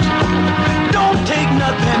shoot, don't take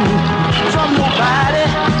nothing from nobody.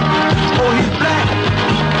 Oh, he's black,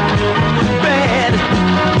 bad,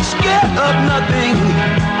 scared of nothing.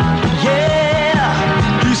 Yeah,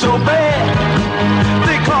 he's so bad.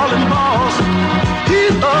 They call him boss.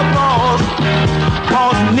 He's a boss.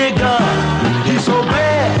 Boss nigga. He's so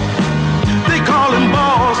bad. They call him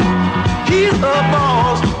boss. He's a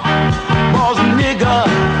boss. Boss nigga.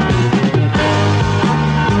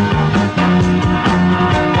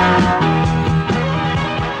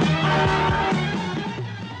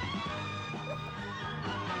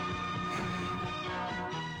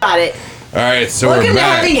 Got it. All right, so Look we're at him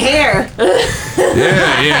back. having hair.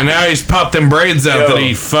 Yeah, now he's popped them braids out Yo. that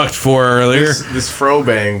he fucked for earlier. This fro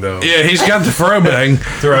bang though. Yeah, he's got the fro bang.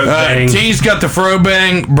 Throat bang. T's got the fro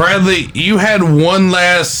bang. Bradley, you had one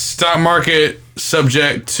last stock market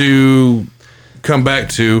subject to come back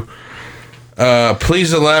to.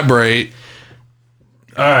 Please elaborate.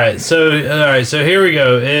 All right, so here we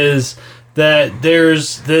go. Is that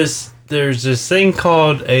there's this thing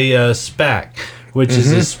called a SPAC, which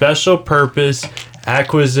is a special purpose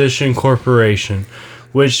acquisition corporation,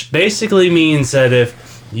 which basically means that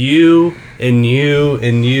if you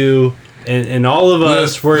and all of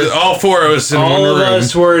us were all four of us in all one of room.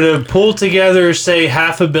 us were to pull together, say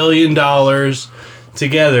 $500 million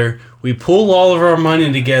together, we pull all of our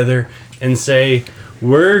money together and say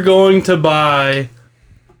we're going to buy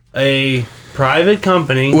a private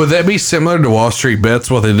company. Would that be similar to Wall Street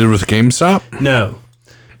Bets, what they did with GameStop? No.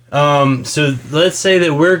 So let's say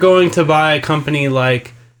that we're going to buy a company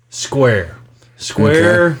like Square.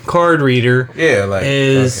 Square card reader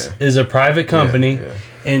is a private company. Yeah.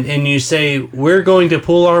 And you say we're going to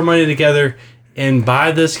pull our money together and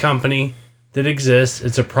buy this company that exists.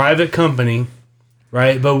 It's a private company,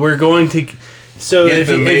 right? But we're going to so Get if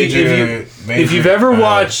the if you've ever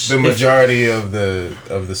watched the majority of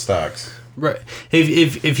the stocks. right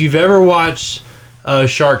if you've ever watched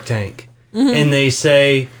Shark Tank and they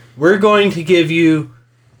say we're going to give you,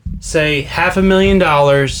 say,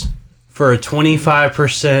 $500,000 for a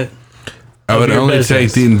 25%. I would only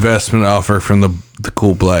business. take the investment offer from the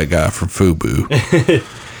cool black guy from FUBU.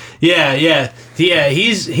 Yeah.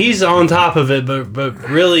 He's on top of it, but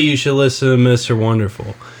really, you should listen to Mr.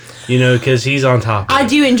 Wonderful. Because he's on top of it. I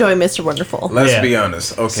do enjoy Mr. Wonderful. Let's be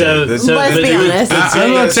honest. Okay. Let's be honest.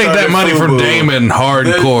 I'm gonna take that money from Damon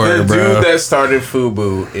hardcore, the bro. dude that started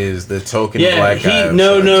FUBU is the token black guy.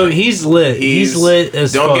 He's lit. He's lit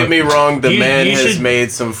as fuck. Don't get me wrong. The man has should- made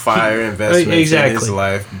some fire investments in his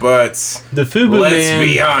life, but the FUBU let's man.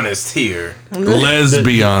 be honest here. Let's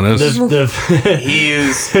be honest. He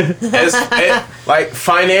is like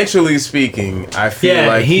financially speaking. I feel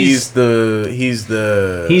like he's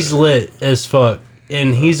lit as fuck,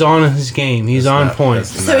 and he's on his game. He's on point.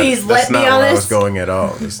 That's not where I was going at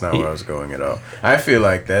all. That's not where I was going at all. I feel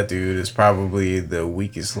like that dude is probably the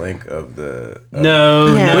weakest link of the.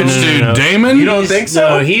 No. Which dude, Damon? You don't think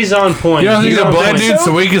so? No, he's on point. You don't think the black dude's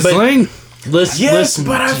the weakest link? Listen,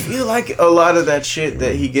 but I feel like a lot of that shit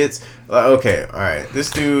that he gets. Okay, all right. This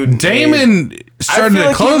dude, Damon started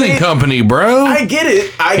a clothing company, bro. I get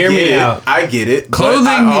it. I get it. Clothing. But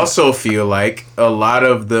I also feel like a lot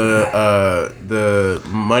of the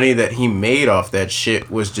money that he made off that shit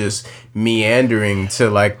was just meandering to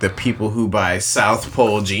like the people who buy South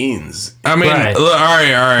Pole jeans. I mean, look, all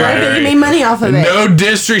right. He made money off of it. No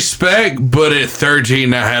disrespect, but at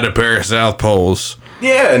 13, I had a pair of South Poles.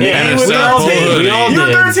 Yeah, and we all did. You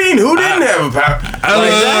were 13. Who didn't have a pair?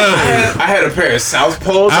 I had a pair of South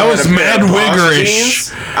Poles. I was mad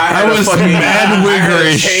wiggerish. I was mad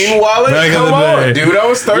wiggerish. Chain wallet. Come on, dude. I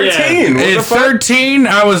was 13. Yeah. At 13,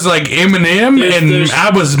 I was like Eminem, and I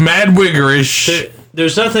was mad wiggerish.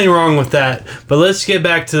 There's nothing wrong with that, but let's get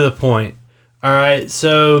back to the point. All right,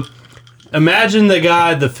 so imagine the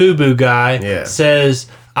guy, the FUBU guy, says,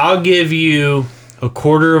 "I'll give you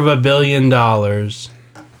 $250 million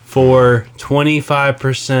for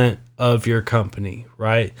 25% of your company,"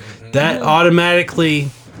 right? That automatically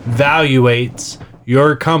valuates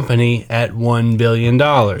your company at $1 billion.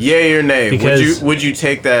 Yay or nay? Would you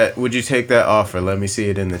take that? Would you take that offer? Let me see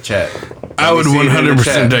it in the chat. I would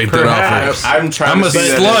 100% take that offer. I'm trying to see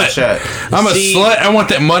that in the chat. I'm a slut. I want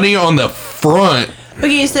that money on the front.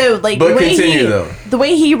 Okay, so like But continue, though. The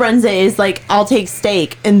way he runs it is like I'll take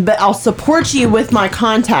stake but I'll support you with my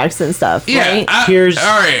contacts and stuff. Yeah, right?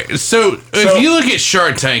 all right. So if you look at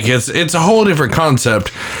Shark Tank, it's a whole different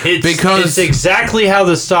concept because it's exactly how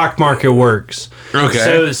the stock market works.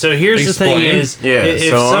 Okay. So here's the thing: is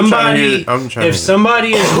if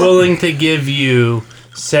somebody is willing to give you,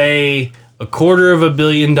 say, $250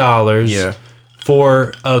 million,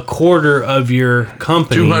 for a quarter of your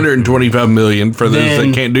company, $225 million for those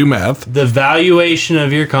that can't do math. The valuation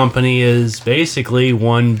of your company is basically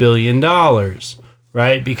 $1 billion,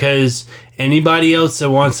 right? Because anybody else that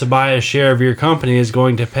wants to buy a share of your company is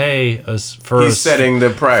going to pay us for setting the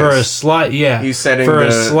price for a slice. Yeah, he's setting for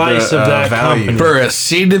a slice of that value company for a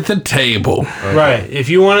seat at the table. Okay. Right. If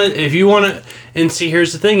you want to, and see,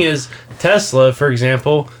 here's the thing: is Tesla, for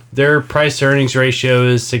example, their price earnings ratio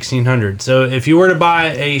is 1600. So if you were to buy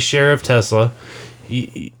a share of Tesla,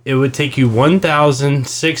 it would take you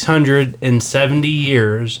 1,670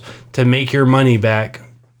 years to make your money back.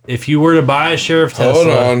 If you were to buy a share of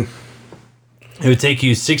Tesla, it would take you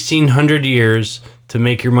 1,600 years to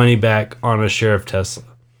make your money back on a share of Tesla,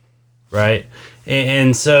 right?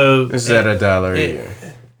 And so is that $1 a year?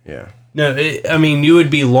 Yeah. No, I mean, you would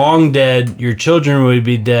be long dead. Your children would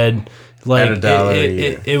be dead. Like at $1 a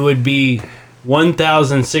year. It would be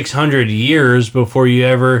 1,600 years before you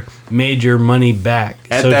ever made your money back.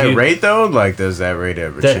 At that rate, though, like, does that rate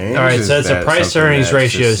ever change? All right, so it's a price earnings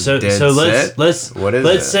ratio. So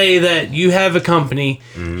let's say that you have a company,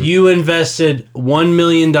 you invested $1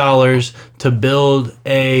 million to build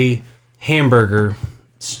a hamburger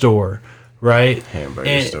store. Right,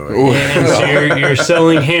 hamburger store. And so you're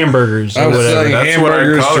selling hamburgers or I'm whatever. selling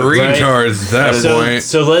hamburgers to retards at that point.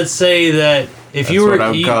 So let's say that if you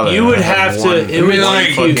were, you would have to. It would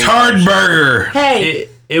like tard burger. Hey,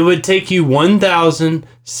 it would take you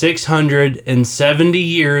 1,670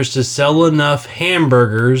 years to sell enough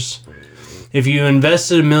hamburgers. If you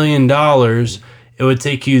invested $1 million, it would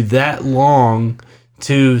take you that long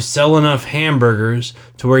to sell enough hamburgers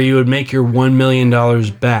to where you would make your $1 million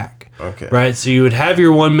back. Okay. Right? So you would have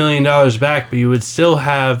your $1 million back, but you would still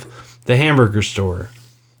have the hamburger store.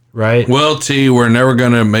 Right? Well, T, we're never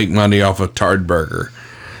going to make money off a tard burger.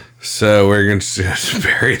 So we're going to just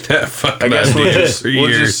bury that fucking idea for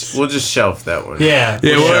years. We'll just shelf that one. Yeah.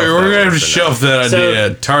 Yeah, we're going to have to shelf that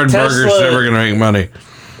idea. Tard burger's never going to make money.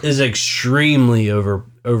 Is extremely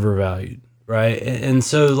overvalued, right? And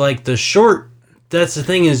so like the short. That's the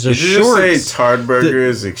thing is the Did you shorts. just say Tardberger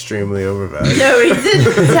is extremely overvalued? No, he did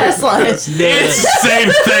Tesla. It's the same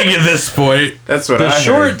thing at this point. That's what The I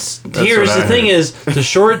shorts. heard. That's Here's what the I thing: heard. is the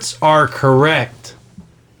shorts are correct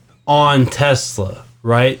on Tesla,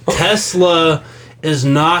 right? Tesla is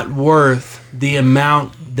not worth the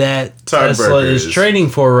amount that Tesla is trading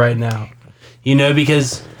for right now. You know,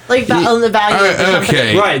 because Like on the value of the company.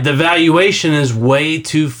 Okay. right, the valuation is way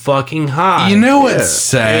too fucking high. You know what's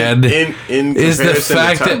sad in is the comparison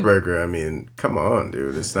fact to that Tardberger, I mean, come on,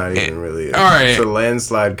 dude. It's not even really all right. It's a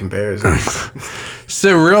landslide comparison.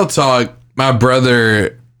 So real talk, my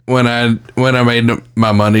brother, when I made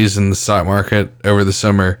my monies in the stock market over the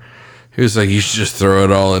summer, he was like, "You should just throw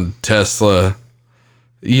it all in Tesla."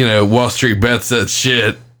 You know, Wall Street bets that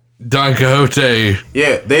shit. Don Quixote.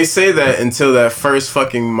 Yeah, they say that until that first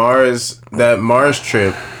fucking Mars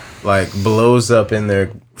trip, like, blows up in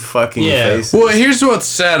their fucking faces. Well, here's what's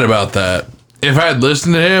sad about that. If I had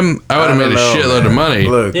listened to him, I would have made a shitload of money.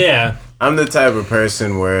 Look, yeah, I'm the type of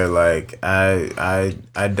person where like I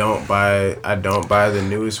don't buy the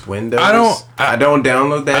newest Windows. I don't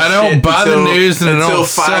download that. I don't shit buy the news and I don't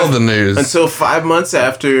sell the news until 5 months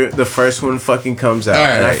after the first one fucking comes out. All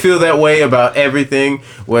And I right. feel that way about everything,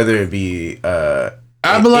 whether it be I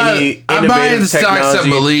buy innovative in stocks I technology.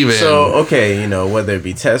 believe in. So okay, you know, whether it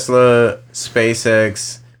be Tesla,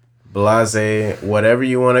 SpaceX, Blase, whatever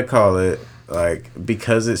you want to call it. Like,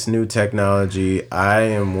 because it's new technology, I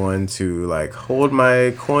am one to like hold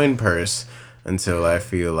my coin purse until I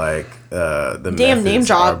feel like the Damn name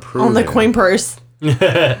methods are drop on the proven. coin purse. This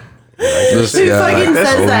Who guy. fucking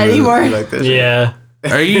says that anymore? Like that shit. yeah.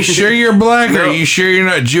 Are you sure you're black? Or are you sure you're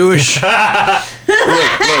not Jewish? Look,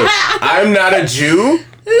 I'm not a Jew.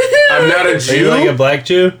 I'm not a Are you Jew, like a black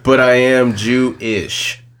Jew? but I am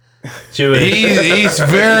Jewish. Jewish. He's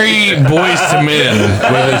very boys to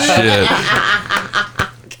men with his shit.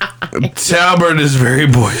 Talbert is very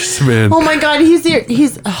boys to men. Oh my god, he's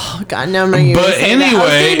oh god, no, I'm not even But gonna say that. I was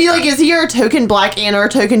anyway- gonna be like, is he a token black and or a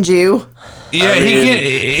token Jew? Yeah, I he mean- can.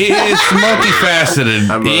 It's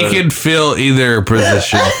multifaceted. He can fill either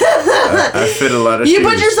position. I fit a lot of You shoes.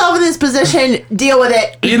 put yourself in this position, deal with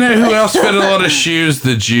it. You know who else fit a lot of shoes?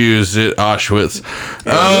 The Jews at Auschwitz.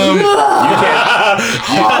 Oh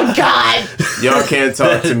god. Y'all can't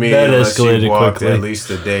talk to me That unless escalated you walked quickly. at least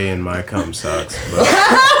a day in my cum socks. But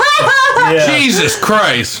Yeah. Jesus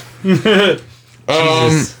Christ. But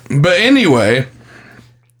anyway,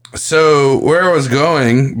 so where I was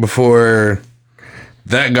going before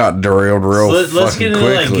that got derailed real Let's fucking get into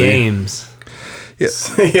like quickly. games. yeah,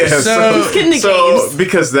 So- Let's get into games.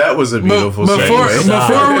 because that was a beautiful Before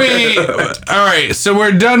segue. we, all right, so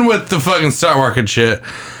we're done with the fucking stock market shit.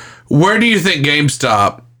 Where do you think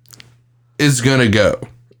GameStop is gonna go?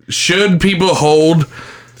 Should people hold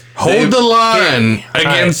the line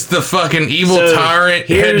against the fucking evil So, tyrant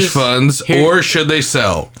hedge here's- funds, or should they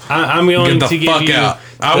sell? I'm going Get to the give fuck you out.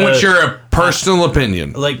 I want your personal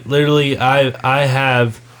opinion. like literally I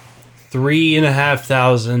have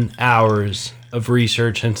 3,500 hours of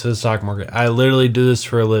research into the stock market. I literally do this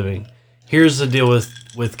for a living. Here's the deal with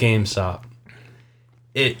GameStop.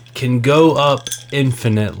 It can go up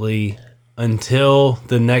infinitely until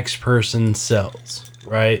the next person sells,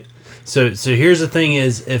 right? So here's the thing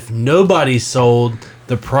is if nobody sold,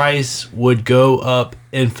 the price would go up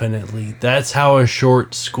infinitely. That's how a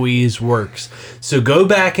short squeeze works. So go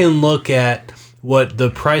back and look at what the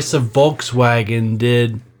price of Volkswagen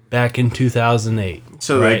did back in 2008.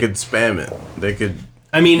 So right? they could spam it. They could.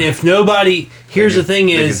 I mean, if nobody, here's the thing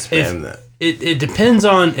they could is, spam if that. it depends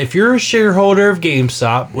on if you're a shareholder of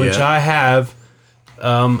GameStop, which Yeah. I have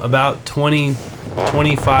about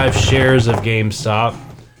 25 shares of GameStop.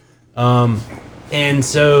 And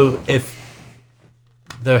so if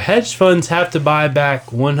the hedge funds have to buy back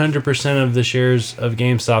 100% of the shares of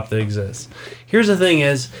GameStop that exist. Here's the thing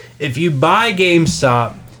is, if you buy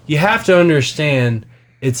GameStop, you have to understand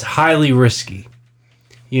it's highly risky.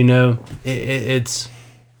 You know, it's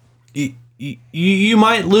you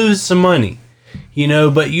might lose some money, you know,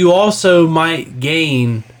 but you also might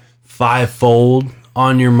gain fivefold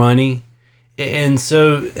on your money. And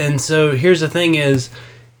so here's the thing is,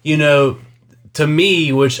 you know, to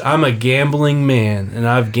me, which I'm a gambling man and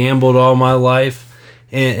I've gambled all my life,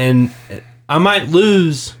 and I might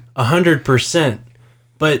lose 100%,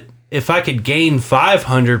 but if I could gain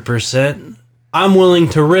 500%, I'm willing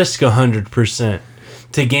to risk 100%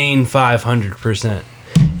 to gain 500%.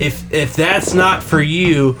 If that's not for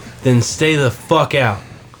you, then stay the fuck out.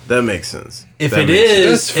 That makes sense. If That it makes sense. is,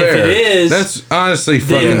 That's fair. if it is, That's honestly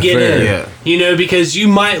then fucking get fair. in. Yeah. You know, because you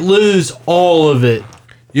might lose all of it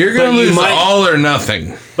You're going to But you lose might- all or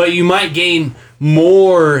nothing. But you might gain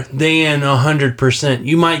more than 100%.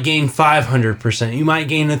 You might gain 500%. You might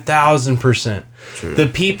gain 1,000%. The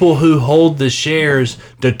people who hold the shares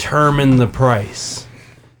determine the price,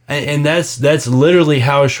 and that's literally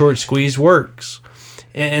how a short squeeze works.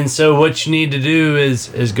 And so what you need to do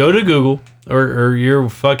is go to Google or your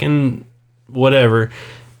fucking whatever,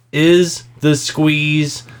 is the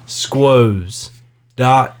squeeze squoze.com.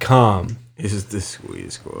 Is the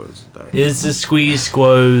squeeze squoze? Is the squeeze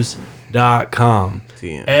squoze.com.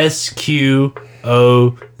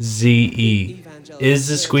 SQOZE. Is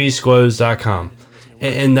the squeeze squoze.com.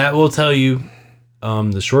 And that will tell you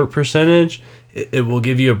the short percentage. It will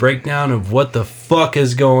give you a breakdown of what the fuck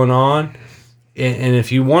is going on. And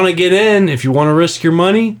if you want to get in, if you want to risk your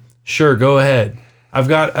money, sure, go ahead. I've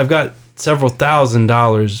got several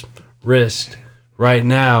 $1,000s risked right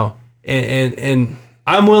now, and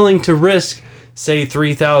I'm willing to risk, say,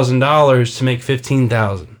 $3,000 to make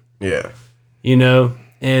 $15,000. Yeah, you know,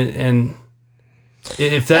 and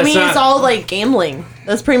if that's it's all like gambling.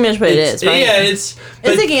 That's pretty much what it is, right? Yeah, it's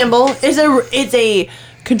a gamble. It's a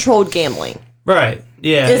controlled gambling. Right.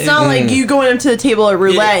 Yeah. It's not like you going up to the table at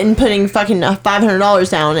roulette and putting fucking $500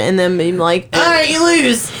 down and then being like, all right, you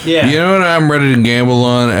lose. Yeah. You know what I'm ready to gamble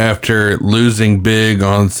on after losing big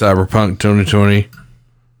on Cyberpunk 2020?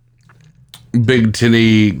 Big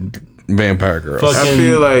titty vampire girls. I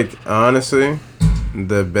feel like, honestly,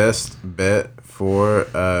 the best bet for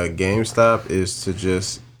GameStop is to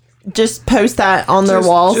just post that on their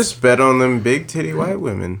walls. Just bet on them big titty white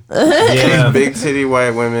women. Yeah. Big titty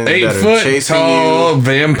white women 8 that are foot chasing tall you.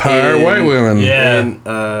 vampire white women. Yeah.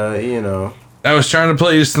 And, you know. I was trying to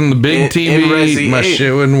play this on the big TV. Resi My 8.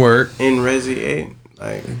 shit wouldn't work. In Resi 8.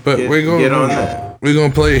 Like, but we're going get on that. We're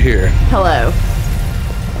going to play it here. Hello.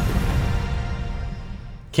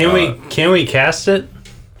 Can we cast it?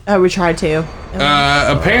 Oh, we tried to.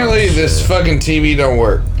 Apparently this fucking TV don't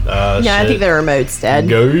work. Yeah, I think the remote's dead.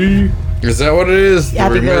 Is that what it is? Yeah, I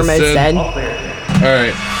think the remote's dead.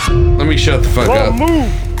 Alright. Let me shut the fuck up. Move!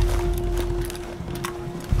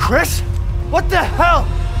 Chris? What the hell?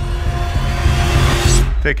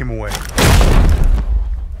 Take him away.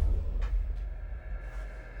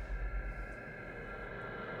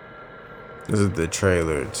 This is the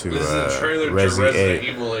trailer to This is the trailer to Resi 8. Resident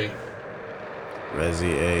Evil 8.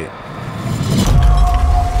 Resi 8.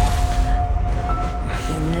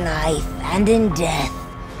 In life and in death,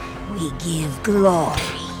 we give glory.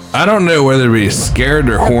 I don't know whether to be scared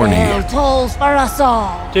or horny. The bell tolls for us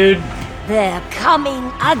all. Dude. They're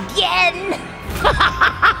coming again.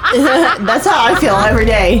 That's how I feel every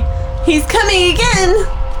day. He's coming again.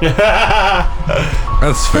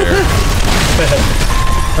 That's fair.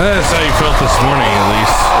 That's how you felt this morning, at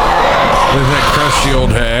least. With that crusty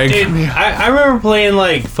old hag. Dude, I remember playing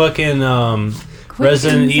like fucking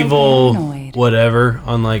Resident Evil whatever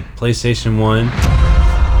on like PlayStation 1.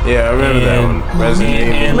 Yeah, I remember that one. Resident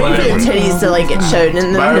Evil. Wait for the titties to like get showed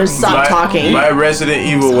and then just stop talking. By Resident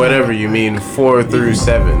Evil, whatever you mean, 4 through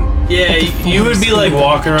 7. Yeah, you would be like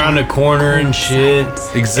walking around a corner and shit.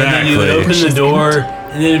 Exactly. And then you would open the door,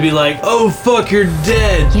 and then it'd be like, "Oh fuck, you're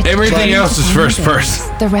dead." Everything else is first person.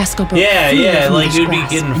 The rascal broke Yeah, free yeah, from like the you'd be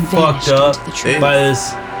grasp getting and fucked vanished up into the trees. by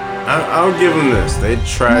this. I'll give them this. They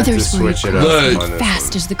tried to Mothers switch it up worried on this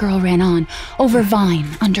fast as the girl ran on, over vine,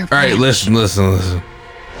 under Alright, branch, listen.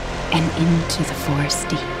 and into the forest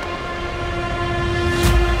deep.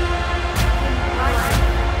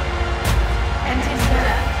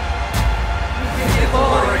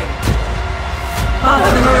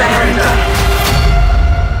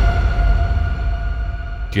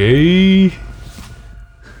 Gay.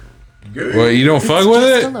 Well, you don't fuck with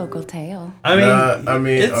Just a it? local tale. I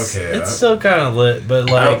mean, it's okay. It's still kind of lit, but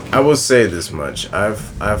like I will say this much: I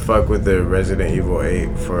fuck with the Resident Evil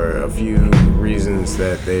 8 for a few reasons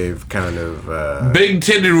that they've kind of big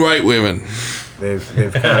titted white women. They've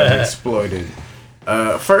kind of exploited.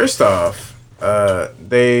 First off,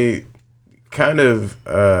 they kind of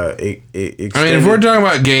extended, I mean, if we're talking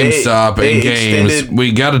about GameStop and games,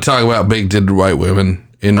 we got to talk about big titted white women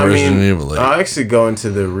in Resident Evil 8. I'll actually go into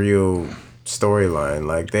the real storyline.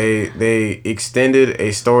 Like they extended a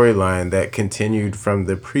storyline that continued from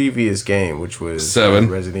the previous game, which was 7.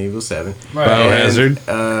 Resident Evil 7. Right.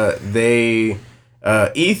 Biohazard.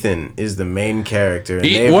 Ethan is the main character.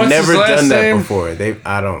 And What's they've never his last done that name? before.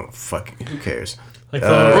 I don't fucking. Who cares?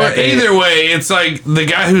 Well, either way, it's like the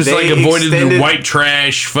guy who's like avoided the white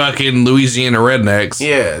trash fucking Louisiana rednecks.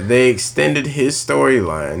 Yeah, they extended his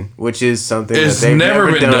storyline, which is something It's that they've never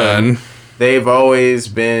been done. they've always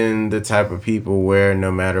been the type of people where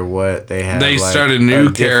no matter what, they have They like, start a new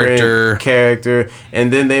different character,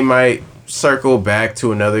 and then they might circle back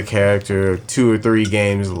to another character 2 or 3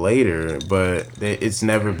 games later, but it's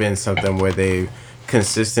never been something where they've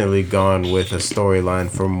consistently gone with a storyline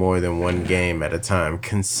for more than one game at a time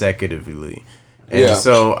consecutively. And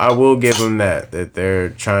so I will give them that they're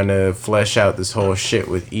trying to flesh out this whole shit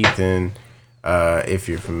with Ethan. If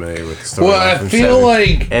you're familiar with the story. Well, I feel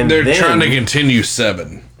like they're trying to continue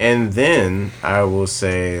 7. And then I will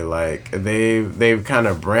say, like, they've kind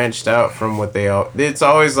of branched out from what they all. It's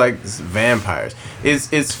always like vampires.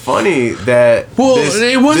 It's funny that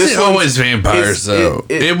it wasn't always vampires though.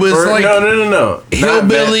 It was like no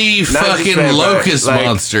hillbilly fucking locust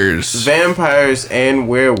monsters, vampires and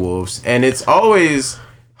werewolves, and it's always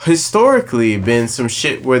historically been some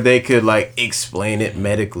shit where they could like explain it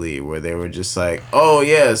medically, where they were just like, oh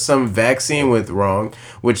yeah, some vaccine went wrong,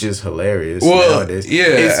 which is hilarious nowadays.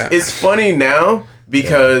 Yeah, it's funny now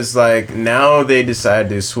because like now they decide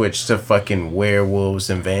to switch to fucking werewolves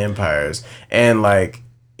and vampires, and like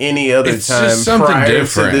any other time prior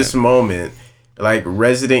to this moment, like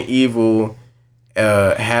Resident Evil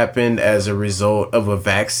happened as a result of a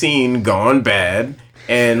vaccine gone bad.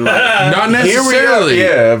 And like, not necessarily.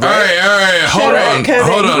 Yeah. Right? All right. Hold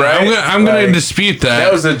on. Right? I'm gonna dispute that.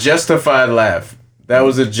 That was a justified laugh.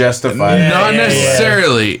 Not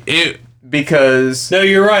necessarily. Because no,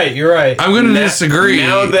 you're right. I'm gonna disagree.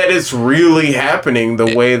 Now that it's really happening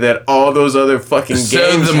the way that all those other fuking games.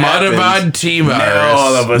 So the modified T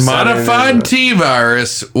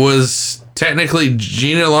virus was technically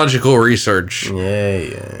genealogical research.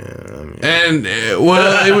 Yeah. And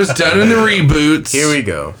well, it was done in the reboots. Here we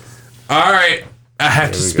go. All right, I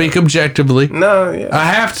have to speak objectively. No, yeah. I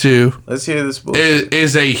have to. Let's hear this bullshit.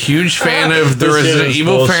 Is a huge fan of the Resident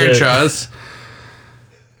Evil franchise.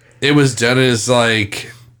 It was done as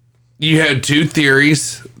like you had 2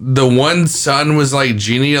 theories. The one son was like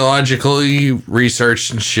genealogically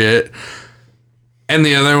researched and shit, and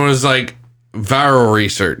the other one was like viral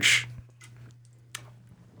research.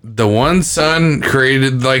 The one son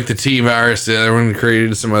created like the T virus, the other one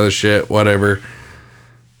created some other shit, whatever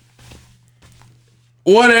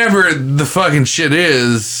the fucking shit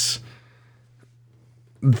is.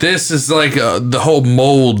 This is like the whole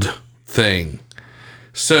mold thing.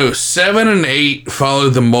 So 7 and 8 follow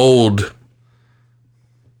the mold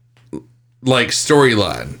like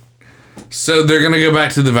storyline. So they're gonna go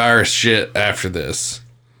back to the virus shit after this.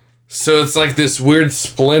 So it's like this weird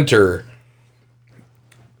splinter.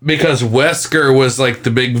 Because Wesker was like the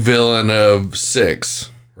big villain of 6,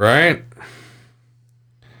 right?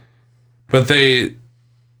 But they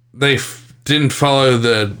didn't follow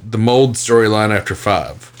the mold storyline after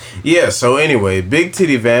 5. Yeah, so anyway, big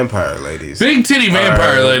titty vampire ladies. Big titty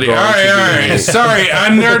vampire lady. All right. Sorry, I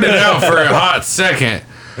nerded out for a hot second.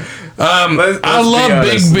 I love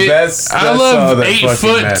I love 8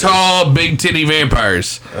 foot tall, big titty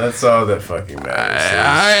vampires. That's all that fucking matters.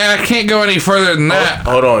 I can't go any further than that.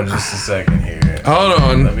 Hold on just a second here. Hold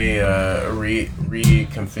on. Let me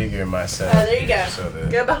reconfigure my set. There you go.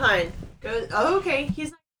 Go behind. Go. Oh, okay.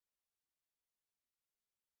 He's.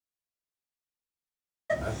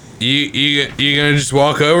 You gonna just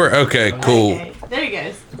walk over? Okay, cool. Okay. There he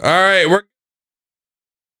goes. All right,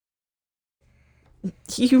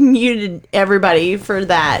 You muted everybody for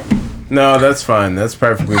that. No, that's fine. That's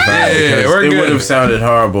perfectly fine. Yeah, we're it good. would have sounded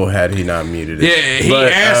horrible had he not muted it. Yeah, he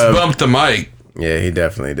ass bumped the mic. Yeah, he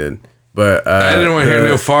definitely did. But I didn't want to hear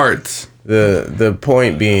no farts. The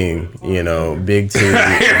point being, big titty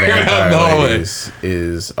vampire ladies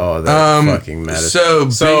is all that fucking matters.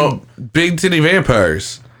 So big titty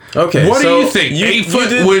vampires. Okay, what do you think? 8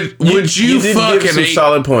 foot? Would you fucking give some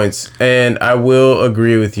solid points, and I will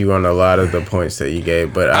agree with you on a lot of the points that you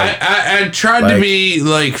gave. But I tried to be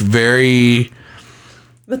like very.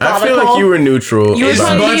 Methodical. I feel like you were neutral. As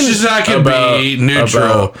much as I could be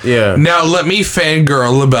neutral. Yeah. Now let me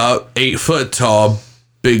fangirl about 8 foot tall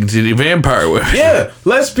big titty vampire women. Yeah,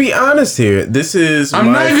 let's be honest here. This is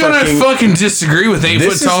I'm not gonna fucking disagree with 8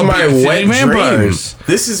 foot tall big titty vampires.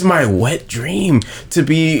 This is my wet dream to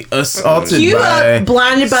be assaulted You by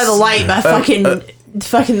blinded by the light by fucking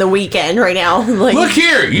The Weeknd right now. Like, look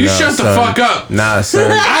here, you shut the fuck up. Nah,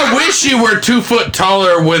 son. I wish you were 2 foot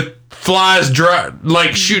taller with flies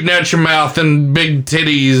like shooting out your mouth and big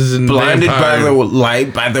titties and Blinded vampire. by the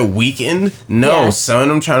light by The Weeknd? No, son.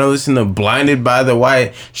 I'm trying to listen to Blinded by the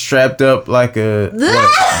White, strapped up like a dude.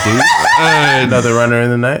 Another runner in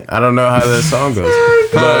the night. I don't know how that song goes.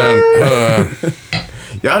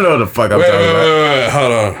 Y'all know what the fuck I'm talking about. Wait,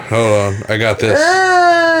 hold on. I got this.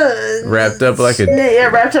 Wrapped up like a Yeah,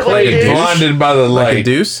 wrapped up like a douche. Blinded by the like a light.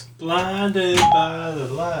 deuce. Blinded by the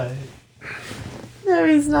light. No,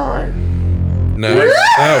 he's not. No. He's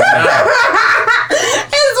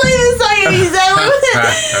playing the song and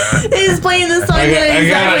he's playing the song and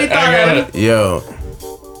exactly thought of. Yo.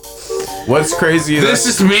 What's crazy is This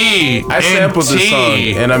is me. I sampled the song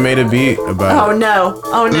and I made a beat about Oh no!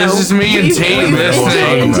 Oh no! This is me and We've Tate turned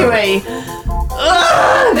listening. into a.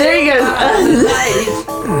 There he goes.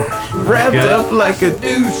 wrapped up like a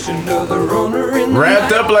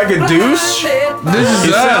wrapped up like a douche. This is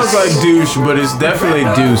It sounds like douche, but it's definitely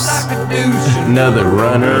deuce. Another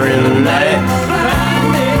runner in the night.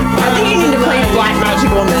 I think you need to play Black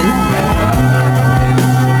Magic Woman.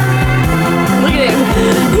 Look at him.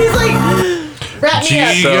 He's like, wrap Do me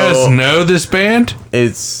up. you guys know this band?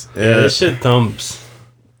 It's Yeah, this shit thumps.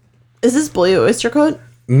 Is this Blue Oyster Cult?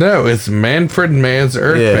 No, it's Manfred Mann's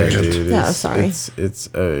Earth Band. dude, Yeah, sorry. It's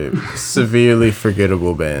a severely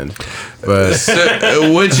forgettable band, but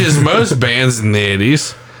Which is most bands in the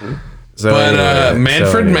 80s. so But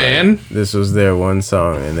Manfred Mann. this was their one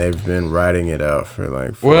song, and they've been writing it out for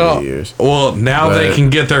like 40 years. Well, now they But- can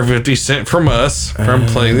get their 50 cent from us from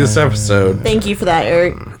playing this episode. Thank you for that,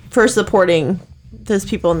 Eric, for supporting those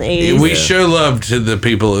people in the 80s. We show love to the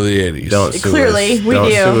people of the 80s. Don't sue Clearly, us. we don't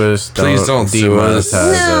do. Sue us. Please don't sue us.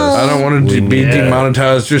 demonetize us. I don't want to We be need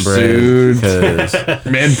demonetized or bread, sued. 'cause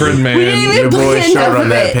Manfred We didn't Mann. even your play boy enough showed on of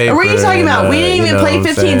that it. paper. What are you talking about? We and, didn't even you know play what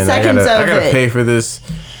I'm 15 saying? seconds I of gotta it. pay for this.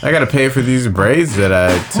 I gotta pay for these braids that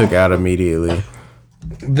I took out immediately.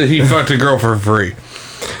 That he fucked a girl for free.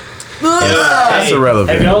 That's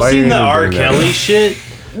irrelevant. Have y'all Why seen you the even R. bring that Kelly up? shit?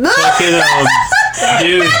 Fucking,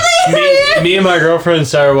 dude, me and my girlfriend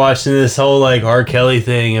started watching this whole like R. Kelly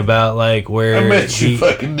thing about like where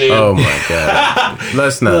fucking did. Oh my god.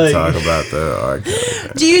 Let's not Like- talk about the R.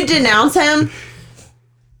 Kelly. Do you denounce him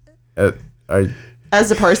as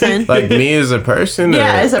a person? Like me as a person?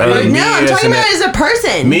 Yeah, as a person. No, I'm talking about as a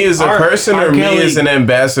person. Me as a person or me as an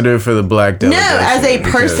ambassador for the black No, delegation? as a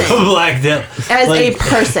person. Black Devil. As a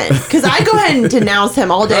person. Because I go ahead and denounce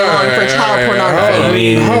him all day long for child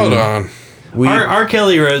pornography. Hold on. R.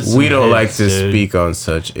 Kelly wrote some We don't like hits, to dude. speak on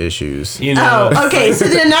such issues. You know. Oh, okay. So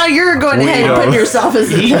then now you're going We ahead and don't. putting yourself as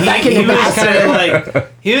the second he was kind ambassador. of like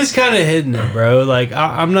he was kind of hitting it, bro. Like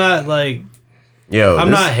I'm not like Yo,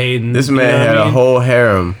 I'm not hating. This you man know what had I a mean? whole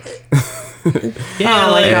harem. Yeah,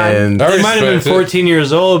 Oh, like and he might have been respect it. 14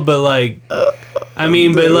 years old, but like I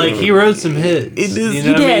mean, but like he wrote some hits. He did- You know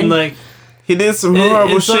he what I did. mean? Like He did some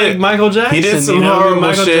horrible it's shit. like Michael Jackson. He did some you know? horrible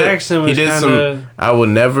Michael shit. Jackson was He did kinda, some. I will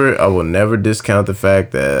never discount the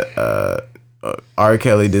fact that R.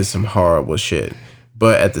 Kelly did some horrible shit.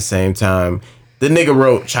 But at the same time, the nigga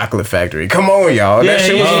wrote Chocolate Factory. Come on, y'all. That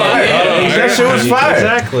shit was fire. That shit was fire.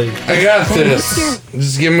 Exactly. I got this.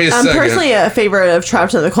 Just give me a I'm second. personally a favorite of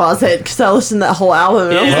Trapped in the Closet because I listened to that whole album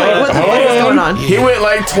and I was like, what the fuck is going on? He went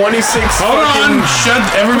like 26 Hold on.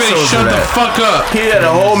 Everybody episodes shut of the that. fuck up. He had a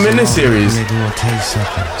whole miniseries.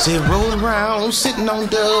 Say rolling around, sitting on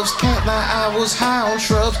doves, can't lie, I was high on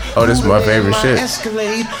shrubs. Oh, this is my favorite shit.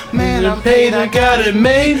 Escalade, man, I'm paid, I got it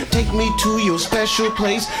made. Take me to your special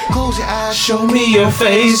place. Close your eyes, Show me your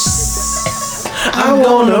face. I'm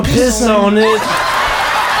gonna piss on it.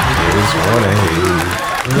 Just wanna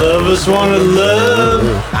hate. Lovers wanna love.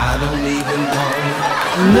 I don't even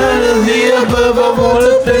know. None of the above. I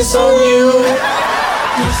wanna piss on you.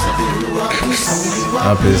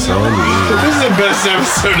 I'll piss on you. This is the best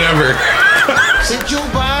episode ever. Set your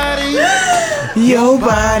body. Your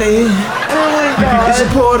body. Oh my god. It's a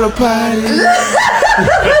porta potty.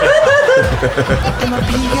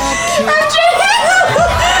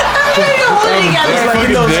 I'm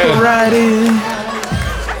trying to hold it together. Right in.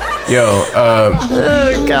 Yo,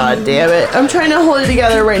 Oh god damn it. I'm trying to hold it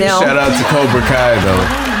together right now. shout out to Cobra Kai though.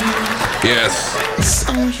 Yes. It's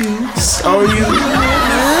on you. It's on you.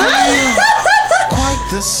 Quite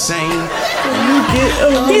the same.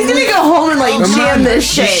 He's gonna go home and like jam this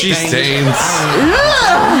shit. She stains.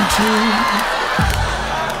 Ugh.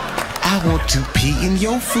 I want to pee in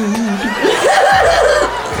your food.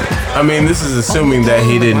 I mean, this is assuming that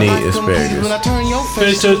he didn't eat When asparagus. I turn your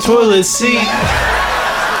Finish face, the toilet seat.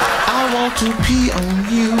 I want to pee on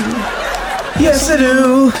you. Yes, I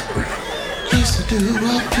do. Yes, I do.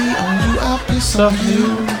 I'll pee on you. I'll piss on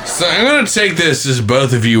you. So I'm gonna take this as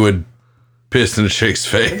both of you would piss in a chick's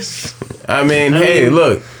face. I mean, hey,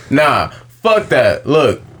 look. Nah, fuck that.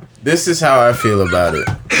 Look, this is how I feel about it.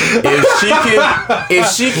 If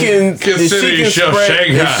she can Consider yourself if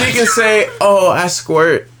Shanghai. she can say, "Oh, I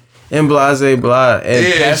squirt," and blah blah blah, and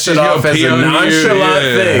Yeah, pass she's it off gonna as pee a on you, nonchalant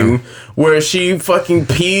yeah. thing, where she fucking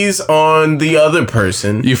pees on the other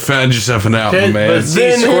person. You found yourself an outlet, man. But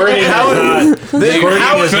see, squirting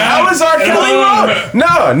How is R. Kelly wrong?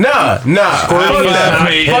 No. Squirting is not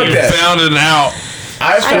Me, Fuck you that. found it out.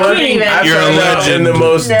 I found even. You're a out legend. in the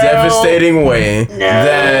most devastating way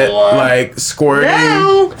that like squirting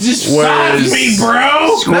Just was find me,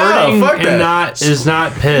 bro. Squirting No, fuck that. is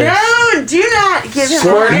not piss. No, do not give him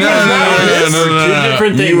Squirting No, is not piss. Two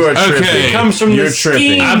different things. You are tripping. Okay. It comes from You're the tripping.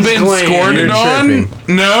 skin. I've been gland. squirted You're on.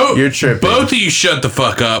 tripping. No, You're tripping. Both of you shut the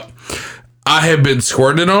fuck up. I have been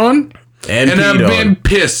squirted on, and I've peed been on.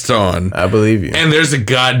 pissed on. I believe you. And there's a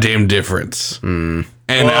goddamn difference.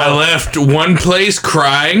 And I left one place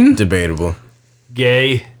crying. Debatable.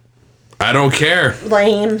 Gay. I don't care.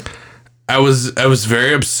 Lame. I was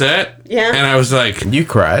very upset. Yeah. And I was like, You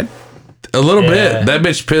cried? a little Yeah. bit. That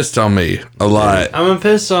bitch pissed on me a lot. I'm gonna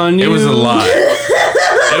piss on you. It was a lot.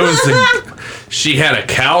 She had a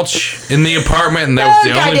couch in the apartment, and that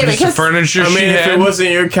was the only piece of furniture I mean, she if had. it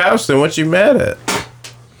wasn't your couch, then what you mad at?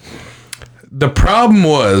 The problem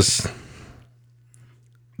was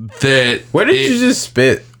that Where did you just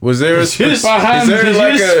spit? Was there a spit? Is there Did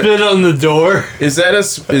like you spit on the door? Is there a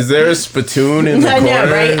spittoon in the I corner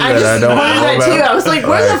know, right? I that I just don't wondered know that about? too. I was like,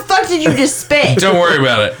 where the fuck did you just spit? Don't worry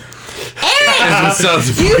about it. Eric!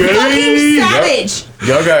 Sounds You fucking savage!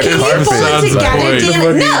 Y'all got Can you carpet. pull it together, What the damn fuck are it?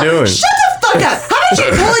 you No! doing? Shut the fuck up! How did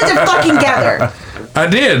you pull it to fucking together? I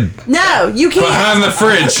did. No, you can't. Behind the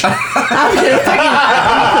fridge. I'm gonna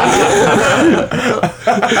fucking.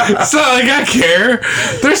 It's not like I care.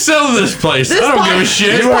 They're selling this place. This I don't give a pod-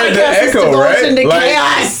 shit. this You heard the podcast is echo, divulged right? into Like-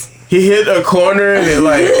 chaos. He hit a corner and it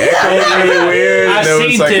like echoed really weird. I There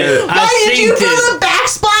was seen like it. a Why did you synced feel the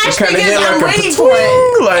backsplash? It kinda Because hit I'm like a waiting for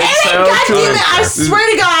it. like Eric, sound to goddamn it. it! I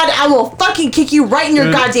swear to God, I will fucking kick you right in your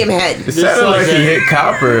goddamn head. It sounded like he hit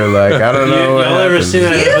copper. Like I don't know. what Y'all ever happened. seen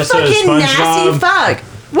that You episode of fucking nasty SpongeBob? fuck.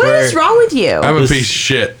 What Where- is wrong with you? I'm a This- piece of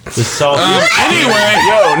shit. The salt. Anyway,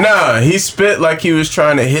 Yo, nah, he spit like he was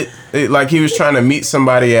trying to hit, like he was trying to meet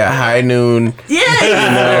somebody at high noon. Yeah.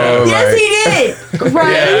 know, Yes, like- he did.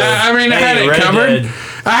 Right. I mean, I had Hey, it Red covered. Dead.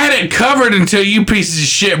 I had it covered until you pieces of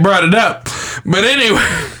shit brought it up. But anyway,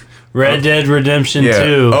 Red Dead Redemption Yeah.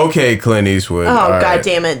 2. Okay, Clint Eastwood. Oh, All right. God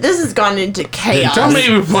damn it. This has gone into chaos. don't make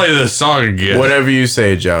me play this song again. Whatever you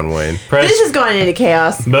say, John Wayne. Press This has gone into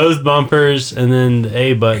chaos. both bumpers and then the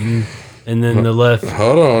A button and then the left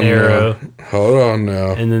Hold on arrow. now. Hold on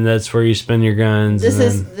now. And then that's where you spin your guns. This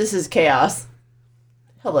and is chaos.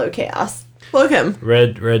 Hello, chaos. Welcome.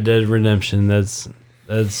 then Red Dead Redemption. That's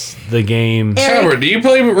the game. Eric, Robert, do you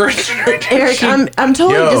play Red Dead Eric, Redemption? I'm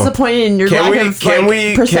totally Yo, disappointed in your lack of can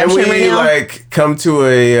we perception right now. like come to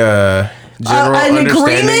a general An understanding?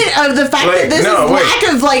 agreement of the fact Like, that this no, is wait.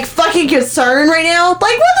 lack of like fucking concern right now. Like,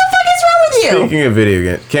 what the fuck is wrong with you? Speaking of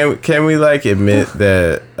video games, can we like admit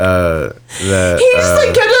that He just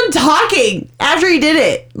like kept on talking after he did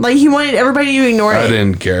it. Like he wanted everybody to ignore I it.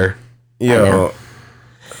 didn't care. yo,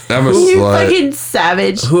 I'm a You slut. fucking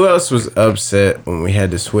savage. who else was upset when we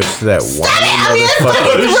had to switch to that whiny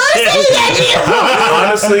motherfucker?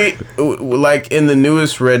 Honestly, like in the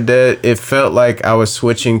newest Red Dead, it felt like I was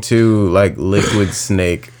switching to like Liquid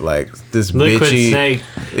Snake, like this Liquid bitchy. Snake.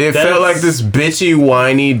 It That's- felt like this bitchy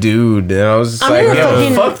whiny dude, and I was just I'm like, gonna yo,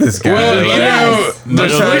 fucking- fuck this guy. Well, you Like, know,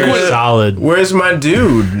 there's Metal Gear liquid, Solid. where's my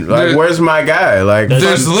dude? Like, There- where's my guy? Like,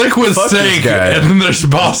 there's fuck- liquid fuck this steak, guy. and then there's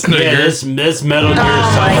boss Yeah, nigger. this Metal Gear Oh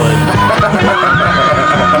my Solid.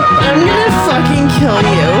 I'm gonna fucking kill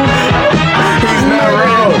you. He's not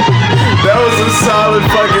wrong. That was a solid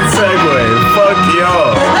fucking segue. Fuck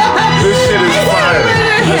y'all. This shit is fire.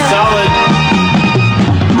 Solid.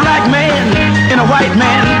 Black man in a white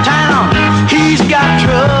man town. He's got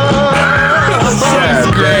trouble. Yeah,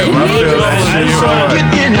 damn, I feel that shit He's gonna hard. get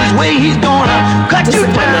in his way. He's gonna cut you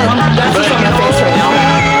down. That's what's on my face right now.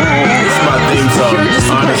 This is my theme song,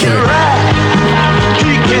 honestly. You're right.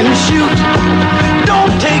 He can shoot.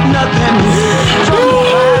 Don't take nothing from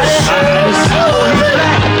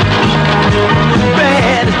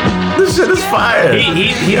bad. This shit is fire. He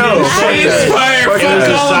Yo, didn't fuck say that. fire Fuck for It was a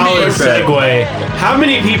that. solid Fuck that. segue. How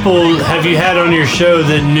many people have you had on your show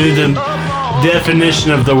that knew the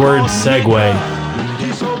definition of the word segue?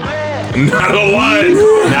 Not a lot.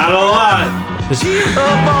 Not a lot. Just-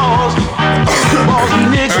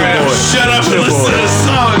 Alright, shut up and listen to this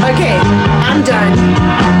song. Okay, I'm done.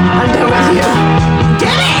 I'm done with you.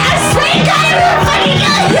 Damn it! I swear to God, I'm gonna fucking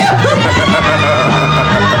kill you!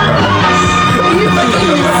 You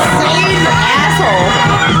fucking insane asshole.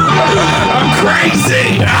 I'm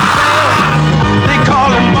crazy. They call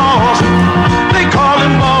him boss. They call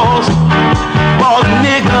him boss. Boss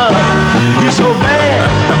nigga. He's so bad.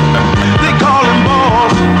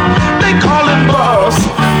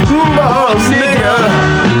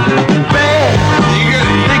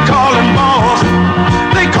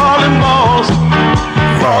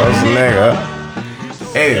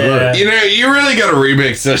 gotta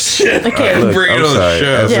remix that shit. Okay. Look, Bring it I'm on the sorry.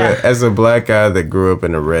 show. As a black guy that grew up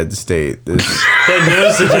in a red state, this That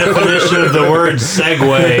knows the definition of the word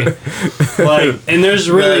segue. Like, and there's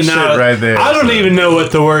really That not. shit right there, I don't so. even know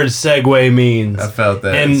what the word segue means. I felt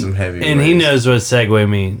that and in some heavy and he ways. knows what segue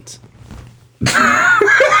means.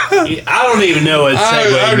 I don't even know what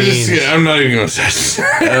segue means. I'm not even gonna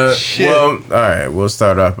say shit. Well, all right. We'll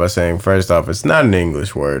start off by saying, first off, it's not an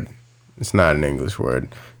English word. It's not an English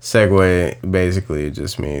word. Segue basically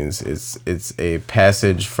just means it's a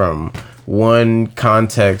passage from one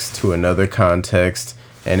context to another context,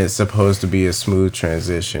 and it's supposed to be a smooth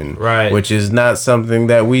transition. Right. Which is not something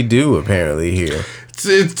that we do apparently here.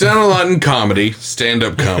 It's done a lot in comedy,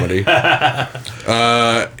 stand-up comedy.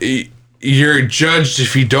 You're judged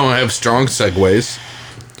if you don't have strong segues,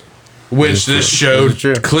 which this show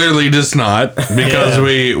clearly does not, because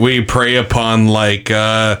we prey upon like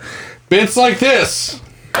bits like this.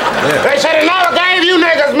 They should have never gave you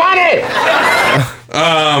niggas money.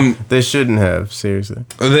 They shouldn't have, seriously.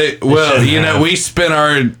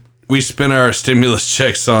 We spend our stimulus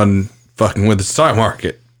checks on fucking with the stock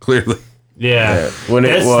market, clearly. Yeah.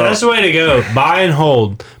 That's the way to go. Buy and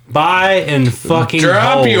hold. Buy and fucking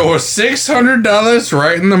drop hold. your $600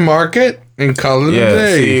 right in the market and call it a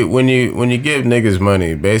day. See, when you give niggas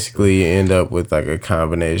money, basically you end up with like a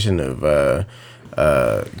combination of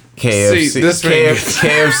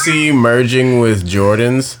KFC merging with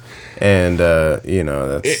Jordans, and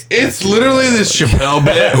it's literally this Chappelle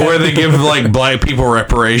bit where they give like black people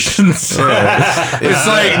reparations. It's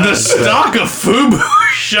like the stock of FUBU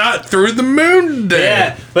shot through the moon today.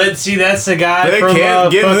 Yeah, but see, that's the guy They from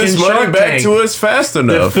can't give fucking this money Shark back Tank. to us fast The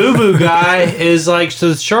enough. FUBU guy is like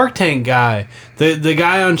the Shark Tank guy. The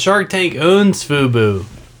guy on Shark Tank owns FUBU.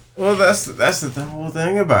 Well, that's the whole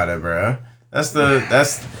thing about it, bro. That's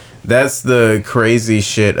the crazy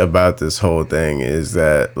shit about this whole thing is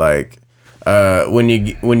that like when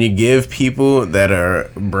you give people that are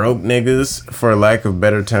broke niggas, for lack of a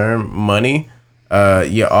better term, money,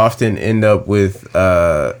 you often end up with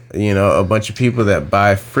a bunch of people that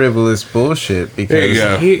buy frivolous bullshit because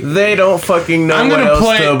they don't fucking know what else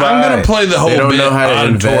to buy. I'm gonna play the whole They don't bit know how to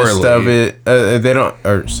invest auditorily. of it. They don't.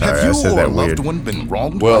 Or sorry, I said that weird.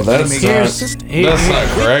 Well, that's not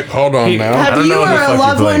correct. Hold on now. Have you or a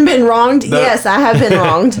loved one been wronged? Yes, I have been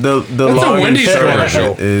wronged. The That's long a and Wendy's short of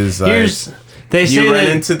commercial. it is like, They say you run that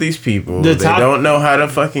into these people. the They top- don't know how to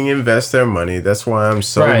fucking invest their money. That's why I'm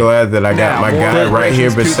so Right. glad that I got my guy right here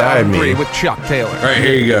beside me. with Chuck Taylor. Right,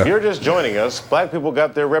 here you go. If you're just joining us, black people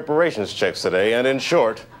got their reparations checks today, and in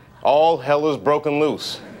short, all hell is broken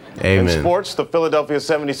loose. Amen. In sports, the Philadelphia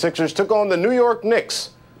 76ers took on the New York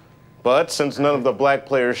Knicks. But since none of the black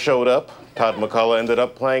players showed up, Todd McCullough ended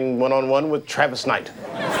up playing one-on-one with Travis Knight.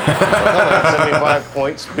 McCullough had 75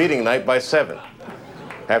 points, beating Knight by 7.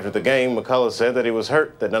 After the game, McCullough said that he was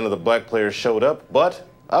hurt that none of the black players showed up, but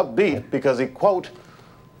upbeat because he, quote,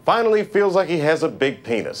 finally feels like he has a big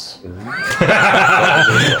penis.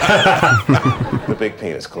 The Big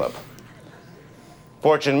Penis Club.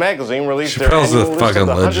 Fortune magazine released Chappelle's their a annual list fucking of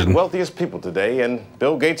the 100 legend. wealthiest people today, and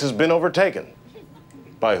Bill Gates has been overtaken.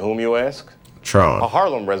 By whom, you ask? A Tron.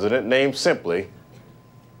 Harlem resident named simply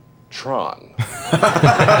Tron.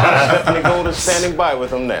 Stephanie Gold is standing by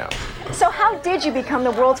with him now. So how did you become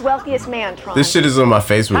the world's wealthiest man, Tron? This shit is on my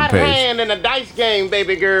Facebook Hot page. hand in the dice game,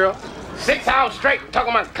 baby girl. 6 hours straight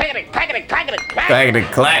talking about clackety, clackety, clackety, clack. Clackety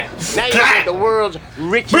clack. Now you think the world's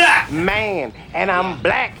richest man, and I'm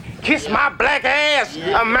black. Kiss my black ass,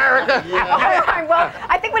 America. All right, well,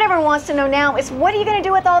 I think what everyone wants to know now is what are you going to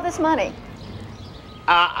do with all this money?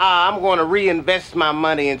 I'm going to reinvest my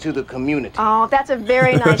money into the community. Oh, that's a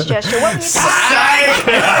very nice gesture. What will you say?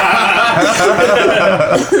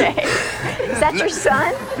 Is that your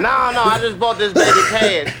son? No, I just bought this baby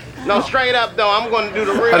cash. No, straight up though, I'm going to do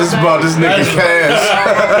the real I just thing. bought this nigga cash.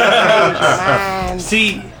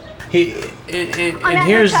 See, and On that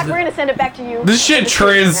here's note, Chuck, the- we're going to send it back to you. This shit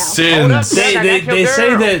transcends they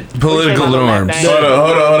say that political norms. Hold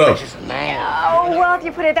up. Oh, well, if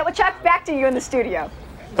you put it that way, Chuck, back to you in the studio.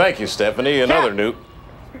 Thank you, Stephanie. Another Newt.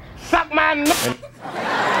 Suck my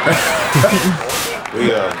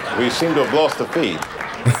We seem to have lost the feed.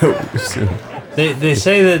 they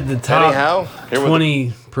say that the Anyhow, top here with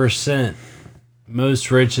 20%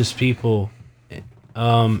 most richest people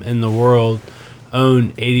in the world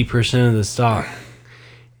own 80% of the stock.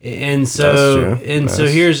 And so That's true. so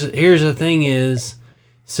here's the thing is,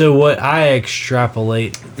 so what I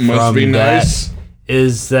extrapolate Must from be that nice.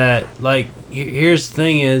 is that, like, here's the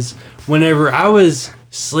thing is, whenever I was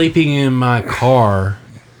sleeping in my car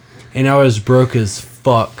and I was broke as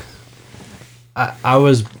fuck, I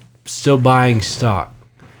was still buying stock.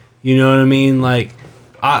 You know what I mean? Like,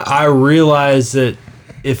 I realize that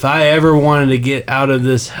if I ever wanted to get out of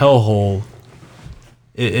this hellhole,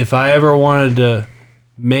 if I ever wanted to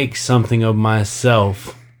make something of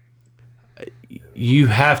myself, you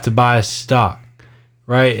have to buy stock,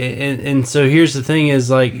 right? And so here's the thing: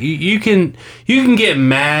 is like you can get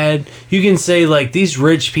mad, you can say like these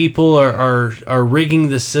rich people are rigging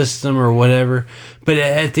the system or whatever, but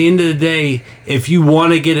at the end of the day, if you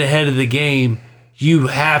want to get ahead of the game, you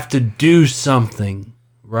have to do something,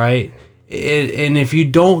 right? And if you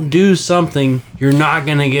don't do something, you're not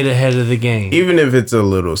gonna get ahead of the game, even if it's a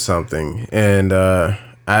little something. And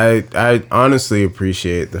I honestly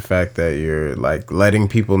appreciate the fact that you're like letting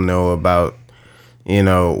people know about, you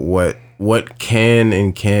know, what can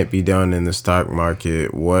and can't be done in the stock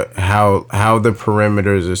market, how the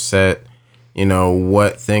perimeters are set, you know,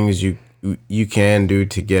 what things you can do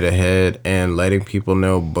to get ahead, and letting people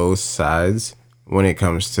know both sides when it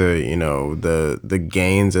comes to, you know, the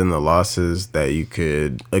gains and the losses that you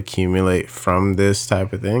could accumulate from this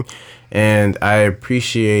type of thing. And I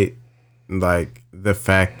appreciate like the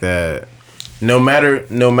fact that no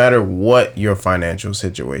matter what your financial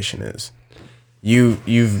situation is,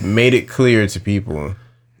 you've made it clear to people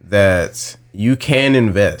that you can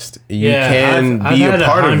invest. You can be a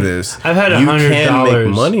part of this. I've had $100. You can make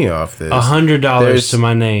money off this. $100 to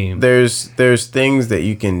my name. There's things that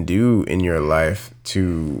you can do in your life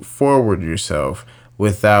to forward yourself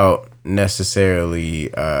without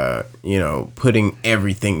necessarily, you know, putting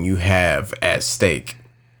everything you have at stake.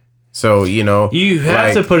 So, you know, you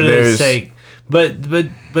have to put it at stake. But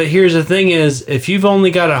here's the thing: is if you've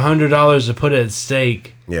only got $100 to put at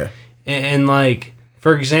stake, and like,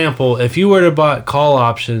 for example, if you were to buy call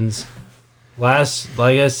options, like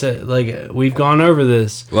I said, like we've gone over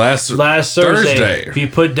this last Thursday. If you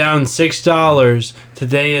put down $6,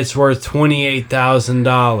 today it's worth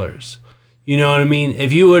 $28,000. You know what I mean?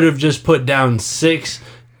 If you would have just put down $6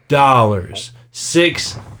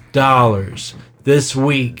 this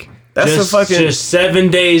week, just 7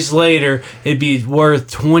 days later, it'd be worth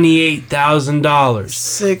 $28,000.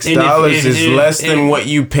 $6 is less than what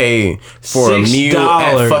you pay for a meal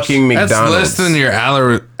at fucking McDonald's. That's less than your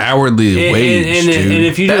hourly wage, dude. And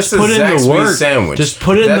if you just put in the work, just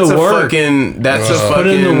put in the work. Put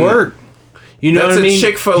in the work. You know what I mean?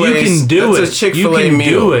 Chick-fil-A. You can do it. That's a Chick-fil-A you can meal.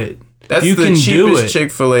 do it. That's you the can cheapest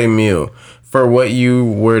Chick-fil-A meal for what you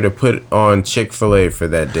were to put on Chick-fil-A for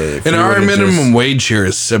that day. And our minimum wage here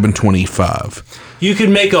is $7.25. You could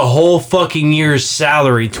make a whole fucking year's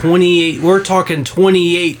salary. We're talking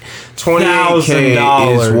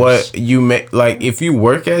 $28,000 is what you make. Like if you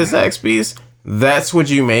work at Zaxby's, that's what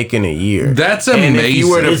you make in a year. That's amazing. And if you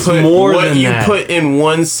were to put what you put in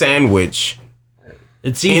one sandwich,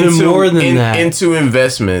 it's even more than that into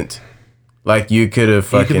investment. Like you could have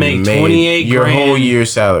fucking made your whole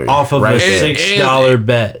year's salary off of a $6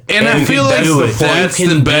 bet. And I feel like that's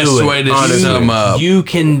the best way to sum up. You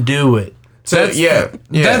can do it. So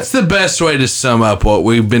that's the best way to sum up what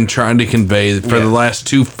we've been trying to convey for the last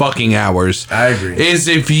 2 fucking hours. I agree. Is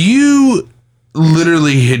if you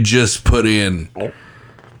literally had just put in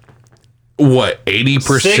what,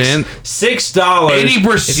 80%? $6. 80%. If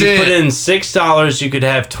you put in $6, you could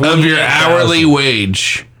have $28,000 of your hourly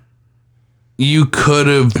wage. You could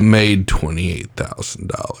have made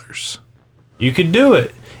 $28,000. You could do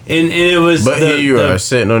it. And it was. But here you are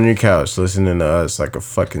sitting on your couch listening to us like a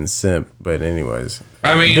fucking simp. But anyways,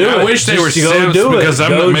 I mean, I wish they were simps because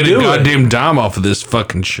I'm not made a goddamn dime off of this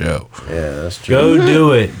fucking show. Yeah, that's true. Go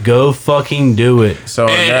do it. Go fucking do it. So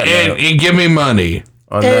and give me money.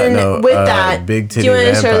 On that note, with that, big titty do you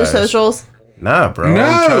want to share the vampires. socials? Nah, bro.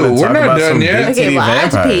 No, we're not done yet. Big titty Okay, well, I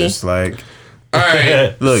have to vampires. Like, all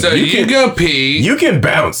right, look, so you can go pee. You can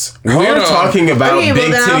bounce. Hold We're on. talking about Okay,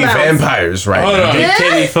 big well, then titty I'll bounce. vampires right Hold now. on. Big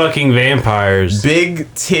titty fucking vampires.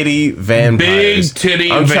 Big titty vampires. Big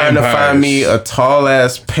titty I'm trying to vampires. find me a tall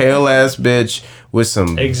ass, pale ass bitch with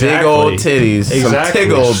some big old titties, some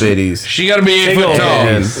tig old bitties. She got to be 8 foot tall.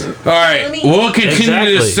 All right, we'll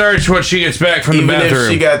continue to search what she gets back from Even the bathroom.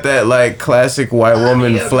 if she got that like classic white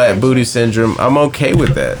woman flat booty syndrome, I'm okay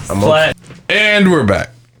with that. I'm okay. And we're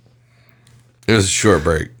back. It was a short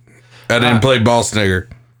break. I didn't play ball snigger.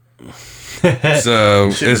 So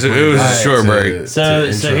it was a short break.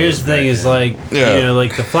 So here's the thing: is like you know,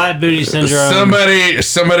 like the flat booty syndrome.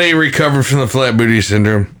 Somebody recovered from the flat booty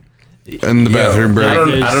syndrome in the bathroom break.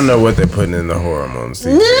 I don't know what they're putting in the hormones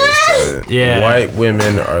these days. Yeah. White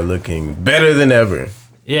women are looking better than ever.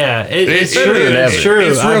 Yeah, it's better true. than ever. It's true.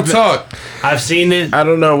 It's real talk. I've seen it. I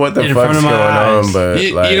don't know what the in fuck's front going of my eyes. on, but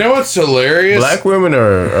You know what's hilarious? black women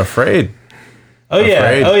are afraid. Oh yeah.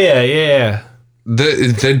 Afraid. Oh yeah.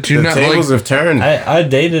 They do The not tables like. have turned. I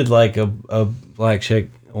dated like a black chick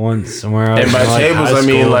once somewhere else. And by like, tables, high I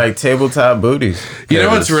mean school. like tabletop booties. You know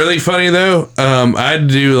what's really funny though? I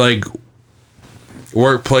do like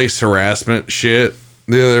workplace harassment shit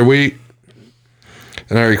the other week,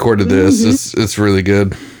 and I recorded this. It's really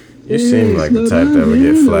good. You seem like the type that would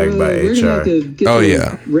get flagged by HR. Oh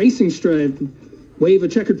yeah. Racing stripe, wave a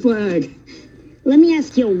checkered flag. Let me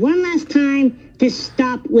ask you one last time to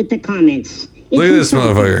stop with the comments. Look at this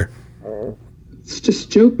motherfucker. It's just a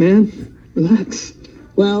joke, man. Relax.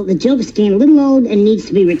 Well, the joke is getting a little old and needs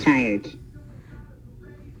to be retired.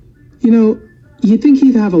 You know, you'd think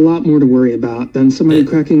he'd have a lot more to worry about than somebody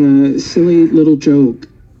cracking a silly little joke.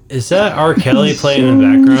 Is that R. Kelly playing in the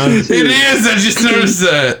background? It is. I just noticed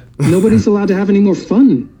that. Nobody's allowed to have any more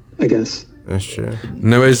fun, I guess. That's true.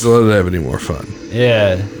 Nobody's allowed to have any more fun.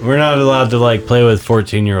 Yeah, we're not allowed to like play with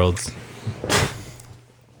 14-year-olds.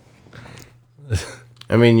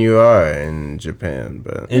 I mean, you are in Japan,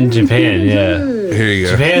 but In Japan, yeah. Here you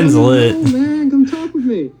go. Japan's lit. Oh, man, come talk with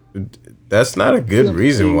me. that's not a good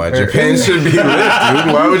reason why Japan should be lit, dude.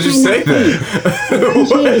 Why would you say that?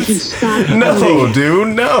 No,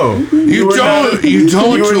 dude, no. You were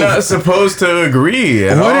not supposed to agree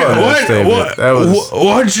at all.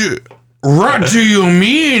 What do you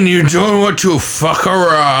mean you don't want to fuck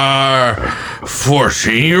our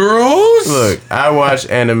 14-year-olds? Look, I watch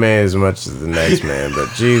anime as much as the next man, but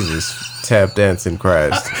Jesus, tap dancing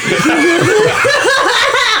Christ.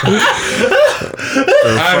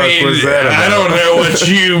 I don't know what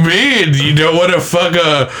you mean. You don't want to fuck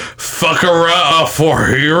a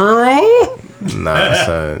 4-year-old? Nah,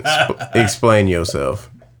 son. Explain yourself.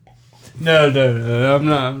 No, I'm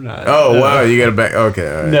not. Oh, wow, you got to back. Okay,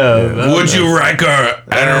 all right. No. Yeah. Would you like a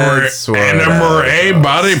anime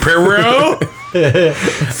body pillow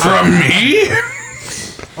from me?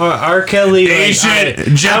 R. Kelly,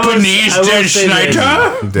 Japanese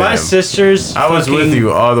Schneider? My sisters. I was with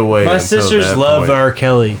you all the way. My sisters love R.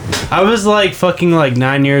 Kelly. I was like fucking like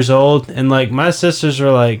 9 years old, and like my sisters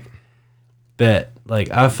were like, bet.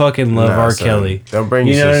 Like I fucking love R. Kelly. Don't bring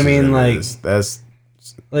you your know what I sisters mean? into Like this. That's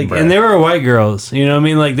like, bruh. and they were white girls. You know what I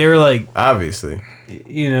mean? Like they were like obviously.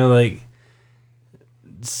 You know, like.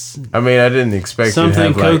 I mean, I didn't expect something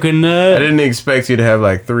you to have coconut. I didn't expect you to have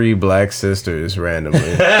like 3 black sisters randomly.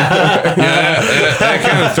 that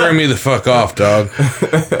kind of threw me the fuck off, dog.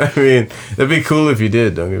 I mean, that'd be cool if you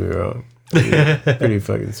did. Don't get me wrong. Pretty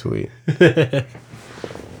fucking sweet.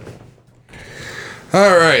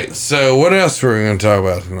 All right, so what else were we going to talk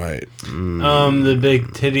about tonight? The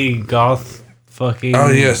big titty goth fucking. Oh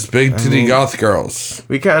yes, big titty goth girls.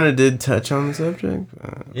 We kind of did touch on the subject.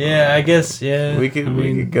 Yeah, I guess. Yeah, we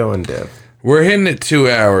could go in depth. We're hitting at 2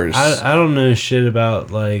 hours. I don't know shit about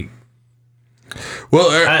like.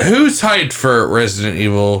 Well, who's hyped for Resident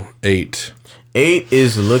Evil 8? 8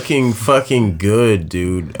 is looking fucking good,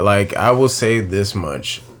 dude. Like, I will say this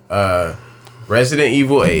much. Resident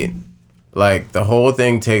Evil 8, like, the whole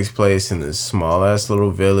thing takes place in this small-ass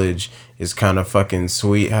little village. It's kind of fucking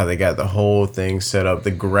sweet how they got the whole thing set up.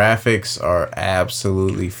 The graphics are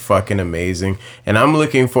absolutely fucking amazing. And I'm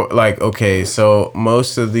looking for, like, okay, so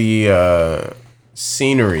most of the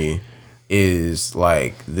scenery is,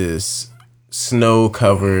 like, this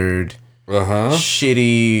snow-covered...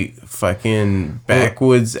 shitty fucking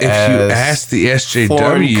backwoods if you ask the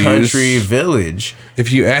SJWs country village.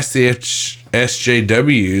 If you ask the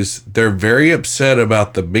SJWs, they're very upset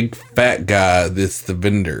about the big fat guy that's the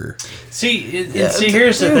vendor. See,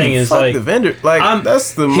 here's the thing: is like the vendor, like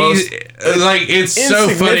that's the most like it's so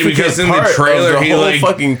funny because in the trailer the he whole like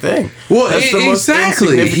fucking thing. Well, that's the most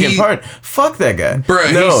insignificant part. Fuck that guy, bro.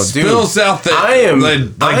 No, he spills dude, out the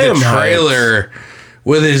the trailer.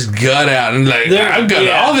 With his gut out and like I've got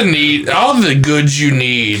all the goods you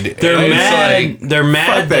need. They're and mad. They're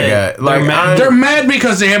mad that guy. Like, they're mad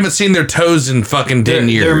because they haven't seen their toes in fucking 10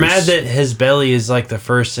 years. They're mad that his belly is like the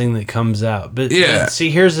first thing that comes out. But yeah, see,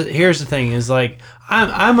 here's the thing: is like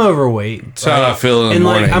I'm overweight. That's how I feel in the and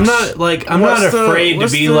mornings. Like I'm not afraid to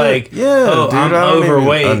be like, oh, dude, I'm I don't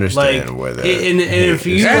overweight. even understand like, where that and if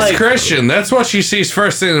you that's like Christian, that's what she sees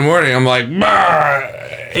first thing in the morning. I'm like,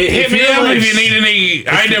 hit me up if you need any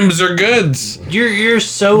items or goods. You're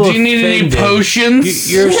so. Do you need any potions?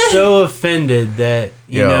 You're so offended that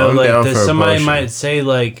you know, I'm like down that for a somebody potion. might say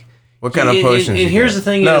like, what kind of potions? And you here's got? the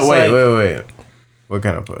thing: No, is wait, like, wait. What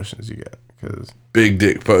kind of potions you got? Because big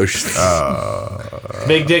dick potions.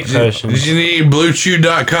 Big dick potions. Did you need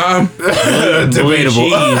BlueChew.com? Debatable.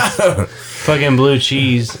 Fucking blue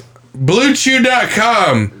cheese.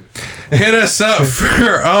 BlueChew.com. Hit us up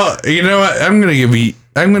for. Oh, you know what? I'm gonna give you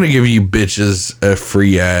I'm going to give you bitches a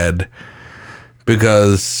free ad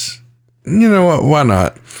because, you know what? Why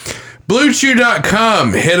not?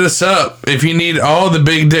 BlueChew.com. Hit us up. If you need all the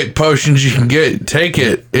big dick potions you can get, take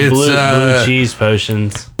it. It's blue cheese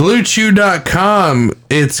potions. BlueChew.com.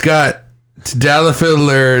 It's got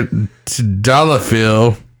Tadalafil.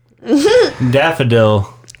 Daffodil.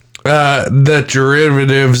 The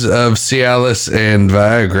derivatives of Cialis and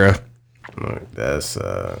Viagra. That's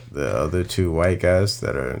the other two white guys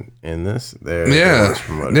that are in this. They're Yeah.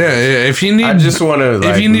 If you need, I just want to.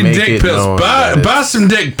 if you need dick pills, buy some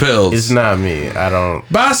dick pills. It's not me. I don't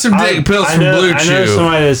buy some dick pills from Blue Chew. I know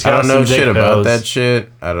somebody that's got I don't know some shit dick about pills. that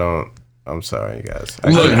shit. I don't. I'm sorry, you guys.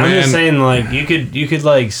 Look, I'm just saying, like you could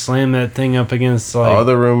like slam that thing up against like all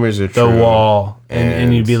the rumors are the true, wall,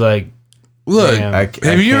 and you'd be like, look, damn.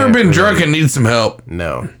 have you ever been drunk and need some help?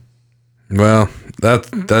 No. Well,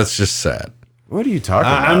 that's just sad. What are you talking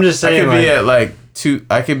about? I'm just saying, I could like- be at like two.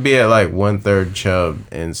 I could be at like 1/3 chub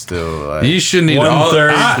and still like. You should need all.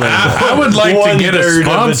 1/3 I would like to get a 1/3 of a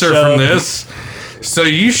sponsor chub. from this. So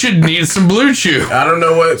you should need some Blue Chew. I don't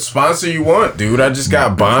know what sponsor you want, dude. I just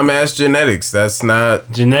got bomb ass genetics. That's not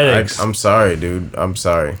genetics. I'm sorry, dude. I'm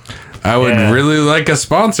sorry. I would really like a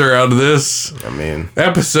sponsor out of this. I mean,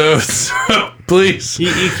 episodes. Please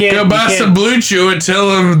You can't go buy some Blue Chew and tell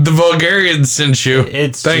them the Vulgarian sent you.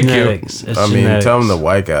 It's Thank genetics. you. It's I mean, genetics. tell them the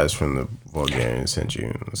white guys from the Bulgarian sent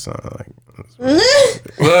you. It's not like.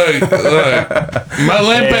 Look, my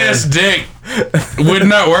limp ass dick would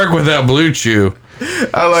not work without Blue Chew.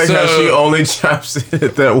 I like how So- she only chops it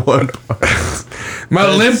at that one part. My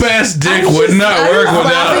limp ass dick would not work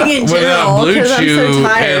without Blue Chew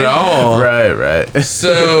at all. Right.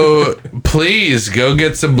 So please go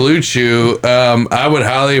get some Blue Chew. I would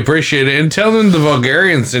highly appreciate it, and tell them the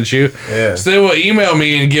Vulgarian sent you. Yeah. So they will email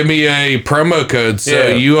me and give me a promo code so Yeah.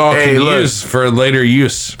 you all Hey, can look. use for later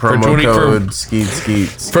use Promo code skeet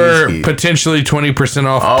for skeet. potentially 20%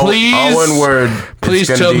 off. All Please, one word. Please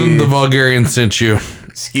It's tell gonna them be the Vulgarian sent you.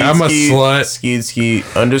 Skeet, I'm a slut. Skeet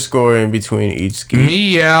underscore in between each skeet.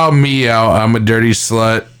 Meow, meow. I'm a dirty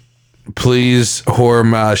slut. Please whore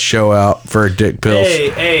my show out for dick pills.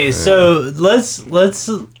 Hey, so let's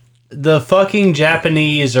the fucking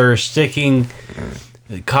Japanese are sticking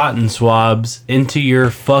cotton swabs into your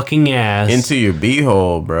fucking ass. Into your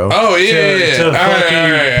beehole, bro. Oh yeah. To All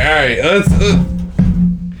fucking- right.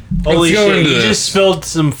 Holy let's go shit! into You this. just spilled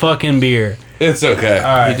some fucking beer. It's okay.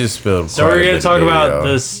 All right. He just spilled. So quite we're a gonna bit talk of beer, about y'all.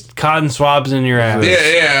 this cotton swabs in your ass.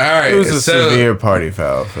 Yeah. All right. It was a So severe party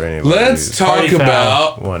foul for anybody. let's who's talk Party foul.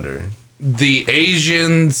 about wonder. the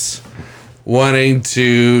Asians wanting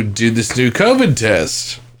to do this new COVID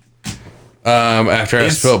test. After I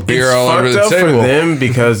spilled beer all over the fucked up table. for them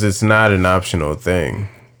because it's not an optional thing.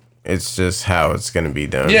 It's just how it's gonna be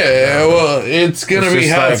done. Yeah, well, it's gonna It's be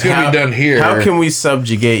just how like, it's gonna be done here. How can we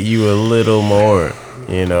subjugate you a little more?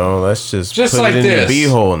 You know, let's just put like it in this. your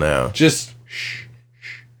beehole now. Just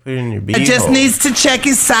put it in your beehole. It just needs to check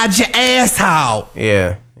inside your asshole.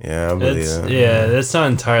 Yeah, I believe that. Yeah, that's not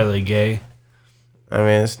entirely gay. I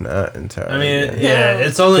mean, it's not entirely. I mean, gay. yeah,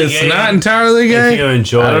 it's only It's gay not entirely if gay. you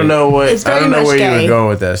enjoy. I don't know what. It's I very don't know much where you gay. were going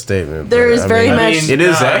with that statement. There but is I very mean, much- It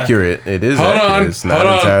is Nah. accurate. It is. Hold accurate. on, It's not hold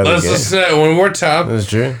on. entirely Let's gay. listen to that one more time. That's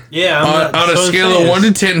true. Yeah, On a scale of 1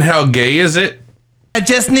 to 10, how gay is it? It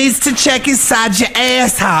just needs to check inside your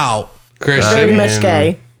asshole. Christian. Very much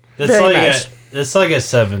gay. That's Very like much. it's like a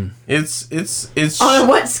 7. It's On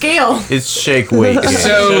what scale? It's shake weight. gay.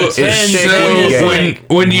 So, it's shake weight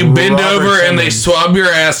gay. when you bend Robert over and they Simmons. swab your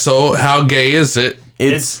asshole, how gay is it?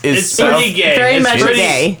 It's pretty South, gay. Very It's much pretty-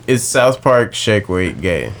 gay. It's South Park shake weight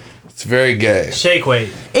gay. It's very gay. Shake weight.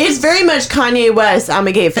 It's very much Kanye West. I'm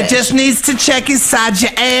a gay It fish. just needs to check inside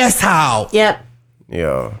your asshole. Yep.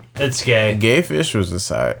 Yo, It's gay. gay fish was a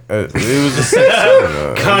side. It was a sex. I don't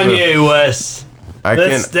know. Kanye West. I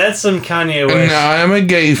That's can. that's some Kanye West. No, I'm a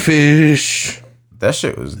gay fish. That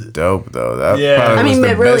shit was dope though. That Yeah. probably I was mean, the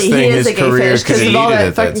but really, best he thing is his a gay career fish because could of have all needed that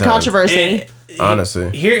at that fucking time. controversy. Honestly.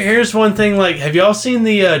 Here's one thing. Like, have y'all seen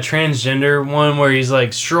the transgender one where he's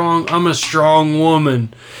like, "Strong, I'm a strong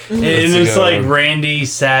woman," and it's like Randy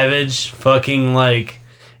Savage, fucking like,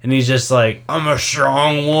 and he's just like, "I'm a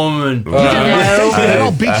strong woman."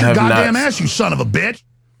 I'll beat I your have goddamn not- ass, you son of a bitch.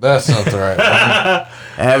 That's not the right one.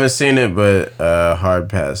 I haven't seen it, but hard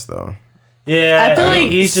pass though. Yeah, I feel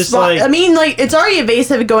like he's just spot- like, I mean, like it's already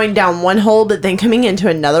evasive going down one hole, but then coming into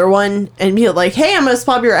another one and be like, "Hey, I'm gonna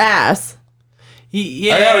swab your ass."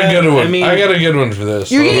 yeah. I got a good one. I mean, I got a good one for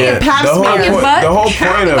this. You're getting Yeah, a pap the whole smear. point- the whole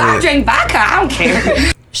point of I it. drink vodka. I don't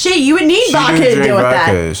care. Shit, you would need She vodka do to drink deal with that.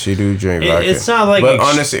 vodka. She do drink vodka. it's not like But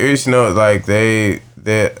on a serious note, like they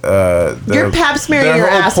You're pap smearing the your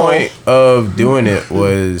whole asshole. point of doing it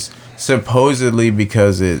was supposedly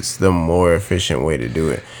because it's the more efficient way to do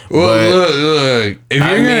it. Well, But look.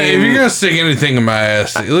 If you're gonna stick anything in my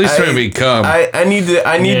ass, at least make me come. I need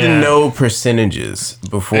to know percentages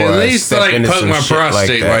before At I least step like into poke some my shit like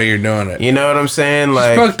prostate that. while you're doing it. You know what I'm saying?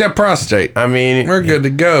 Like, Just poke that prostate. I mean, we're good to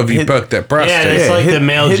go if you poke that prostate. Yeah, it's like the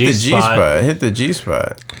male hit G the G spot. spot. Hit the G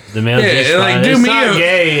spot. The male Yeah, G spot. like, do it's me not a-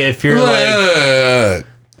 gay if you're like.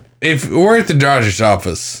 If we're at the doctor's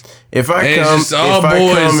office, if I and come, it's just all if I come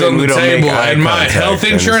boys and on we the don't make table, eye and my contact, health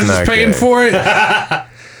then it's insurance is not paying gay. for it,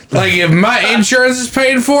 like if my insurance is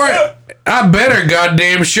paying for it, I better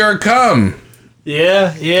goddamn sure come.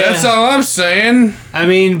 Yeah. That's all I'm saying. I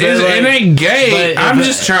mean, but it ain't gay. but I'm if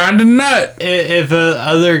just trying to nut. If a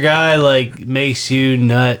other guy like makes you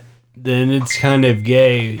nut, then it's kind of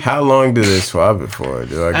gay. How long do they swab it for?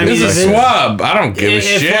 Do I It's a swab. I don't give a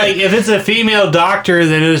shit. If it's a female doctor,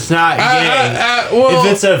 then it's not gay. well,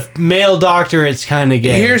 if it's a male doctor, it's kind of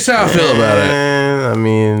gay. Here's how I feel about it. I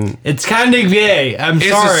mean, it's kind of gay. I'm It's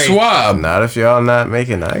sorry. a swab. Not if y'all not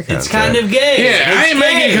making eye contact. It's kind of gay. Yeah, I It's ain't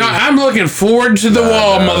gay. making. I'm looking forward to the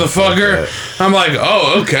wall, motherfucker. I'm like,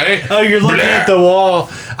 oh, okay. Oh, you're looking at the wall.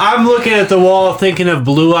 I'm looking at the wall, thinking of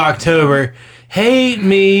Blue October. Hate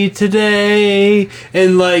me today,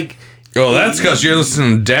 and like. Oh, that's because you're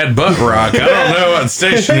listening to Dad Butt Rock. I don't know what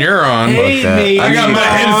station you're on. Hate me I got my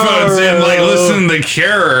headphones in, like listening to The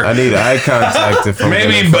Cure. I need eye contact if I'm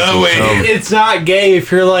Maybe gonna fucking Bowie. come. It's not gay if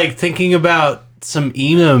you're like thinking about some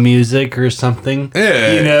emo music or something.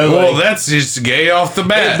 Yeah, you know. well, like, that's just gay off the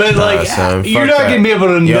bat. but like, son, you're fuck not that. gonna be able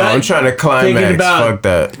to. Yo, nut I'm trying to climax. thinking about- Fuck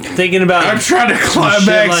that. Thinking about. I'm trying to some climax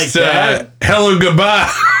shit like to that. Hello Goodbye.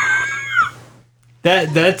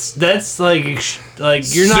 That's like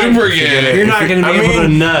you're not Super gay. You're not gonna be able to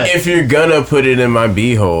nut. If you're gonna put it in my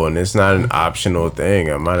beehole and it's not an optional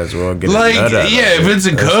thing, I might as well get Like, a nut out of yeah, it. if it's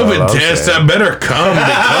a That's all COVID I'm test, saying. I better come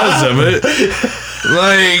because of it.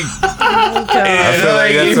 Like, I feel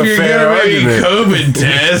like that's if a you're fair gonna make a argument. COVID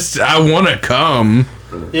test, I want to come.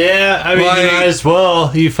 Yeah, I mean, Like- you might as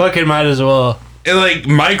well. You fucking might as well. And, like,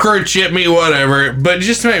 microchip me, whatever, but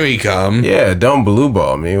just make me come. Yeah, don't blue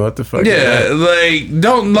ball me. What the fuck? is Yeah, that? like,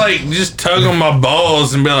 don't, like, just tug on my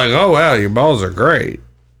balls and be like, oh, wow, your balls are great.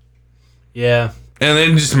 Yeah. And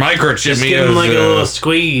then just microchip Just me. give him as, like a little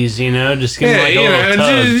squeeze, you know. Just give him yeah, like a you little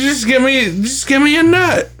know, tug. just give me a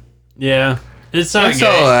nut. Yeah, it's not That's gay.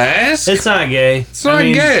 all I ask. It's not gay. It's not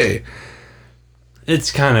gay.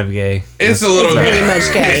 It's kind of gay. It's a little It's very gay.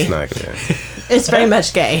 much gay. It's not gay. It's very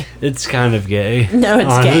much gay. It's kind of gay. No, it's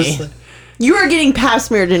honestly. gay. You are getting pap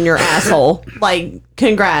smeared in your asshole. Like,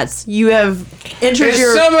 congrats. You have entered If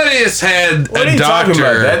your. somebody has had What are a you talking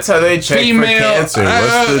doctor, about? That's how they check female, for cancer.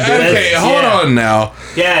 What's the difference? okay, hold Yeah. on now.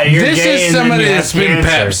 Yeah, you're This gay is and then somebody you have that's been cancer.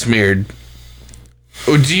 pap smeared.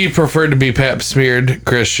 Would you prefer to be pap smeared,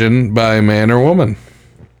 Christian, by a man or woman?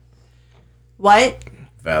 What?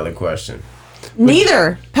 Valid question.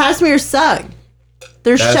 Neither. Pap smears suck.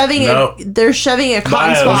 They're That's- shoving no. They're shoving a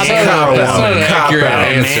cotton By a swab. man. up. That's not an Cop accurate out.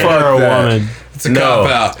 answer. Man or a that. woman. It's a No. cop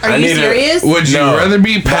out. Are I you need a- serious? Would you No. rather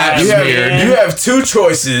be pap You smeared, have two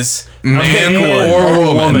choices: man man or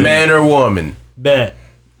woman? man or woman. Bet.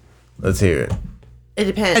 Let's hear it. It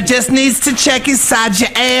depends. It just needs to check inside your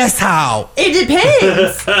asshole. It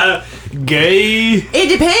depends. Gay. It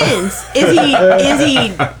depends.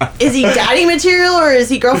 Is he daddy material or is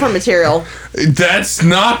he girlfriend material? That's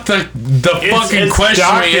not the fucking question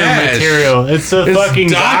doctor we asked. material. It's a It's fucking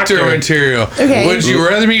doctor material. Okay. Would you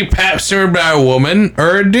rather be pap smeared by a woman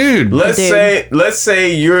or a dude? Let's dude.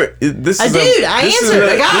 say you're this A is dude. I this is answered.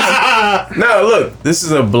 A guy. No, look, this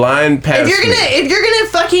is a blind pap smear. If you're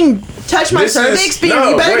gonna fucking touch my This cervix, is- baby, no,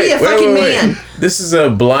 you better be a wait, fucking wait. man. This is a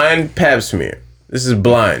blind pap smear. This is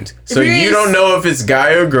blind. So you're you gonna don't know if it's guy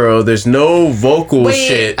or girl. There's no vocal Wait,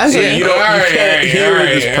 shit. So okay. you don't Alright, you can't hear alright,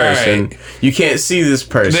 this person. You can't see this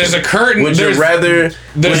person. There's a curtain. Would you there's, rather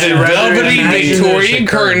There's would a you rather velvety imagine Victorian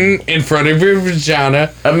curtain in front of your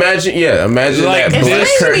vagina. Imagine Like, that If black somebody's gonna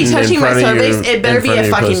be curtain in touching my front of cervix, your- it better in be front a of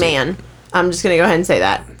your fucking pussy. man. I'm just gonna go ahead and say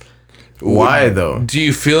that. Why though? Do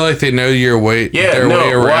you feel like they know your weight? Yeah, their no,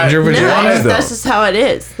 way around why- your No, vagina? Why, though? that's just how it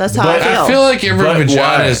is. That's how But I feel. I feel like every But vagina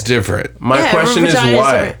why? is different. My Yeah, question is vagina is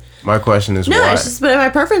why. different. My question is no, why. it's just what my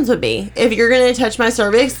preference would be. If you're gonna touch my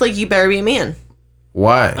cervix, like you better be a man.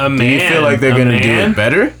 Why? A Do you man. feel like they're A gonna do man? it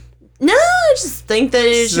better? No, I just think that it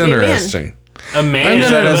It's should be a man. interesting. a man. Is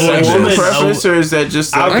that a sexual preference or is that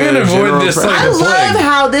just like I'm gonna avoid this like I the love plague.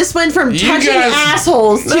 how this went from touching guys-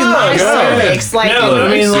 assholes to my cervix. Like, No, I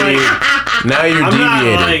mean, like, now you're I'm not,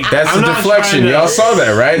 deviating. like- That's I'm a not deflection. trying to- Y'all saw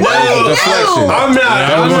that, right? No, That was a no. deflection.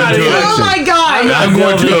 I'm not even. oh my god! I'm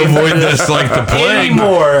going to avoid this like the plague.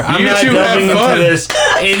 Anymore. I'm You not two have delving into fun. this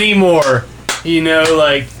anymore. You know,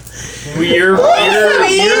 like your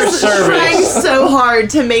He's trying service. so hard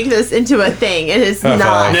to make this into a thing. It is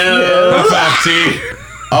not. No.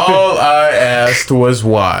 All I asked was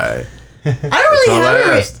why. I don't really all I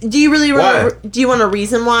have asked. a. Do you really Why? want? Do you want a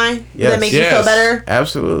reason why? Does that make you feel better?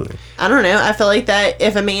 Absolutely. I don't know. I feel like that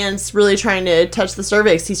if a man's really trying to touch the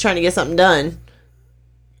cervix, he's trying to get something done.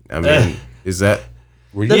 I mean, is that?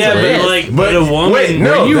 Yeah, but like, but a woman. Wait,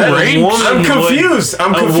 no, you that- raped? I'm confused.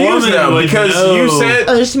 I'm confused now because you said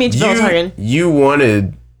Oh, just means talking. you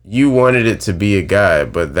wanted it to be a guy,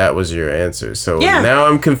 but that was your answer. So Yeah. now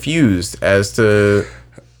I'm confused as to.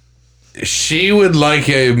 She would like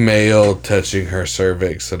a male touching her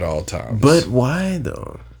cervix at all times. But why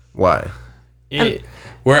though? Why?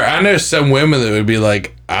 Where I know some women that would be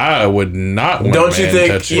like, I would not want Don't a you man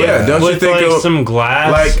think? touching Yeah, her. don't you With, think? like, some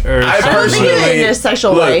glass Like or I something? I don't think personally, of it in a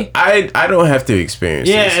sexual look, way. I don't have to experience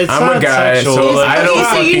Yeah, this. it's I'm a not guy, sexual, so like- I don't Okay, so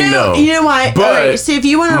fucking you know, you know why? But Alright, so if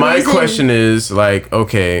you want a my reason, question is like,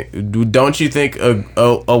 okay, don't you think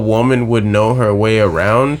a woman would know her way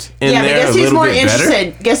around in yeah, but there a guess who's little more bit interested?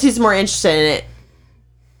 better? Guess who's more interested in it?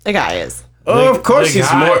 The guy is. Oh, of course the he's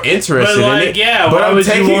guy- more interested but, like, in it. yeah, but why I'm would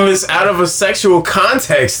you taking want- this out of a sexual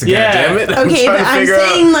context. Yeah. Goddammit. I'm Okay, trying but to I'm figure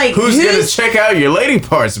saying, out like, who's gonna who's- check out your lady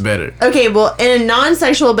parts better. Okay, well, in a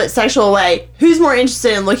non-sexual but sexual way, who's more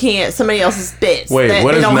interested in looking at somebody else's bits? Wait, that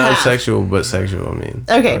what they does don't have? non-sexual but sexual mean?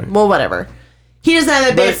 Okay, well, whatever. He doesn't have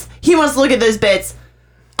the bits. He wants to look at those bits.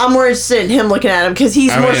 I'm more interested in him looking at them because he's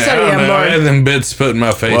more I studying them don't know. I more. had them bits put in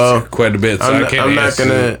my face Well, quite a bit, so I can't I'm not answer.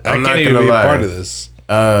 gonna. I I'm can't not even gonna be lie. a part of this.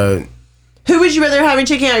 Who would you rather have me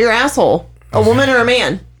checking out your asshole? A woman or a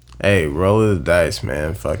man? Hey, roll the dice,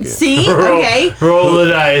 man. Fuck it. See? Okay. Roll the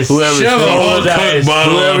dice. Whoever Shove a roll whole the dice. Coke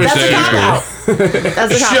bottle up That's a there. cop out.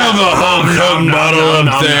 That's a cop Shove out. a whole Coke bottle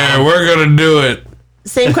up there. We're gonna do it.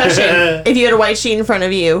 Same question. If you had a white sheet in front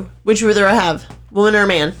of you, which would you rather have? Woman or a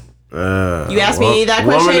man? You asked me that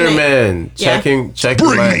question. Woman or and- man? Yeah. Checking.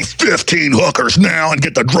 Bring my- me 15 hookers now and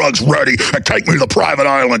get the drugs ready and take me to the private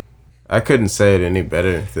island. I couldn't say it any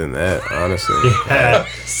better than that, honestly.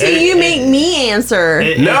 See, you make me answer.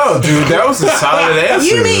 No, dude, that was a solid answer.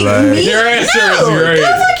 You make like, me. Your answer no, is great.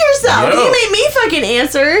 Go fuck yourself. No. You made me fucking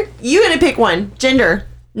answer. You had to pick one. Gender,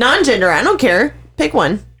 non-gender. I don't care. Pick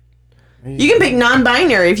one. You can pick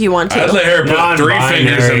non-binary if you want to. I'd let her put 3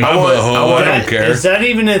 fingers in my butthole. I don't care. Is that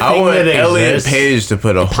even a thing I want that Elliot exists? Page to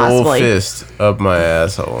put a whole Possibly. fist up my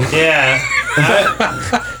asshole. Yeah.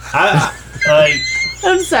 I like.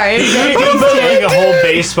 I'm sorry. You can put like a whole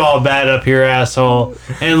baseball bat up your asshole,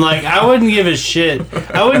 and like I wouldn't give a shit.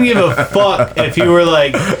 I wouldn't give a fuck if you were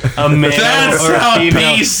like a male That's or a how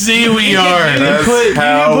female. PC we are. That's you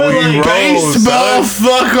how can put, we like, roll, Baseball, son.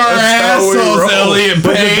 fuck our That's how we assholes, roll. Elliot With a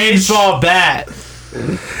Page. baseball bat.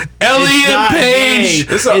 Elliot not Page.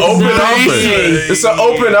 gay. It's an It's open not offer. gay. It's an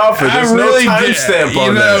open offer. There's no timestamp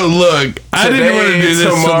on that. Look, I didn't want to do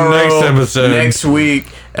this till the next episode. Next week,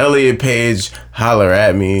 Elliot Page, holler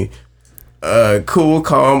at me. Cool,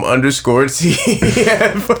 calm, _T.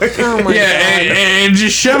 Oh my god. and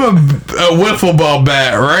just shove a wiffle ball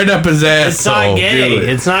bat right up his asshole. It's not gay.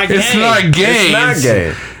 It's not gay. It's not gay. It's not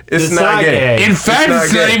gay. It's not gay. In fact,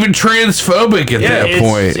 it's not gay. even transphobic at that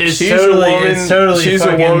point. It's She's totally, a woman. it's totally She's a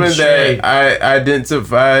fucking woman straight. that I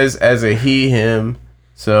identifies as a he/him.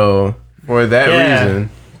 So for that Yeah. reason,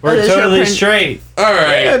 We're That is your totally print. straight. All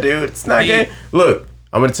right. yeah, dude, it's not gay. Look,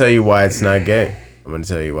 I'm gonna tell you why it's not gay. I'm gonna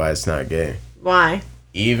tell you why it's not gay. Why?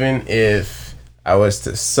 Even if I was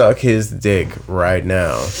to suck his dick right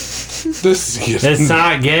now, This is It's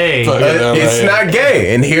not gay. it's not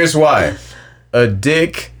gay, and here's why: a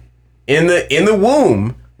dick in the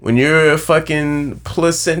womb when you're a fucking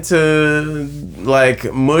placenta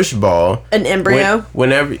like mush ball, An embryo?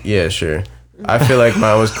 whenever, yeah, sure. I feel like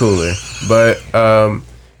mine was cooler, but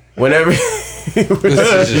whenever.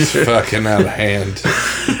 This is just fucking out of hand.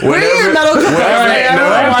 Where are your medical cards?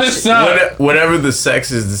 Wrap this up. Whenever the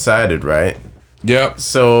sex is decided, right? Yep.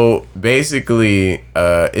 So basically,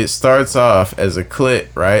 it starts off as a clit,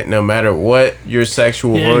 right? No matter what your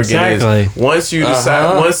sexual Yeah, organ exactly. is, once you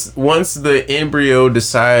decide, once the embryo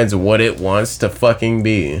decides what it wants to fucking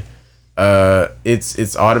be,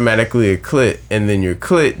 it's automatically a clit, and then your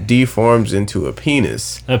clit deforms into a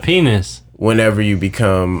penis. A penis. whenever you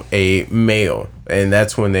become a male, and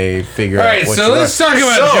that's when they figure out. All right, what so you let's like. talk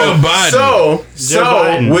about Joe Biden. So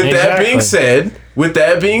Biden, with that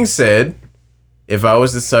exactly. being said, if I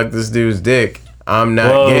was to suck this dude's dick, I'm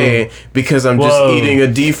not Whoa. gay because I'm just Whoa. eating a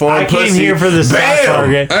deformed I came pussy. here for the stock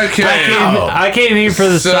market. Okay. I came here for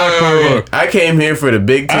the stock market. I came here for the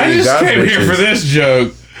big titty I just goth came here bitches. for this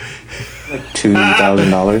joke.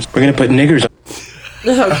 $2,000. We're gonna put niggers.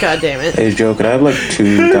 Oh, God damn it. Hey Joe, could I have like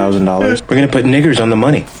 $2,000? We're gonna put niggers on the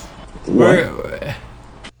money. What?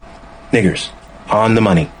 Niggers on the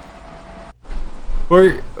money.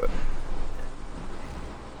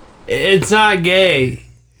 It's not gay.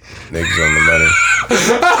 Niggas on the money.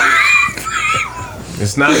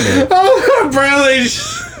 It's not gay. Oh, Bradley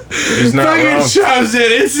It's not fucking wrong. shoves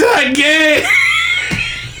it. It's not gay.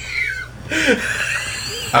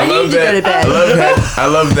 I love need to go to bed. I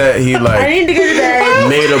love that he I need to go to bed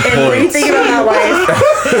made a and point rethink about my life.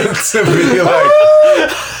 to be like,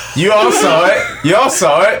 you all saw it. Y'all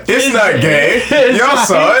saw it. It's not gay. Y'all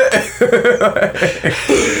saw it.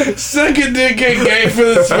 Second dick ain't gay for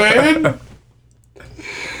this man.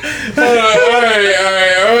 Alright.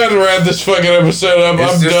 I'm about to wrap this fucking episode up.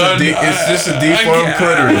 It's I'm just done. it's just a deformed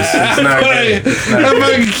clitoris. It's not gay. It's not I gay.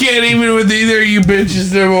 fucking can't even with either of you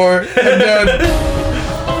bitches no more. I'm done.